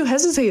were you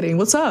hesitating?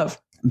 What's up?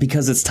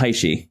 Because it's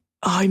Taishi.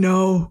 I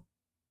know.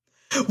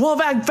 Well,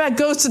 that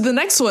goes to the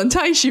next one.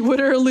 Taishi,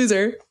 winner or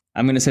loser?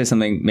 I'm going to say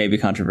something maybe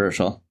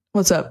controversial.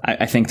 What's up?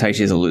 I think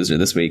Taishi is a loser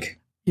this week.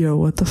 Yo,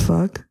 what the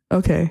fuck?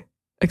 Okay,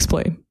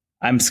 explain.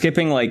 I'm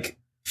skipping like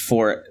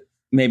 4,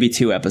 maybe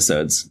 2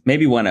 episodes.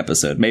 Maybe 1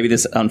 episode. Maybe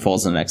this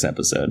unfolds in the next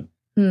episode.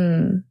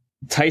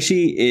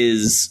 Taishi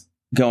is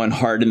going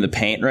hard in the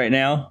paint right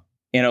now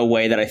in a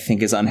way that I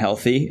think is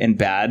unhealthy and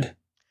bad.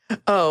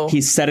 Oh.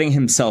 He's setting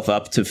himself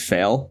up to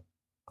fail.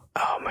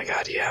 Oh my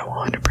god, yeah,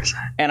 100%.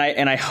 And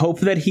I hope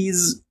that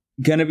he's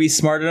going to be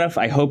smart enough.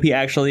 I hope he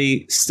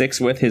actually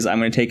sticks with his I'm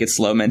going to take it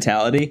slow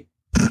mentality.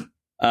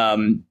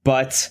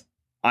 But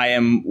I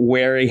am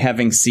wary,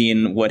 having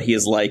seen what he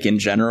is like in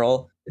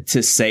general,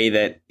 to say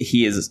that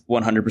he is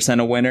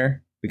 100% a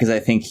winner, because I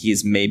think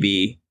he's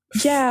maybe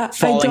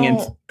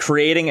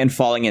creating and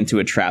falling into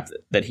a trap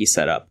that he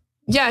set up.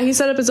 Yeah, he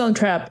set up his own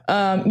trap.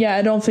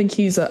 I don't think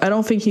he's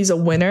a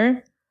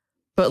winner,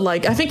 but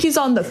like I think he's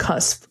on the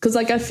cusp, because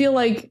like I feel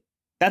like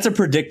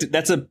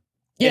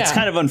it's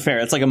kind of unfair.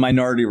 It's like a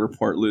Minority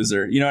Report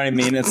loser. You know what I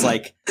mean? It's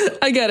like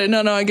I get it.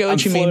 No, I get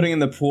what you mean. I'm floating in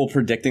the pool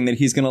predicting that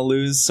he's going to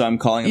lose, so I'm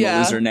calling him a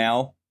loser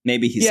now.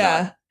 Maybe he's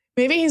not.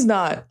 Maybe he's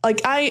not. Like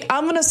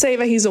I'm going to say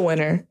that he's a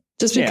winner.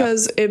 Just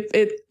because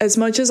it as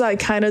much as I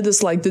kind of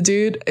dislike the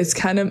dude,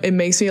 it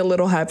makes me a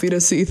little happy to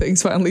see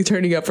things finally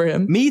turning up for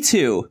him. Me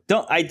too.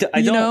 I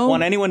don't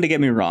want anyone to get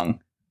me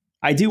wrong.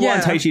 I do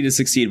want Taishi to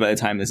succeed by the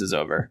time this is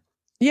over.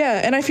 Yeah,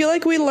 and I feel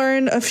like we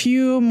learned a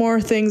few more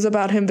things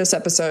about him this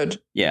episode.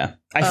 Yeah,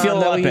 I feel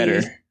a lot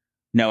better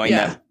knowing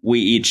that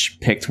we each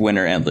picked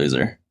winner and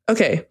loser.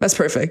 Okay, that's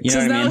perfect.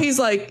 Because now he's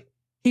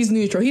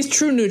neutral. He's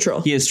true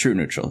neutral. He is true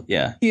neutral.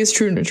 Yeah, he is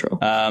true neutral.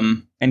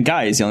 And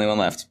Guy is the only one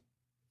left.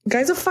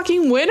 Guy's a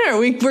fucking winner.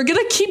 We're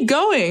gonna keep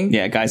going.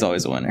 Yeah, Guy's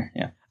always a winner.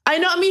 Yeah, I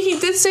know. I mean, he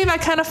did say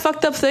that kind of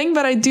fucked up thing,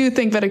 but I do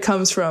think that it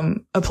comes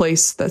from a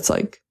place that's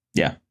like,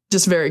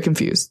 just very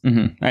confused.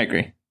 Mm-hmm. I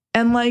agree.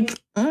 And like,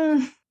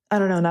 I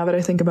don't know. Now that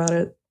I think about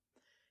it,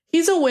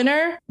 he's a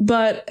winner,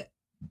 but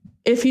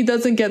if he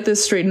doesn't get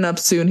this straightened up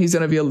soon, he's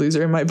gonna be a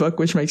loser in my book,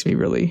 which makes me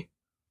really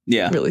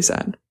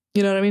sad.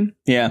 You know what I mean?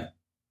 Yeah.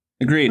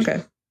 Agreed.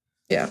 Okay.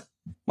 Yeah.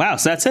 Wow.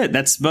 So that's it.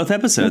 That's both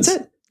episodes.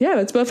 That's it. Yeah,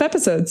 that's both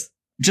episodes.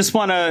 Just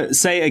want to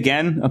say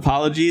again,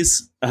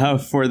 apologies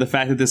for the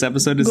fact that this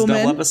episode is a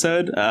double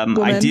episode.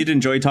 I did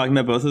enjoy talking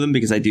about both of them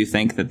because I do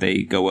think that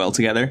they go well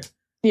together.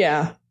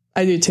 Yeah,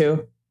 I do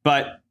too.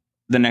 But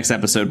the next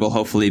episode will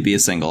hopefully be a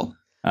single.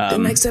 The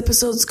next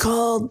episode's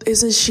called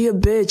Isn't She a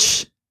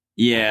Bitch?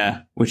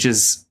 Yeah, which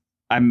is,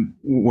 I'm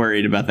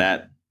worried about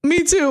that.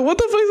 Me too. What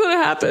the fuck's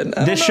gonna happen?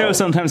 This show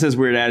sometimes has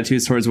weird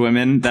attitudes towards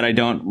women that I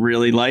don't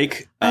really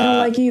like. I don't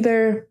like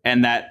either.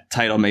 And that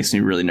title makes me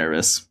really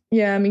nervous.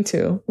 Yeah, me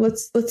too.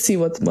 Let's see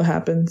what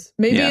happens.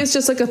 Maybe it's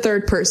just like a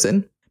third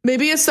person.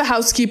 Maybe it's the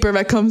housekeeper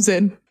that comes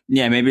in.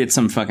 Yeah, maybe it's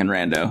some fucking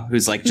rando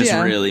who's like just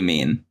really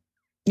mean.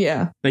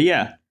 Yeah. But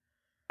yeah,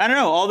 I don't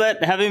know. All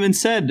that having been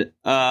said,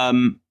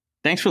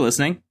 thanks for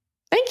listening.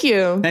 Thank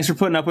you. Thanks for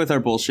putting up with our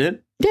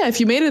bullshit. Yeah, if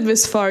you made it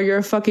this far, you're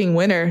a fucking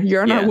winner.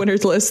 You're on our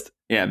winners list.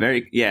 Yeah,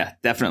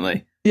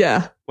 definitely.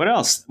 Yeah. What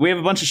else? We have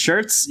a bunch of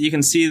shirts. You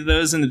can see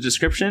those in the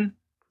description.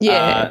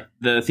 Yeah.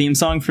 The theme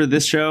song for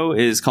this show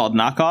is called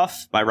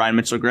Knockoff by Ryan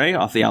Mitchell Gray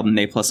off the album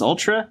A Plus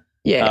Ultra.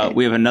 Yeah.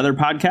 We have another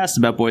podcast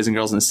about boys and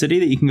girls in the city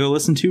that you can go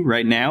listen to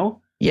right now.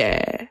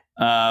 Yeah.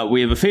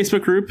 We have a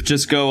Facebook group.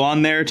 Just go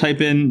on there, type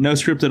in No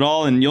Script at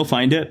All, and you'll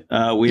find it.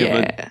 We have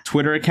a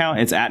Twitter account.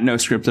 It's at No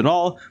Script at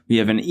All. We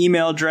have an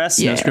email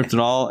address,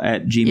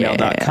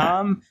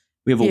 noscriptatall@gmail.com.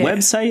 We have a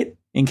website.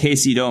 In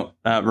case you don't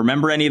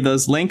remember any of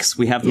those links,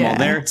 we have them all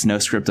there. It's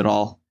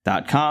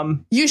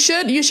noscriptatall.com. You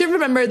should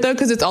remember it, though,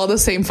 because it's all the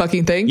same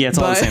fucking thing. Yeah, it's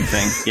all the same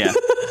thing. Yeah.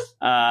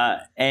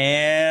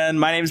 And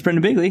my name is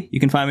Brendan Bigley. You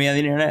can find me on the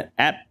internet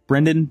at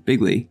Brendan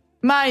Bigley.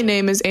 My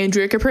name is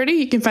Andrea Capritti.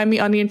 You can find me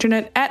on the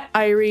internet at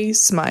Irie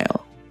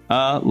Smile.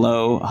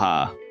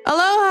 Aloha.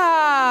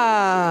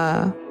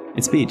 Aloha!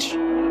 It's beach.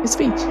 It's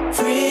beach.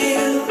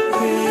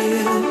 Real.